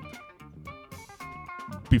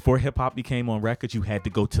 Before hip hop became on records, you had to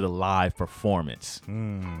go to the live performance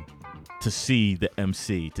to see the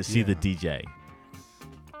MC, to see the DJ.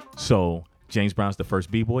 So James Brown's the first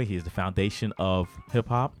B-boy. He is the foundation of hip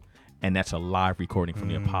hop, and that's a live recording from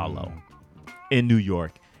the Apollo in New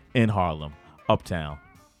York, in Harlem, Uptown.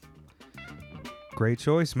 Great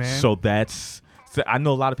choice, man. So I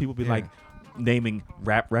know a lot of people be like naming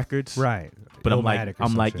rap records, right. But Illmatic or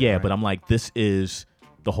some shit, right? but I'm like, this is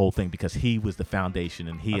the whole thing because he was the foundation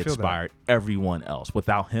and he I feel inspired everyone else.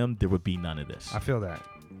 Without him, there would be none of this. I feel that.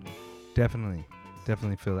 Definitely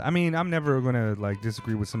feel that. I mean, I'm never gonna like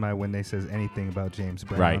disagree with somebody when they says anything about James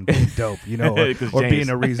Brown Right. being dope, or 'Cause being James.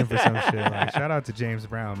 a reason for some shit. Like, shout out to James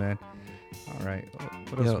Brown, man. All right,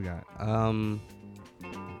 what else Yo, we got?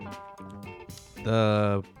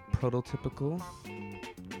 The prototypical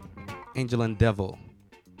Angel and Devil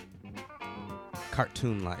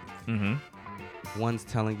cartoon like. Mm-hmm. One's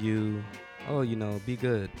telling you, oh, be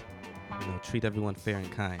good, treat everyone fair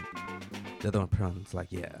and kind. The other one's like,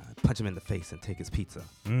 yeah, punch him in the face and take his pizza.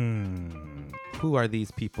 Mm. Who are these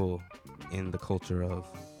people in the culture of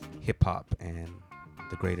hip hop and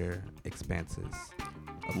the greater expanses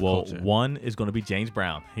of the Well, culture? one is going to be James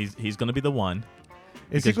Brown. He's going to be the one.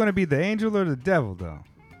 Is he Because- going to be the angel or the devil, though?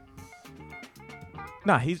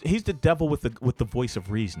 Nah, he's the devil with the voice of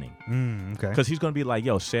reasoning. Okay. Because he's going to be like,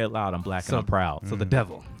 yo, say it loud, I'm black and I'm proud. So the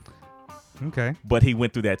devil. Okay. But he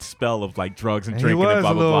went through that spell of like drugs and And he drinking and was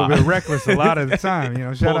blah, a blah, little blah. bit reckless a lot of the time. You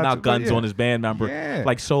know, shout Pulling out out to, guns yeah. on his band member. Yeah.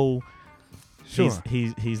 Like, so Sure.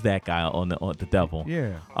 he's that guy on the devil.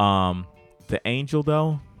 Yeah. The angel,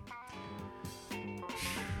 though,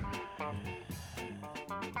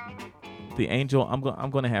 the angel, I'm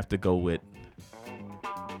gonna have to go with.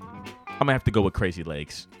 I'm gonna have to go with Crazy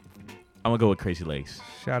Legs. I'm gonna go with Crazy Legs.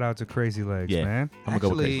 Shout out to Crazy Legs, Yeah. man. I'm gonna go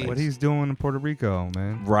with Crazy Actually- Legs. What he's doing in Puerto Rico,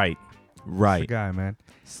 man. Right. He's the Right. guy, man.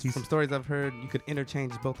 From stories I've heard, you could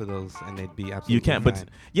interchange both of those and they'd be absolutely You can't, but fine.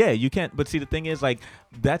 yeah, you can't. But see, the thing is, like,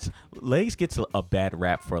 that's Legs gets a bad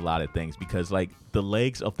rap for a lot of things because, like, the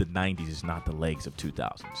Legs of the '90s is not the Legs of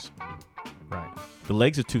 2000s. Right. The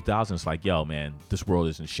Legs of 2000s, like, yo, man, this world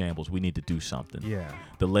is in shambles. We need to do something. Yeah.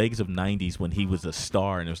 The Legs of '90s, when he was a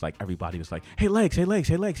star, and it was like everybody was like, "Hey, Legs, hey, Legs,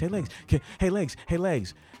 hey, Legs, hey, Legs, hey, Legs, hey,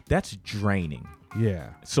 Legs." That's draining. Yeah.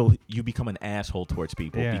 So you become an asshole towards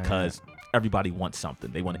people Yeah, because everybody wants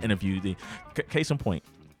something. They want to interview. Case in point,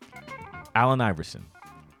 Allen Iverson.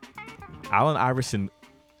 Allen Iverson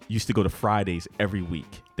used to go to Fridays every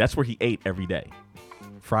week. That's where he ate every day.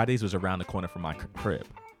 Fridays was around the corner from my crib.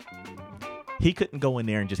 He couldn't go in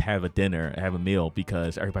there and just have a dinner, have a meal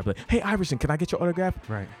because everybody be like, "Hey, Iverson, can I get your autograph?"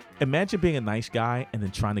 Right. Imagine being a nice guy and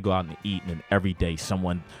then trying to go out and eat, and then every day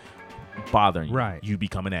someone bothering you. Right. You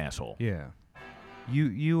become an asshole. Yeah.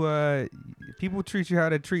 People treat you how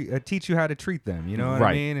to teach you how to treat them. You know what I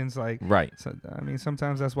Right. mean? And it's like, Right. so, I mean,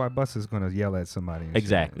 sometimes that's why Bus is gonna yell at somebody. And shit,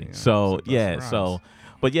 Exactly. you know? So Bus yeah. Rhymes. So,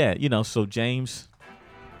 but yeah, so James,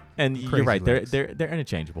 and Crazy you're right. Legs. They're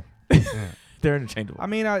interchangeable. Yeah. They're interchangeable. I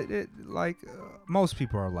mean, most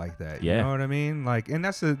people are like that. Yeah. You know what I mean? Like, and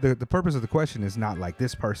that's the purpose of the question is not like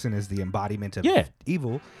this person is the embodiment of Yeah.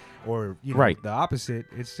 evil, or you know, Right. the opposite.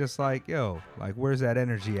 It's just like, yo, like, where's that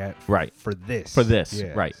energy at? Right. For this. For this,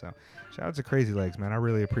 Yeah. right. So, shout out to Crazy Legs, man. I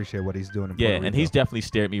really appreciate what he's doing. In Yeah, Puerto and Rico. he's definitely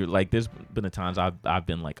stared me like. There's been the times I've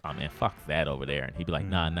been like, "Oh man, fuck that over there," and he'd be like,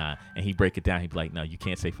 "Nah, nah," and he'd break it down. He'd be like, "No, you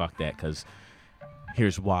can't say fuck that because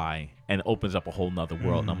here's why," and it opens up a whole nother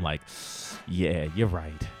world. And I'm like, "Yeah, you're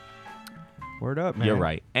right. Word up, man. You're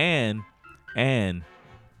right." And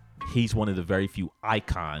he's one of the very few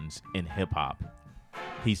icons in hip hop.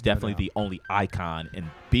 He's definitely doubt. the only icon in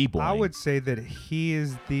b-boy. I would say that he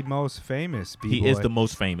is the most famous. He B-boy. is the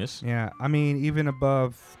most famous. Yeah, I mean, even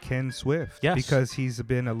above Ken Swift. Yes. Because he's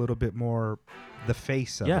been a little bit more the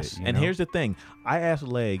face of Yes, it. you and know? here's the thing. I asked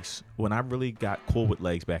Legs when I really got cool with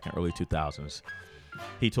Legs back in early 2000s.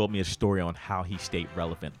 He told me a story on how he stayed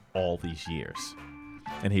relevant all these years.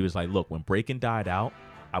 And he was like, look, when Breaking died out,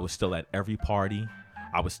 I was still at every party.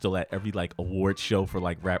 I was still at every like award show for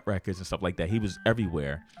like rap records and stuff like that. He was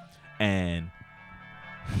everywhere. And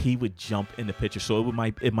he would jump in the picture. So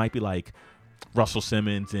it might be like Russell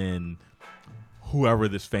Simmons and whoever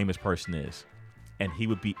this famous person is. And he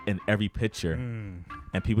would be in every picture.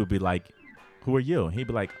 And people would be like, who are you? And he'd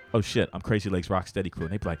be like, oh shit, I'm Crazy Legs Rocksteady Crew.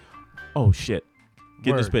 And they'd be like, oh shit,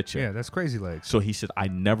 get in this Word. picture. Yeah, that's Crazy Legs. So he said, I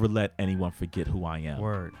never let anyone forget who I am.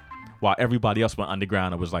 Word. While everybody else went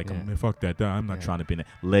underground and was like, Yeah. oh, man, fuck that. I'm not Yeah. trying to be in it.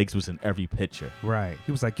 Legs was in every picture. Right.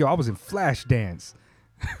 He was like, yo, I was in Flashdance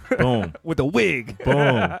Boom. with a wig.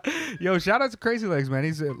 Boom. Yo, shout out to Crazy Legs, man.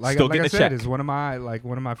 He's like Still I getting a said, check. is one of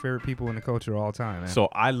my favorite people in the culture all time, man. So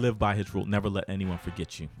I live by his rule. Never let anyone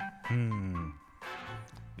forget you.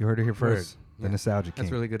 You heard it here first. Word. The Yeah. Nostalgia King.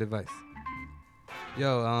 That's really good advice.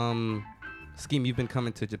 Yo, Scheme, you've been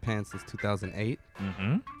coming to Japan since 2008.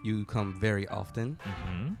 Mm-hmm. You come very often.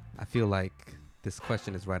 Mm-hmm. I feel like this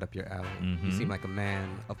question is right up your alley. You Mhm. seem like a man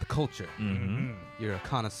of the culture. Mm-hmm. You're a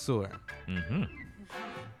connoisseur. Mm-hmm.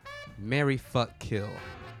 Marry, fuck, kill.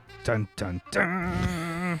 Dun dun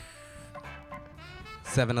dun.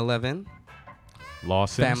 7-Eleven,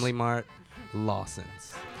 Lawson's. Family Mart,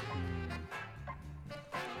 Lawson's.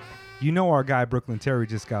 You know our guy Brooklyn Terry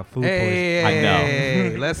just got food poisoning. Hey, I know.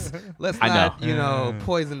 hey, let's I not know.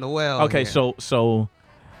 poison the well. Okay, here. so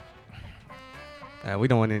We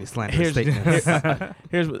don't want any slanderous statements.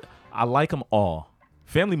 here's what I like them all.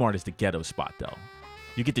 Family Mart is the ghetto spot though.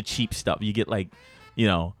 You get the cheap stuff. You get like,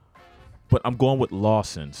 but I'm going with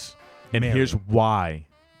Lawson's. And Mary. here's why.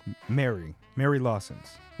 Mary Lawson's.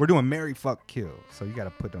 We're doing Mary Fuck Kill, so you got to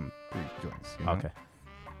put them 3 joints. you know? Okay.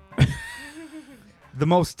 the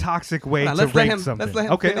most toxic way Hold on, to let's let rate him- something. let's let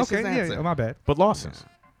him okay, finish his okay, yeah, answer. my bad. But Lawson's.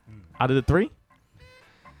 Out of the three,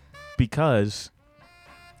 because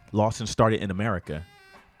Lawson started in America,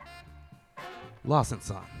 Lawson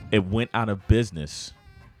son. it went out of business,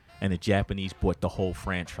 and the Japanese bought the whole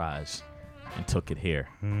franchise and took it here.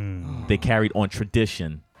 They carried on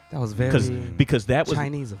tradition That was very because that was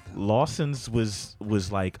Chinese of them. Lawson's was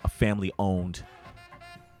like a family owned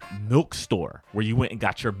milk store where you went and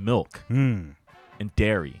got your milk and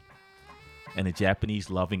dairy, and the Japanese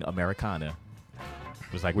loving Americana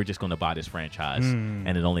was like, we're just going to buy this franchise and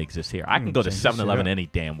it only exists here. I can go to change this shit 7-Eleven up. any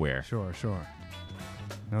damn where. Sure.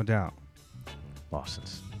 No doubt.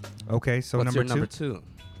 Lawson's. Okay, so What's number your number two.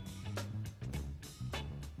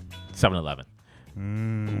 7-Eleven.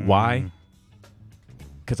 Why?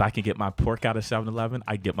 Because I can get my pork out of 7-Eleven.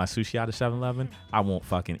 I get my sushi out of 7-Eleven. I won't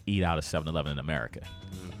fucking eat out of 7-Eleven in America.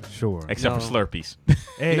 Sure. Except No. for Slurpees.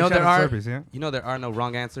 Hey, You know shout there out are to Slurpees, yeah? you know there are no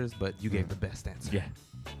wrong answers, but you gave the best answer. Yeah.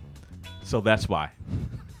 So that's why.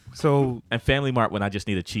 So And Family Mart when I just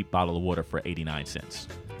need a cheap bottle of water for 89 cents.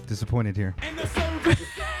 disappointed here.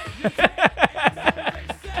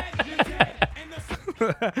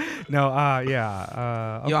 No,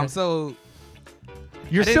 yeah. Yo, Okay. I'm so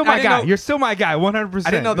You're I didn't- still I my didn't guy. know- You're still my guy. 100%.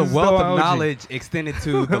 I didn't know the This is wealth still of OG. knowledge extended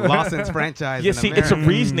to the Lawson's franchise. Yeah, in see, it's a America.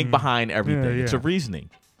 reasoning behind everything. Yeah, It's a yeah. reasoning.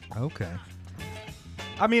 Okay.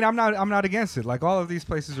 I mean, I'm not against it. Like all of these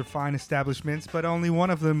places are fine establishments, but only one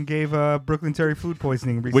of them gave Brooklyn Terry food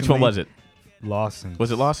poisoning recently. Which one was it? Lawson.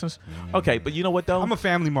 Was it Lawson's? Okay, but you know what though? I'm a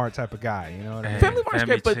Family Mart type of guy. You know what I mean? Family Mart's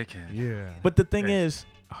great, but chicken. Yeah. but the thing Hey. is,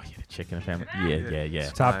 oh yeah, the chicken and family. Yeah.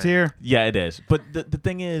 Top tier. Yeah, it is. But the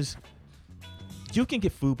thing is, you can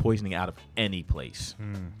get food poisoning out of any place.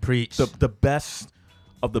 Preach. The best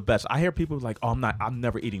of the best. I hear people like, "Oh, I'm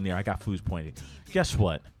never eating there. I got food poisoning." Guess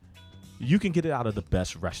what? You can get it out of the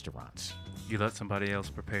best restaurants. You let somebody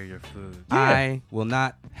else prepare your food. I will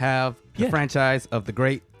not have the Yeah. franchise of the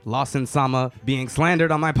great Lawson Sama being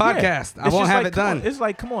slandered on my podcast. Yeah. I It's won't just have like, it come done. on. It's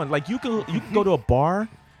like, come on, like you can go to a bar,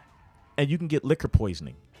 and you can get liquor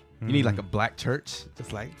poisoning. You need like a black church,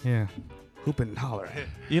 just like Yeah. hooping and hollering.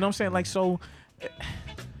 You know what I'm saying? Like so.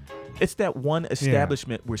 It's that one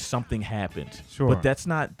establishment where something happened. Sure. But that's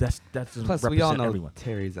not that doesn't Plus, represent we all know everyone.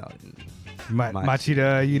 Terry's out. in-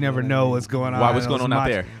 Machida, you never know what's going on. Why, what's Those going on out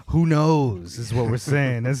there? Who knows? Is what we're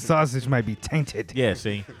saying. This sausage might be tainted. Yeah,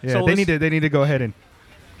 see. Yeah, So they let's- need to go ahead and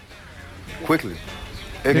Quickly.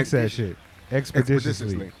 fix that shit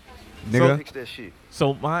expeditiously. Nigga. Fix that shit.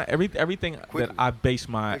 So my everything Quickly. that I base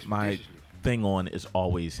my Expeditiously. thing on is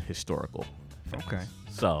always historical. Okay.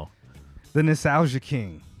 So The Nostalgia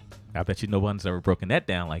King. I bet you no one's ever broken that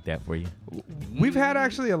down like that for you. We've had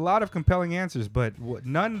actually a lot of compelling answers, but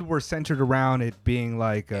none were centered around it being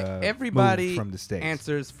like Everybody moved from the States.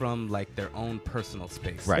 answers from like their own personal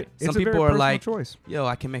space. Right. It's Some a very people are personal like, choice. "Yo,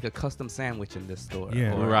 I can make a custom sandwich in this store."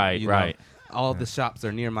 Yeah. Or, Right, you know, right. all the shops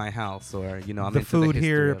are near my house, or I'm the into food history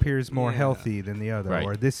here of it. appears more Yeah. healthy than the other, Right.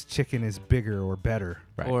 or this chicken is bigger or better.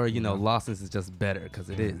 Right. Or Lawson's is just better because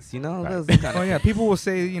it is. Right. Those kind Oh of yeah, people will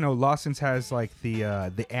say Lawson's has like the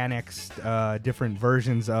annexed different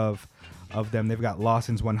versions of them. They've got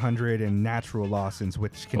Lawson's 100 and natural Lawson's,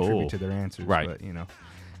 which contribute Oh, to their answers. right. But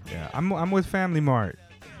yeah, I'm with Family Mart.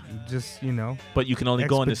 Just But you can only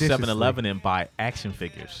go into Expeditiously. 7-Eleven and buy action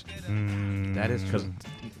figures. That is Because true.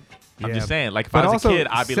 I'm Yeah. just saying, like if But I was also, a kid,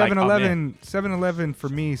 I'd be like, oh, man. 7-Eleven for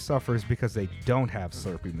me suffers because they don't have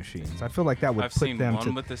Slurpee machines. I feel like that would I've put seen them one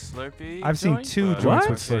to. with the Slurpee. I've seen joint, two but- joints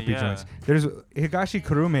with Okay, Slurpee yeah. joints. There's Higashi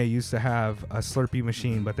Kurume used to have a Slurpee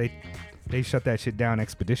machine, but they shut that shit down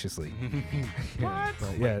expeditiously. Yeah,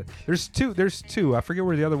 but yeah, there's two. I forget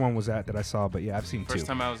where the other one was at that I saw, but yeah, I've seen First two.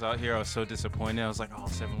 time I was out here, I was so disappointed. I was like, oh,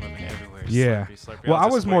 7-Eleven everywhere. Yeah. Slurpee. Well, I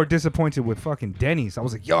was just more like- disappointed with fucking Denny's. I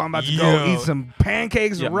was like, yo, I'm about to go Yo. eat some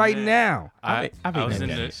pancakes Yeah, right man. now. I I've was eaten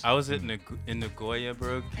in Denny's. I was in Nagoya,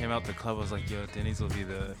 bro. Came out the club. I was like, yo, Denny's will be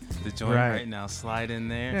the joint Right. right now. Slide in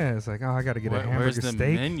there. Yeah, it's like, oh, I got to get a Where's hamburger the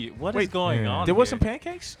steak. menu? What is Wait, going yeah. on? There was some here?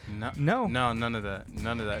 pancakes? No. none of that.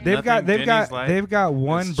 None of that. They've got Nothing they've got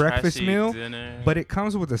one This breakfast trashy meal, dinner. but it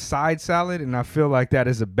comes with a side salad, and I feel like that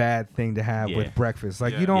is a bad thing to have Yeah. with breakfast.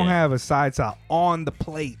 Like Yeah. you don't Yeah. have a side salad on the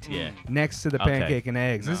plate Yeah. next to the Okay. pancake and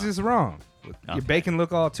eggs. This No. is wrong. Your Okay. bacon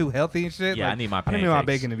look all too healthy and shit. Yeah, like, I need my I need my pancakes.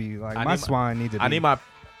 bacon to be like I my need my- swine needs to be.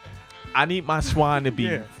 I need my swine to be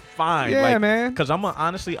Yeah. fine. Yeah, like, man. Because I'm a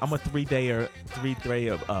 3-day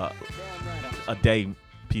a day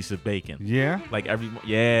piece of bacon. Yeah. Like I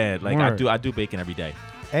Word. do bacon every day.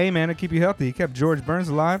 Hey man, to keep you healthy. He kept George Burns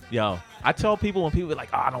alive. Yo, I tell people when people are like,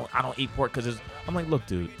 oh, I don't eat pork because I'm like, look,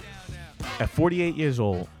 dude, at 48 years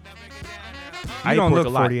old, I don't eat pork look a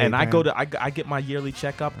lot, 48, and I man. go to I get my yearly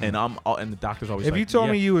checkup, and and the doctor's always If like, you told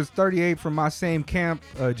yeah. me you was 38 from my same camp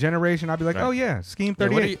generation, I'd be like, Right. oh yeah, Scheme Yeah,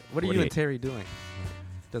 38. what are you 48. and Terry doing?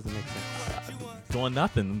 Doesn't make sense. doing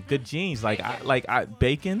nothing, good genes, I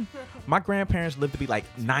bacon. My grandparents lived to be like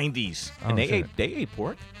 90s, and Oh, they shit. ate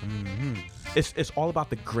pork. Mhm. It's all about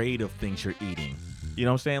the grade of things you're eating. You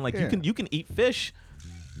know what I'm saying? Like Yeah. you can eat fish,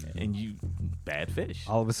 and you bad fish.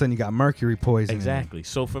 All of a sudden, you got mercury poisoning. Exactly.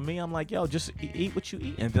 So for me, I'm like, yo, just eat what you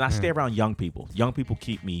eat, and then I stay around young people. Young people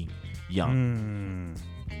keep me young.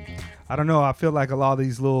 I don't know. I feel like a lot of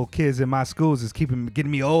these little kids in my schools is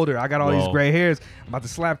getting me older. I got all these Whoa. gray hairs. I'm about to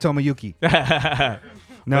slap Tomoyuki.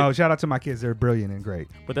 No, shout out to my kids. They're brilliant and great.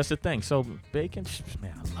 But that's the thing. So bacon,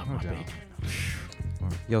 man, I love my doubt.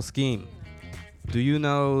 bacon. Yo, Scheme, do you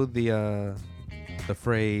know the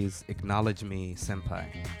phrase "acknowledge me, senpai"?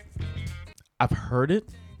 I've heard it.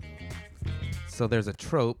 So there's a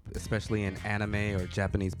trope, especially in anime or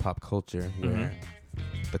Japanese pop culture, where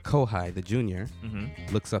the kohai, the junior,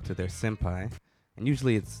 looks up to their senpai, and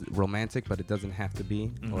usually it's romantic, but it doesn't have to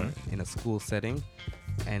be, or in a school setting,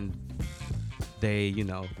 and they,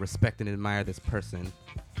 respect and admire this person,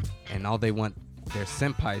 and all they want their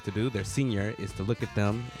senpai to do, their senior, is to look at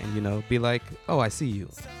them and, be like, oh, I see you,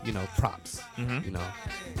 props,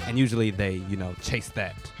 and usually they, chase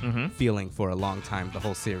that feeling for a long time, the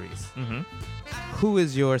whole series. Who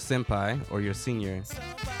is your senpai or your senior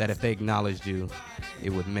that if they acknowledged you, it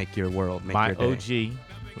would make your world, make My your day?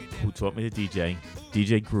 OG, who taught me to DJ,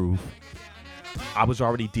 DJ Groove. I was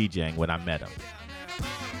already DJing when I met him.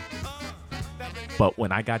 But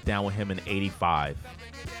when I got down with him in 85,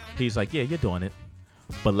 he's like, yeah, you're doing it,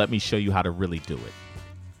 but let me show you how to really do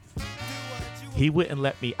it. He wouldn't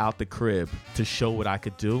let me out the crib to show what I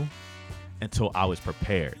could do until I was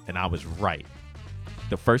prepared, and I was right.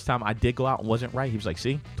 The first time I did go out and wasn't right, he was like,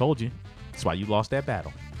 see, told you. That's why you lost that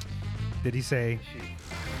battle. Did he say,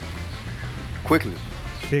 Quickly.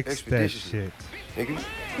 fix that Expeditiously. shit?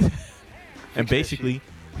 Nigga. And basically,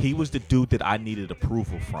 he was the dude that I needed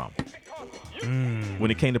approval from.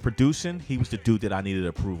 When it came to producing, he was the dude that I needed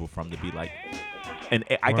approval from to be like. And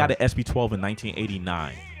I got an SB12 in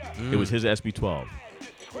 1989. It was his SB12.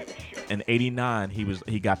 In 89,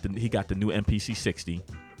 he got the new MPC 60,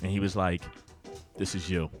 and he was like, "This is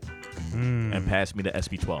you," and passed me the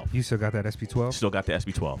SB12. You still got that SP12? Still got the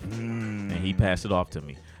SB12, and he passed it off to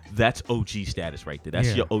me. That's OG status right there. That's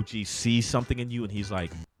Yeah. your OG sees something in you, and he's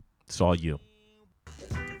like, "It's all you."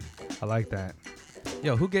 I like that.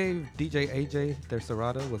 Yo, who gave DJ AJ their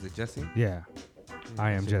Serato? Was it Jesse? Yeah.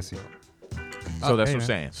 I am Jesse. So that's hey, what I'm man.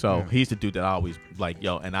 saying. So Yeah. he's the dude that I always like,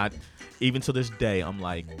 yo, and even to this day, I'm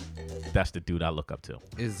like, that's the dude I look up to.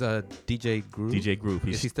 Is DJ Groove? DJ Groove.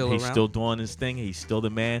 Is he still he's around? still doing his thing. He's still the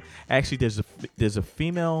man. Actually, there's a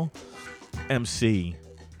female MC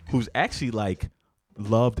who's actually like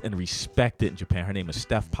loved and respected in Japan. Her name is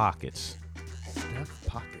Steph Pockets. Steph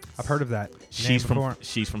Pockets. I've heard of that. She's name before.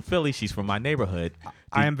 from Philly. She's from my neighborhood.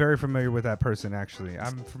 I am very familiar with that person, actually.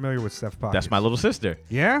 I'm familiar with Steph Pockets. That's my little sister.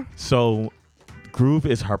 Yeah? So Groove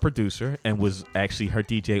is her producer and was actually her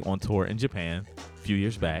DJ on tour in Japan a few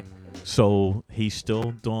years back. So he's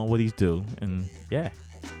still doing what he's doing, and yeah,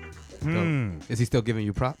 Is he still giving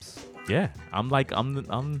you props? yeah. I'm like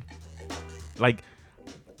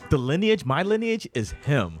the lineage. My lineage is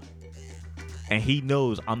him, and he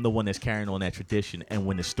knows I'm the one that's carrying on that tradition. And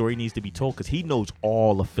when the story needs to be told, because he knows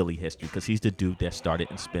all of Philly history, because he's the dude that started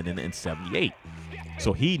in spinning in '78.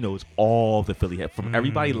 So he knows all the Philly from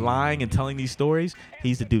everybody lying and telling these stories.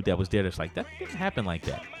 He's the dude that was there. That's like that didn't happen like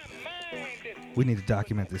that. We need to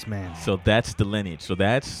document this man. So that's the lineage. So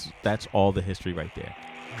that's all the history right there.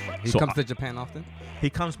 He So comes to Japan often? He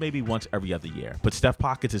comes maybe once every other year, but Steph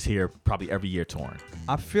Pockets is here probably every year touring.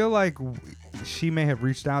 I feel like she may have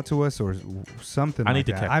reached out to us or something I like need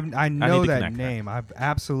to that. connect- I know to that connect her. name. I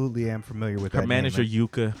absolutely am familiar with Her that manager name.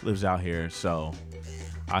 Yuka lives out here, so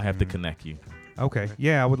I have to connect you. Okay.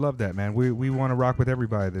 Yeah, I would love that, man. We want to rock with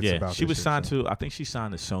everybody that's Yeah, about she this was shit, signed so. to. I think she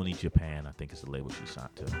signed to Sony Japan. I think is the label she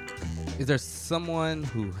signed to. Is there someone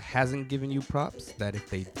who hasn't given you props that if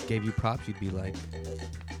they gave you props, you'd be like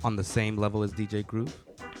on the same level as DJ Groove?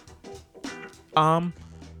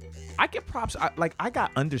 I get props. I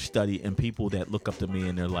got understudy and people that look up to me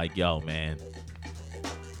and they're like, "Yo, man,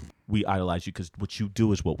 we idolize you because what you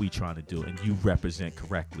do is what we trying to do, and you represent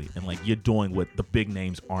correctly, and like you're doing what the big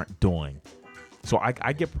names aren't doing." So I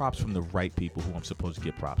get props from the right people who I'm supposed to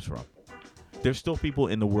get props from. There's still people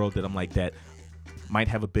in the world that I'm like that might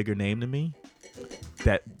have a bigger name than me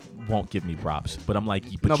that won't give me props, but I'm like,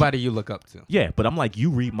 but Nobody you look up to. yeah, but I'm like, you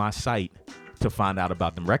read my site to find out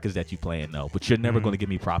about them records that you playing though. But you're never going to give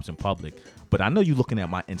me props in public. But I know you looking at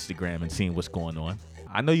my Instagram and seeing what's going on.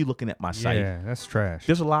 I know you looking at my site. Yeah, that's trash.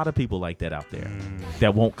 There's a lot of people like that out there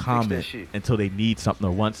that won't comment shit. until they need something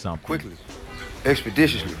or want something. Quickly.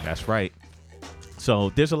 Expeditiously. That's right. So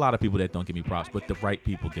there's a lot of people that don't give me props, but the right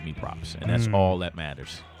people give me props, and that's all that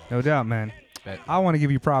matters. No doubt, man. I want to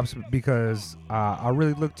give you props because I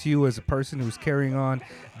really look to you as a person who's carrying on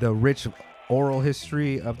the rich oral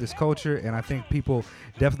history of this culture, and I think people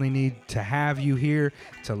definitely need to have you here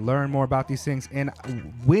to learn more about these things. And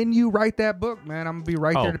when you write that book, man, I'm gonna be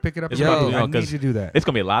right there to pick it up. It's and gonna- read it. I need 'cause you to do that. It's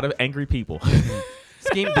gonna be a lot of angry people.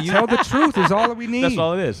 Scheme, do you Tell the truth is all that we need. That's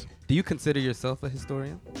all it is. do you consider yourself a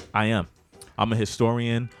historian? I am. I'm a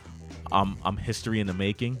historian. I'm history in the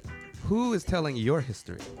making. Who is telling your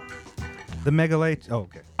history? The Megalate. Oh,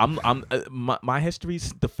 okay. My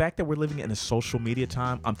history's the fact that we're living in a social media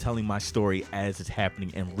time. I'm telling my story as it's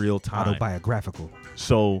happening in real time. Autobiographical.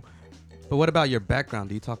 So But what about your background?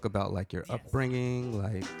 Do you talk about like your upbringing,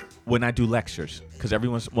 like? when I do lectures, because every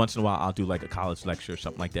once in a while I'll do like a college lecture or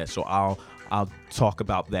something like that. So I'll talk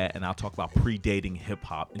about that, and I'll talk about predating hip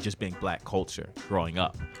hop and just being black culture growing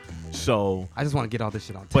up. So I just want to get all this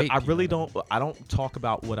shit on but tape. I really don't. I don't talk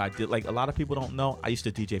about what I did. Like a lot of people don't know, I used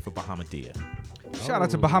to DJ for Bahamadia, Shout out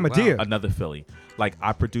to Oh, Bahamadia. wow. another Philly. Like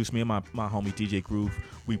I produced, me and my homie DJ Groove.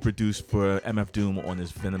 We produced for MF Doom on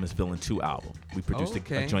his Venomous Villain 2 album. We produced a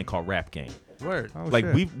Okay. joint called Rap Game. Word. Oh, Like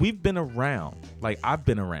shit. we've been around. Like I've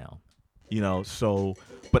been around, you know. So,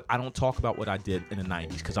 but I don't talk about what I did in the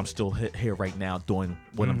 '90s because I'm still here right now doing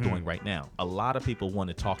what I'm doing right now. A lot of people want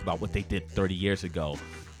to talk about what they did 30 years ago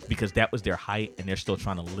because that was their height, and they're still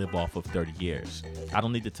trying to live off of 30 years. I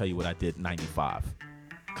don't need to tell you what I did in '95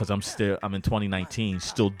 because I'm in 2019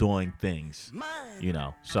 still doing things, you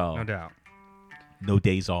know. So No doubt. no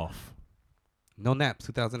days off. No naps.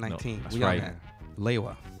 2019. No, that's we on right. that.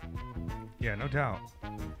 Lewa. Yeah, no doubt.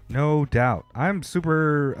 No doubt. I'm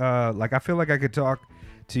super I feel like I could talk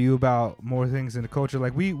to you about more things in the culture.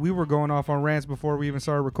 Like we were going off on rants before we even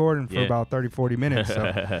started recording for Yeah. about 30-40 minutes.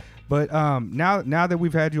 So. But now that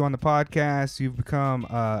we've had you on the podcast, you've become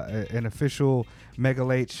an official Mega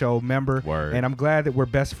Late Show member. Word. And I'm glad that we're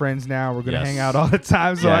best friends now. We're gonna Yes. hang out all the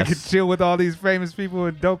time so I Yes. can chill with all these famous people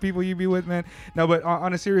and dope people you be with, man. No, but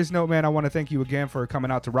on a serious note, man, I want to thank you again for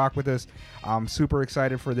coming out to rock with us. I'm super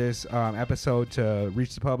excited for this episode to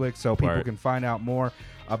reach the public so people Word. can find out more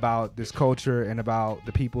about this culture and about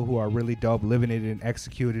the people who are really dope, living it and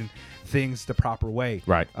executing things the proper way.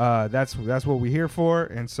 Right. That's what we're here for.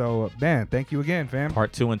 And so, man, thank you again, fam.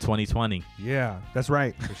 Part 2 in 2020. Yeah, that's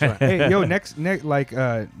right. Hey, yo, next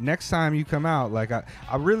time you come out, like I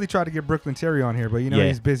really try to get Brooklyn Terry on here, but Yeah.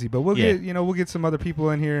 he's busy. But we'll get some other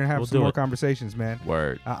people in here and have We'll some do more it. conversations, man.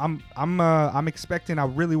 Word. I'm expecting. I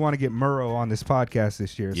really want to get Murrow on this podcast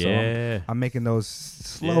this year. So Yeah. I'm making those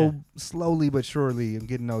slowly but surely, and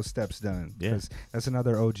getting those steps done. Yeah. 'Cause that's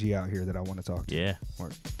another OG out here that I want to talk to. Yeah.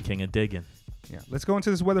 Word. King of digging. Yeah. Let's go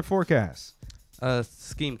into this weather forecast.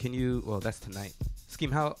 Scheme, can you? Well, that's tonight.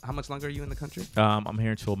 Scheme, how much longer are you in the country? I'm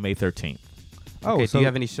here until May 13th. Okay, do you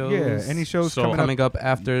have any shows? Yeah, any shows So- coming up?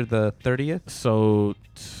 after the 30th? So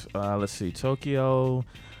let's see, Tokyo.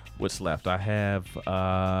 What's left? I have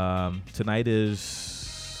tonight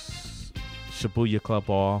is Shibuya Club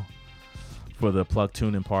Ball for the Plug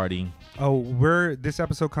Tuning Party. Oh, this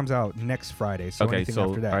episode comes out next Friday. So Okay, anything so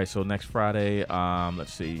after that. all right, so next Friday,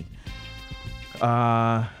 let's see.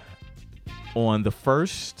 On the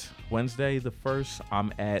first Wednesday,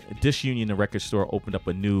 I'm at Disunion. The record store opened up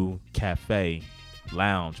a new cafe,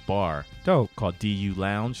 lounge, bar Dope. called DU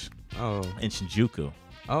Lounge Oh. in Shinjuku.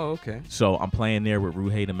 Oh, okay. So I'm playing there with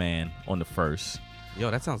Ruhei the Man on the first. Yo,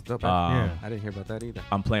 that sounds dope. Yeah. I didn't hear about that either.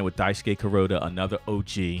 I'm playing with Daisuke Kuroda, another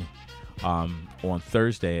OG, on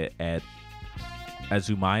Thursday at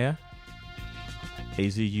Azumaya,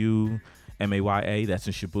 Azumaya. That's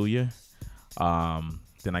in Shibuya.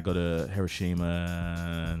 Then I go to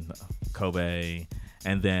Hiroshima, Kobe,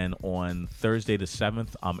 and then on Thursday the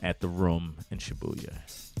 7th, I'm at the Room in Shibuya.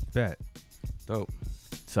 Bet. Dope.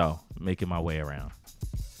 So making my way around.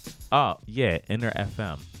 Oh yeah, Inner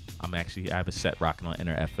FM. I have a set rocking on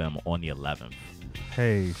Inner FM on the 11th.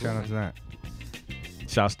 Hey, shout out to that.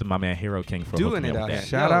 Shouts to my man Hero King for Doing hooking me it up out with here. that.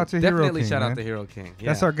 Shout out to Hero Definitely King, shout man. out to Hero King. Yeah.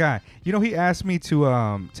 That's our guy. You know, he asked me to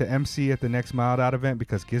MC at the next Mild Out event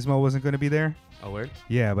because Gizmo wasn't going to be there. Oh, word?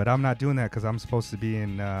 Yeah, but I'm not doing that because I'm supposed to be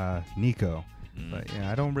in Nico. Mm. But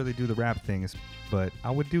yeah, I don't really do the rap things, but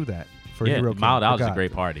I would do that for Yeah, Hero King. Mild for Out is a God.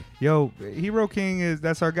 great party. Yo, Hero King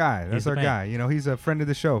that's our guy. That's He's the our man. guy. You know, he's a friend of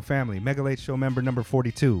the show, family, Mega Late Show member number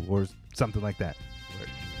 42 or something like that.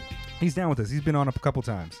 He's down with us. He's been on a couple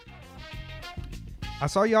times. I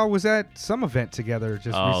saw y'all was at some event together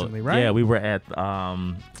just recently, right? Yeah, we were at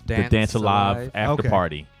the Dance Alive after Okay.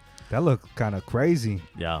 party. That looked kind of crazy.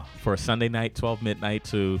 Yeah, for a Sunday night, 12 midnight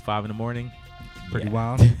to 5 in the morning. Pretty Yeah.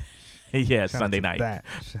 wild. Yeah, Shout out Sunday to night. That.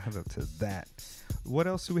 Shout out to that. What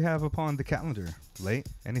else do we have upon the calendar? Late?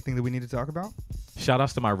 Anything that we need to talk about? Shout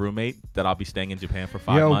outs to my roommate that I'll be staying in Japan for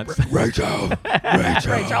 5 Yo, months. Rachel.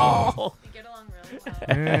 Rachel. We get along really well.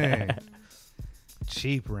 Hey.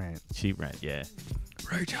 Cheap rent. Cheap rent, yeah.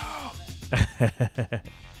 Rachel.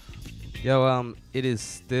 Yo, it is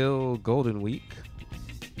still Golden Week,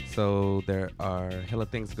 so there are hella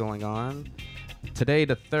things going on. Today,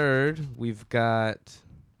 the 3rd, we've got.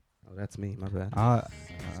 Oh, that's me. My bad.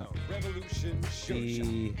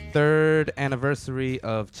 The 3rd anniversary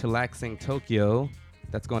of Chillaxing Tokyo.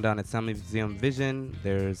 That's going down at Sound Museum Vision.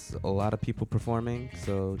 There's a lot of people performing,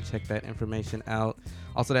 so check that information out.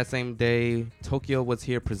 Also, that same day, Tokyo Was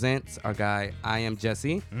Here Presents. Our guy, I Am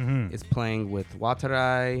Jesse, is playing with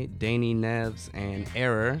Watarai, Danny Neves, and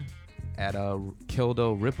Error at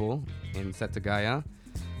Kyodo Ripple in Setagaya.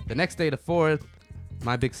 The next day, the 4th,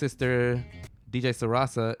 my big sister, DJ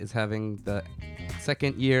Sarasa, is having the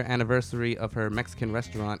 2nd year anniversary of her Mexican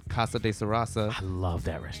restaurant, Casa de Sarasa. I love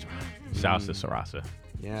that restaurant. Shout out to Sarasa.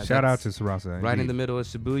 Yeah, Shout out that's to Sarasa. right in indeed. the middle of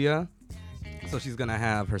Shibuya. So she's going to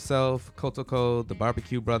have herself, Kotoko, the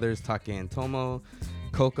Barbecue Brothers, Take and Tomo,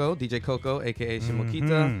 Coco, DJ Coco, a.k.a.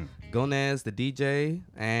 Shimokita, Gonez, the DJ,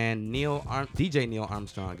 and DJ Neil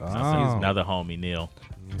Armstrong. Oh. He's another homie, Neil.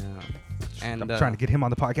 Yeah. And I'm trying to get him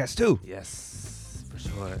on the podcast too. Yes, for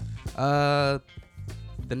sure.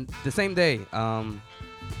 The same day,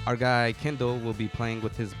 our guy Kendall will be playing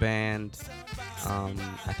with his band.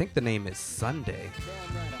 I think the name is Sunday,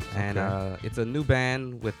 and it's a new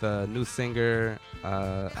band with a new singer.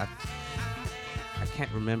 I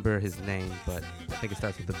can't remember his name, but I think it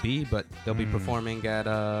starts with a B. But they'll be performing at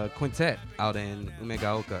Quintet out in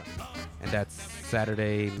Umegaoka, and that's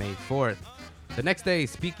Saturday, May 4th. The next day,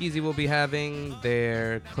 Speakeasy will be having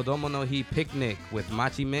their Kodomo no Hi picnic with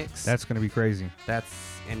Machi Mix. That's going to be crazy. That's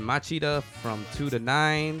in Machida from 2 to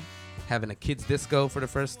 9, having a kids disco for the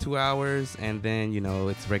first 2 hours, and then,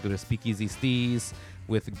 it's regular Speakeasy Steez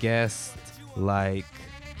with guests like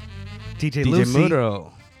DJ DJ Lucy.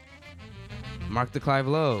 Muro, Mark the Clive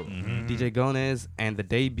Lowe, DJ Gonez, and the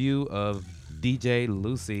debut of DJ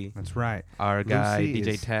Lucy, That's right. our guy, Lucy DJ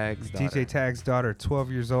is Tag's daughter. DJ Tag's daughter,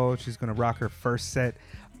 12 years old. She's going to rock her first set.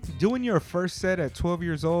 Doing your first set at 12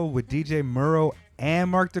 years old with DJ Murrow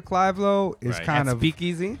and Mark DeClivelo is Right. kind At of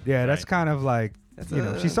Speakeasy. yeah. That's Right. kind of like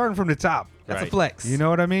That's she's starting from the top. That's Right. a flex. You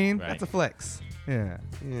know what I mean? Right. That's a flex. Yeah.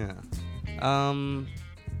 Yeah.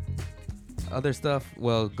 Other stuff.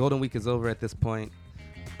 Well, Golden Week is over at this point.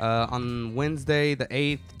 On Wednesday, the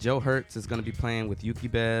 8th, Joe Hertz is going to be playing with Yuki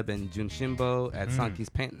Beb and Jun Shimbo at Sanki's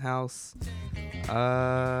Penthouse.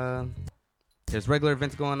 There's regular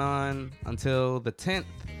events going on until the 10th.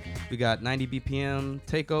 We got 90 BPM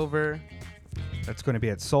Takeover. That's going to be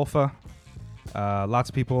at Solfa. Lots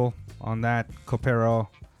of people on that. Kopero,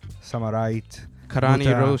 Samurai, Karani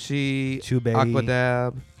Muta, Roshi, Chubei.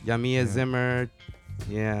 Aquadab, Yamiya Yeah. Zimmer.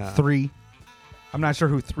 Yeah. 3. I'm not sure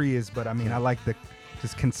who 3 is, but I mean, I like the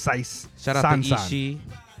just concise. Shout out San to San. Ishii.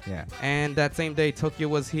 Yeah. And that same day, Tokyo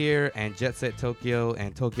Was Here, and Jet Set Tokyo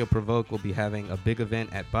and Tokyo Provoke will be having a big event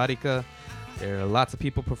at Barika. There are lots of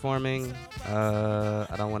people performing. I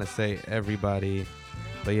don't want to say everybody,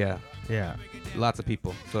 but yeah, Yeah. lots of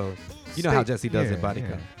people. So you know how Jesse does yeah, it, Barika.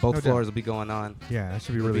 yeah. Both No floors doubt. will be going on. Yeah, that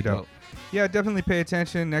should be It'll really be dope. Yeah, definitely pay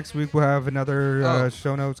attention. Next week we'll have another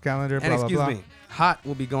show notes calendar. And Blah, blah, excuse blah. me, Hot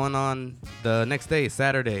will be going on the next day,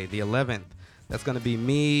 Saturday, the 11th. That's going to be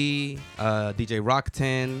me, DJ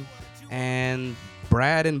Rock10, and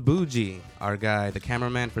Brad and Bougie, our guy, the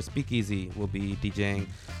cameraman for Speakeasy, will be DJing.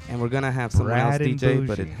 And we're going to have someone Brad else and DJ,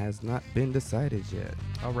 but it Bougie. has not been decided yet.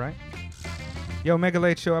 All right. Yo, Mega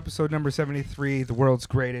Late Show, episode number 73. The world's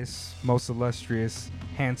greatest, most illustrious,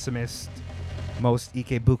 handsomest, most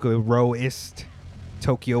Ikebuku-roist,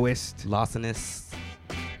 Tokyoist. Lawsonist.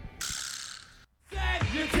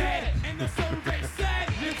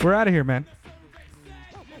 We're out of here, man.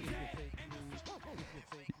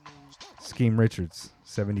 Scheme Richards,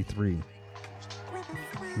 73.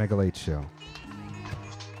 Mega Late Show.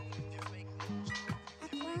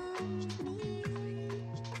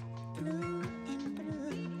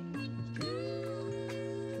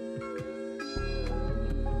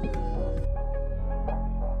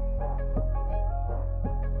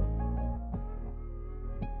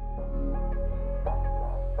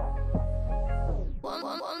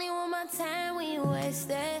 Only want my time when you waste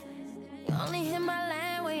it. You only hit my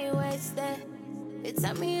line when you waste it. You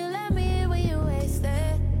tell me you love me when you waste it.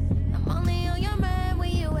 only on your mind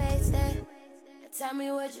when you wasted. Tell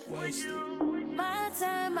me what you wasted. My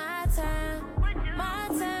time, my time. My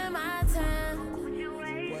time, my time.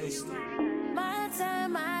 Wasted. My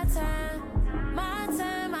time, my time. My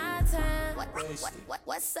time, my time.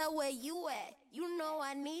 What's up, where you at? You know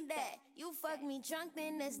I need that. You fuck me drunk,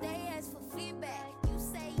 then next day ask for feedback. You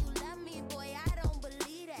say you love me, boy, I don't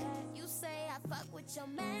believe that. You say I fuck with your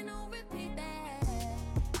man, don't repeat that.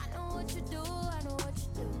 I know what you do, I know what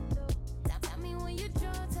you do. Tell me when you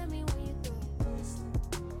drunk, tell me when you do.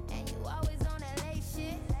 And you always on that late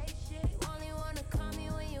shit. You only wanna call me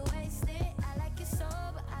when you wasted. I like it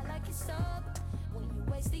sober, I like it sober. When you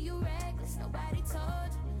wasted, you reckless, nobody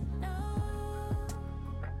told you. No,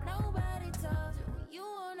 nobody told you. When you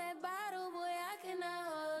on that bottle, boy, I cannot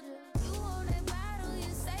hold you. You on that bottle,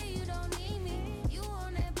 you say you don't need me. You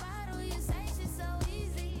on that bottle, you say shit so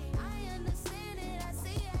easy. I understand it, I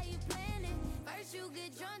see how you plan it. First you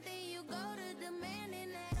get drunk, then you go to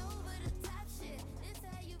demanding that over the top shit. This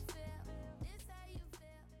how you feel, this how you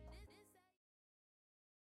feel, this how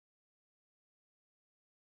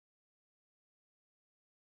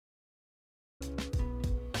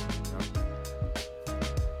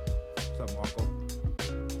What's up, Marco?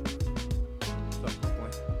 What's up,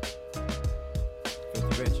 Brooklyn?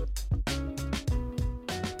 50 Rich.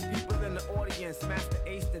 People in the audience, Master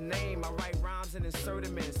Ace the name. I write rhymes and insert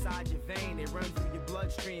them inside your vein. They run through your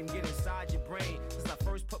bloodstream, get inside your brain. Since I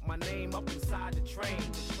first put my name up inside the train.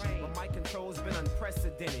 My mic control's been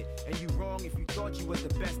unprecedented. And you wrong if you thought you was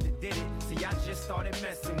the best that did it. See, I just started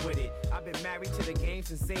messing with it. I've been married to the game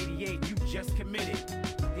since '88. You just committed.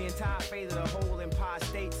 The entire fate of the whole Empire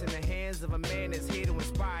State's in the hands of a man that's here to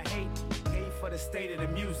inspire hate. Hate for the state of the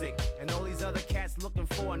music. And all these other cats looking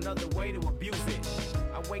for another way to abuse it.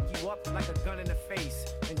 I wake you up like a gun in the face.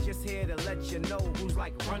 And just here to let you know who's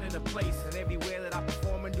like running the place. And everywhere that I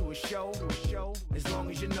perform and do a show, as long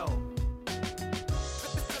as you know.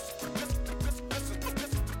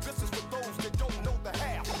 This is for those that don't know the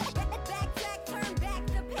half. backtrack, turn back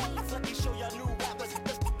the pace. Let me show y'all new rappers.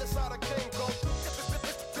 This how the game goes.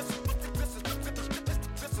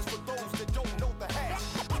 This is for those that don't know the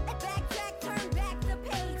half. Backtrack, turn back the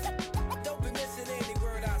pace. Don't be missing any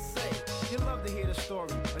word I say. You love to hear the story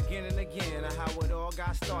again and again of how it all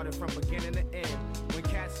got started from beginning to end. When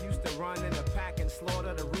cats used to run in a pack and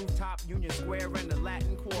slaughter the rooftop, Union Square, and the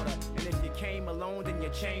Latin Quarter. And if you came alone, then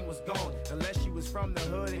your chain was gone. Unless you was from the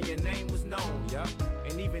hood and your name was known. Yup.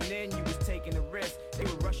 And even then, you was taking a risk. They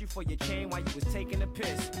would rush you for your chain while you was taking a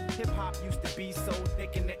piss. Hip hop used to be so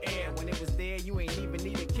thick in the air. When it was there, you ain't even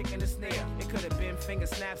need a kick in the snare. It could have been finger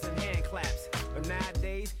snaps and hand claps. But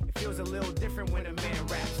nowadays, it feels a little different when a man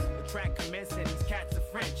raps. The track commences and these cats are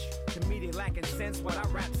French. To me, they lacking sense, but I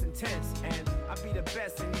rap's intense. And I be the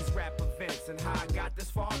best in these rap events. And how I got this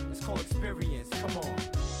far, it's called experience. Come on.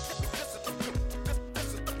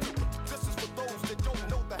 This is for those that don't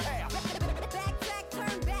know the half. Backtrack,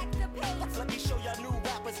 turn back the pace. Let me show y'all new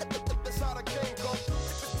rappers. This how the game goes.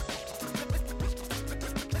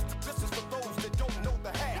 This is for those that don't know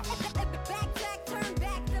the half. Backtrack, turn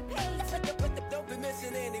back the pace. Don't be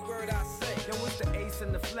missing any word I say. Yo, it's the ace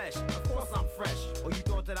in the flesh. Of course I'm fresh. Or you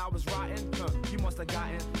thought that I was rotten? Huh, you must have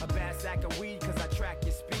gotten a bad sack of weed, cause I track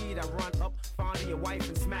your speed. I run up, find your wife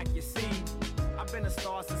and smack your seed. I've been a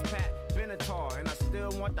star since Pat Benatar, and I still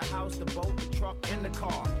want the house, the boat, the truck, and the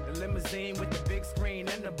car. The limousine with the big screen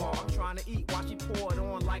and the bar. I'm trying to eat, watch you pour it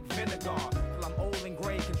on like vinegar. Till I'm old and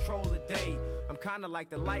gray, control the day. I'm kinda like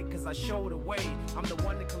the light, cause I show the way. I'm the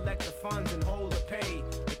one to collect the funds and hold the pay.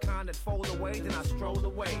 The kind that fold away, then I stroll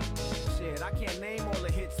away. Shit, I can't name all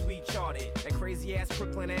the hits we charted. That crazy ass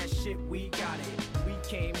Brooklyn ass shit, we got it. We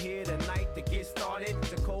came here tonight to get started,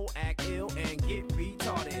 to cold act ill and get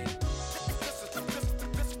retarded. This is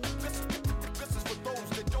for those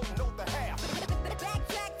that don't know the half.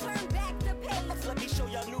 Backtrack, turn back the pace. Let me show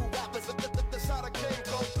y'all new rappers. This how the game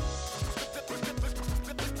goes.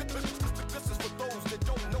 This is for those that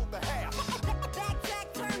don't know the half.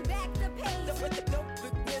 Backtrack, turn back the pace.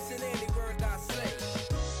 Don't be missing any word I say.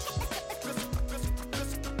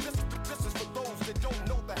 This is for those that don't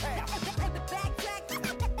know the half. Backtrack, backtrack,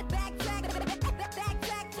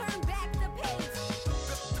 backtrack,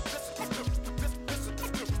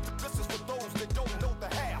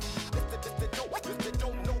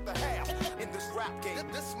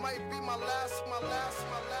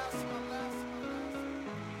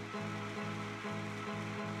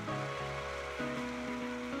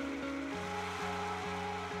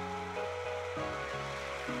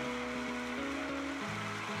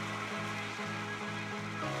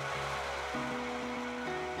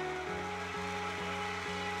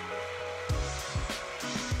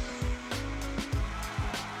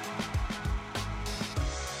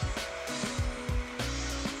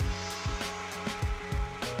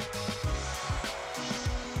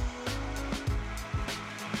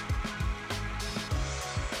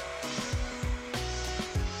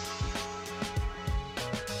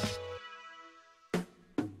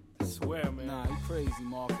 crazy,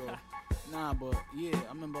 Marco. Nah, but yeah,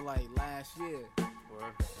 I remember like last year.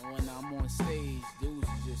 And when I'm on stage, dudes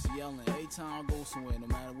is just yelling. Every time I go somewhere, no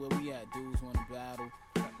matter where we at, dudes want to battle.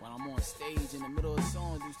 When I'm on stage in the middle of the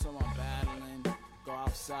song, dudes talking about battling. Go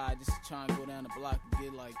outside just to try and go down the block and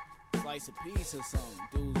get like a slice of pizza or something.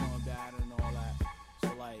 Dudes want to battle and all that. So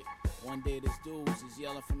like one day this dude was just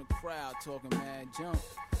yelling from the crowd, talking mad junk.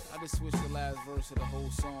 I just switched the last verse of the whole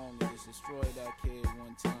song and just destroyed that kid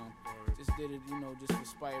one time. Just did it, just for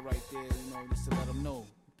spite right there, just to let him know.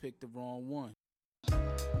 Picked the wrong one. Yeah.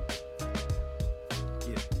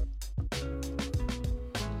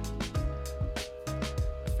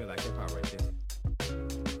 I feel like hip hop right there.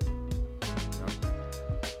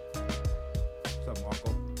 What's up,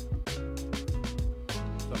 Marco?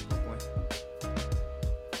 What's up, Brooklyn?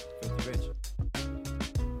 Filthy Rich.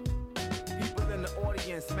 People in the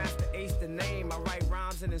audience, Master Ace the name. I write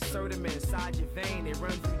rhymes and insert them inside your vein. They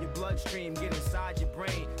run through your bloodstream, get inside your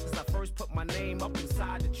brain. Since I first put my name up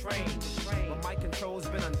inside the train. My mic control's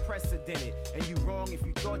been unprecedented. And you wrong if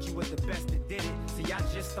you thought you was the best that did it. See, I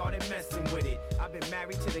just started messing with it. I've been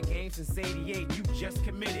married to the game since '88. You just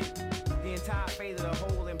committed. The entire fate of the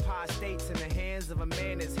whole Empire State's in the hands of a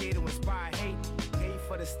man that's here to inspire hate. Hate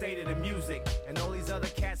for the state of the music. And all these other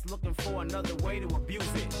cats looking for another way to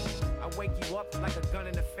abuse it. I wake you up like a gun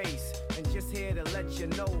in the face. And just here to let you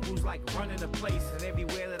know who's like running the place. And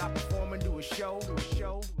everywhere that I perform and do a show,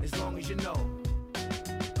 as long as you know.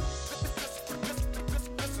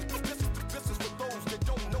 This is for those that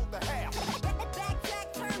don't know the half.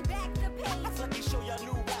 Backtrack, turn back the pace. Let me show y'all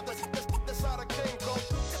new rappers. This how the game goes.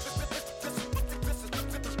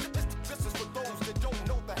 This is for those that don't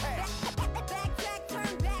know the half. Backtrack,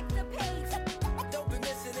 turn back the pace. Don't be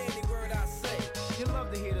missing any word I say. You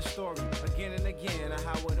love to hear the story again and again of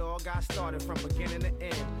how it all got started from beginning to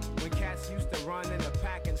end. When cats used to run in a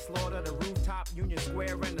pack and slaughter the rooftop, Union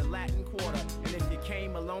Square, and the Latin Quarter. And if you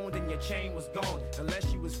came alone, then your chain was gone.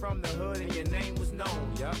 Unless you was from the hood and your name was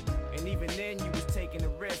known. Yup. And even then, you was taking a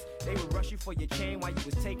risk. They would rush you for your chain while you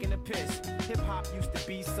was taking a piss. Hip hop used to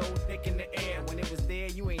be so thick in the air. When it was there,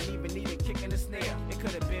 you ain't even need a kick in the snare. It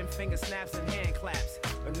could have been finger snaps and hand claps.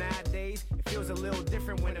 But nowadays, it feels a little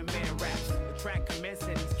different when a man raps. The track commences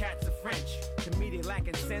and these cats are French. To me, they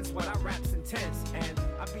lacking sense while I rap's intense. And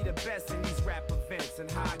I be the best in these rap events. And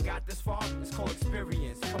how I got this far, it's called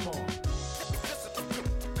experience. Come on.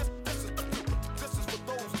 This is for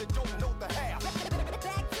those that don't know the half.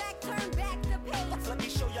 Backtrack, turn back the pace. Let me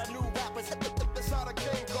show y'all new rappers. This how the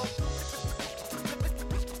game goes.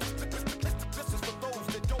 This is for those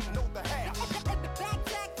that don't know the half.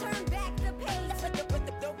 Backtrack, turn back the pace.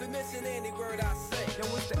 Don't be missing any word I say. Yo,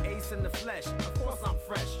 it's the ace in the flesh. Of course I'm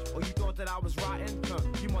fresh. Or you thought that I was rotten?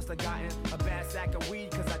 You must have gotten a bad sack of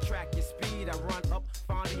weed. Cause I track your speed. I run up,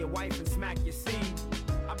 find your wife and smack your seed.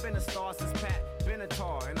 I've been a star since Pat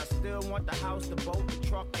Benatar. And I still want the house, the boat, the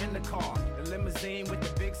truck, and the car. The limousine with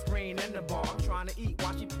the big screen and the bar. I'm trying to eat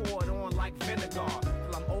while she pour it on like vinegar.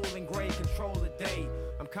 Till I'm old and gray, control the day.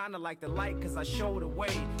 I'm kinda like the light cause I show the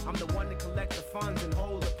way. I'm the one to collect the funds and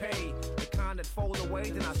hold the pay. The kind that fold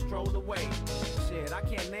away, then I stroll away. Shit, I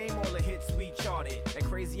can't name all the hits we charted. That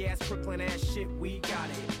crazy ass Brooklyn ass shit, we got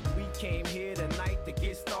it. We came here tonight to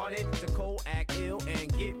get started. To cold, act ill, and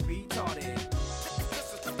get retarded.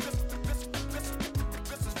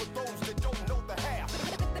 This is for those that don't know the half.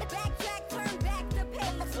 Backtrack, turn back the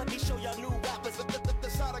pace. Let me show y'all new rappers.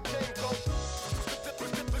 This how the game goes.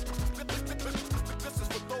 This is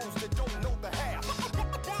for those that don't know the half.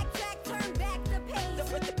 Backtrack, turn back the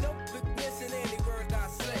pace. Don't be missing any word I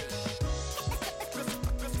say.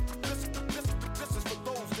 This is for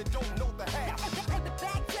those that don't know the half.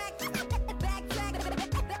 Backtrack,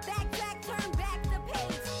 turn back the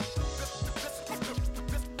pace.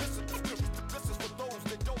 This is for those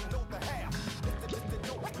that don't know the half.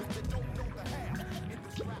 That don't know the half. In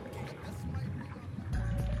this rap game, that's right.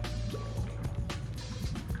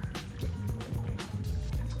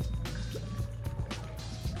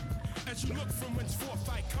 As you look from whenceforth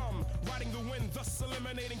I come, riding the wind, thus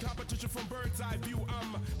eliminating competition from bird's eye view.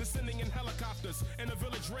 I'm descending in helicopters in a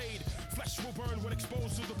village raid. Flesh will burn when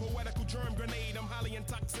exposed to the poetical germ grenade. I'm highly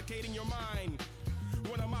intoxicating your mind.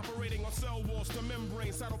 When I'm operating on cell walls to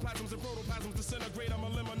membranes, cytoplasms and protoplasms disintegrate. I'm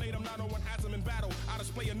eliminate them, not on one atom in battle. I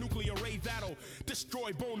display a nuclear ray that'll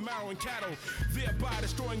destroy bone marrow and cattle, thereby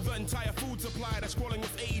destroying the entire food supply that's crawling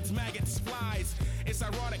with AIDS, maggots, flies. It's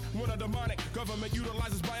ironic when a demonic government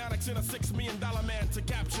utilizes bionics in a $6 million man to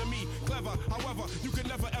capture me. Clever, however, you can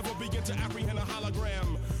never ever begin to apprehend a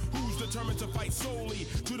hologram. Who's determined to fight solely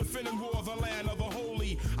to defend and war the land of the holy?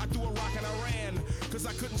 slowly. I threw a rock and I ran, cause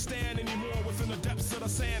I couldn't stand anymore within the depths of the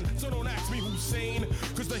sand. So don't ask me who's sane,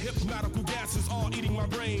 cause the hypnotical gases are eating my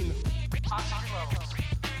brain.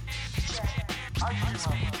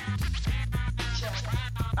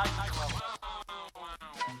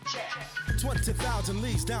 20,000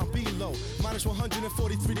 leagues down below, minus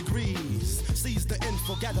 143 degrees. Seize the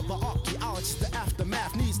info gathered by archaeologists. The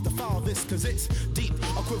aftermath needs to follow this, cause it's deep,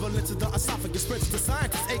 equivalent to the esophagus. Sprints the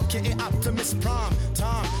scientist, aka Optimus Prime.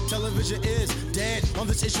 Time, television is dead on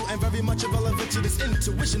this issue and very much irrelevant to this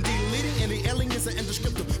intuition. Deleting any aliens and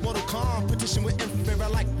indescriptive mortal competition with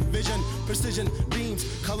infrared like vision, precision, beams,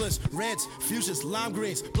 colors, reds, fuchsias, lime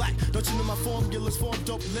greens, black. Don't you know my formulas form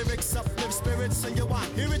dope lyrics, uplift spirits, and yo, I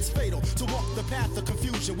hear it's fatal to walk the path of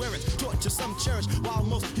confusion where it's torture some cherish while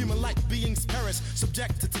most human-like beings perish,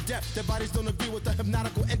 subjected to death. Their bodies don't agree with the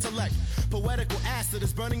hypnotical intellect. Poetical acid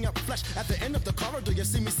is burning up flesh at the end of the corridor. You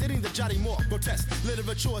see me sitting, the jotting more grotesque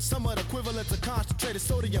literature is somewhat equivalent to concentrated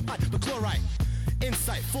sodium hypochlorite.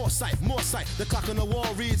 Insight, foresight, more sight. The clock on the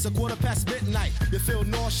wall reads 1:15 midnight. You feel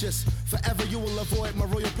nauseous. Forever you will avoid my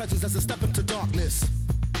royal presence as a step into darkness.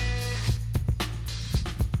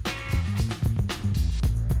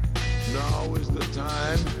 Now is the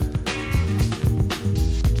time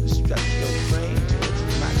to stretch your brain to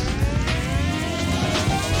its maximum.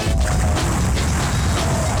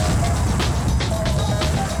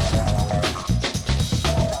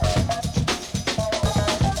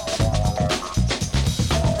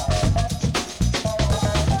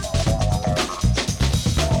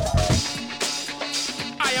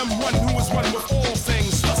 I am one who is one with all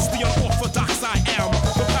things, thus the unorthodox I am,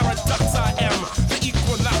 the paradox I am, the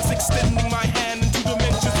equinox extending my hand into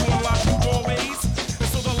dimensions to unlock new doorways. And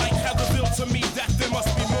so the light has revealed to me that there must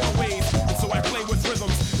be more ways. And so I play with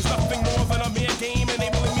rhythms. It's nothing more than a mere game,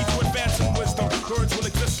 enabling me to advance in wisdom. Birds will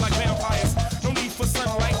exist like vampires. No need for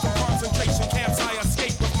sunlight from concentration camps. I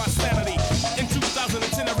escape with my sanity. In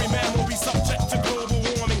 2010, every man will be subject to global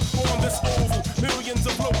warming. On this oval, millions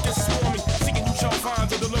of locusts swarming. Seeking you shall find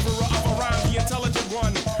the deliverer of a rhyme, the intelligent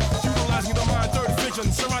one. Utilizing the mind, third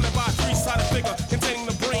vision, surrounded by a three-sided figure containing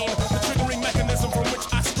the brain, the triggering mechanism from which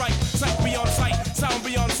I strike. Sight beyond sight, sound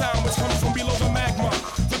beyond sound, which comes from below the magma.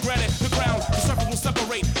 The granite, the ground, the surface will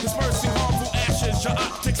separate, dispersing harmful ashes. Your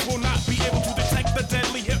optics will not be able to detect the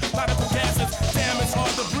deadly hypnotical gases. Damn, it's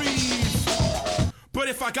hard to breathe. But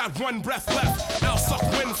if I got one breath left, I'll suck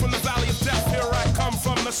wind from the valley of death. Here I come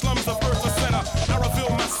from the slums of Earth, the center. I reveal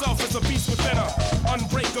myself as a beast within a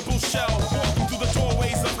unbreakable shell, walking through the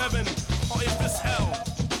doorways of heaven. Or is this hell?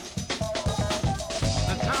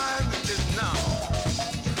 The time is now.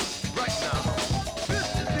 Right now. This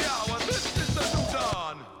is the hour. This is the new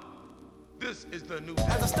dawn. This is the new day.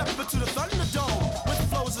 As I step into the Thunderdome, with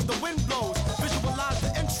flows as the wind blows,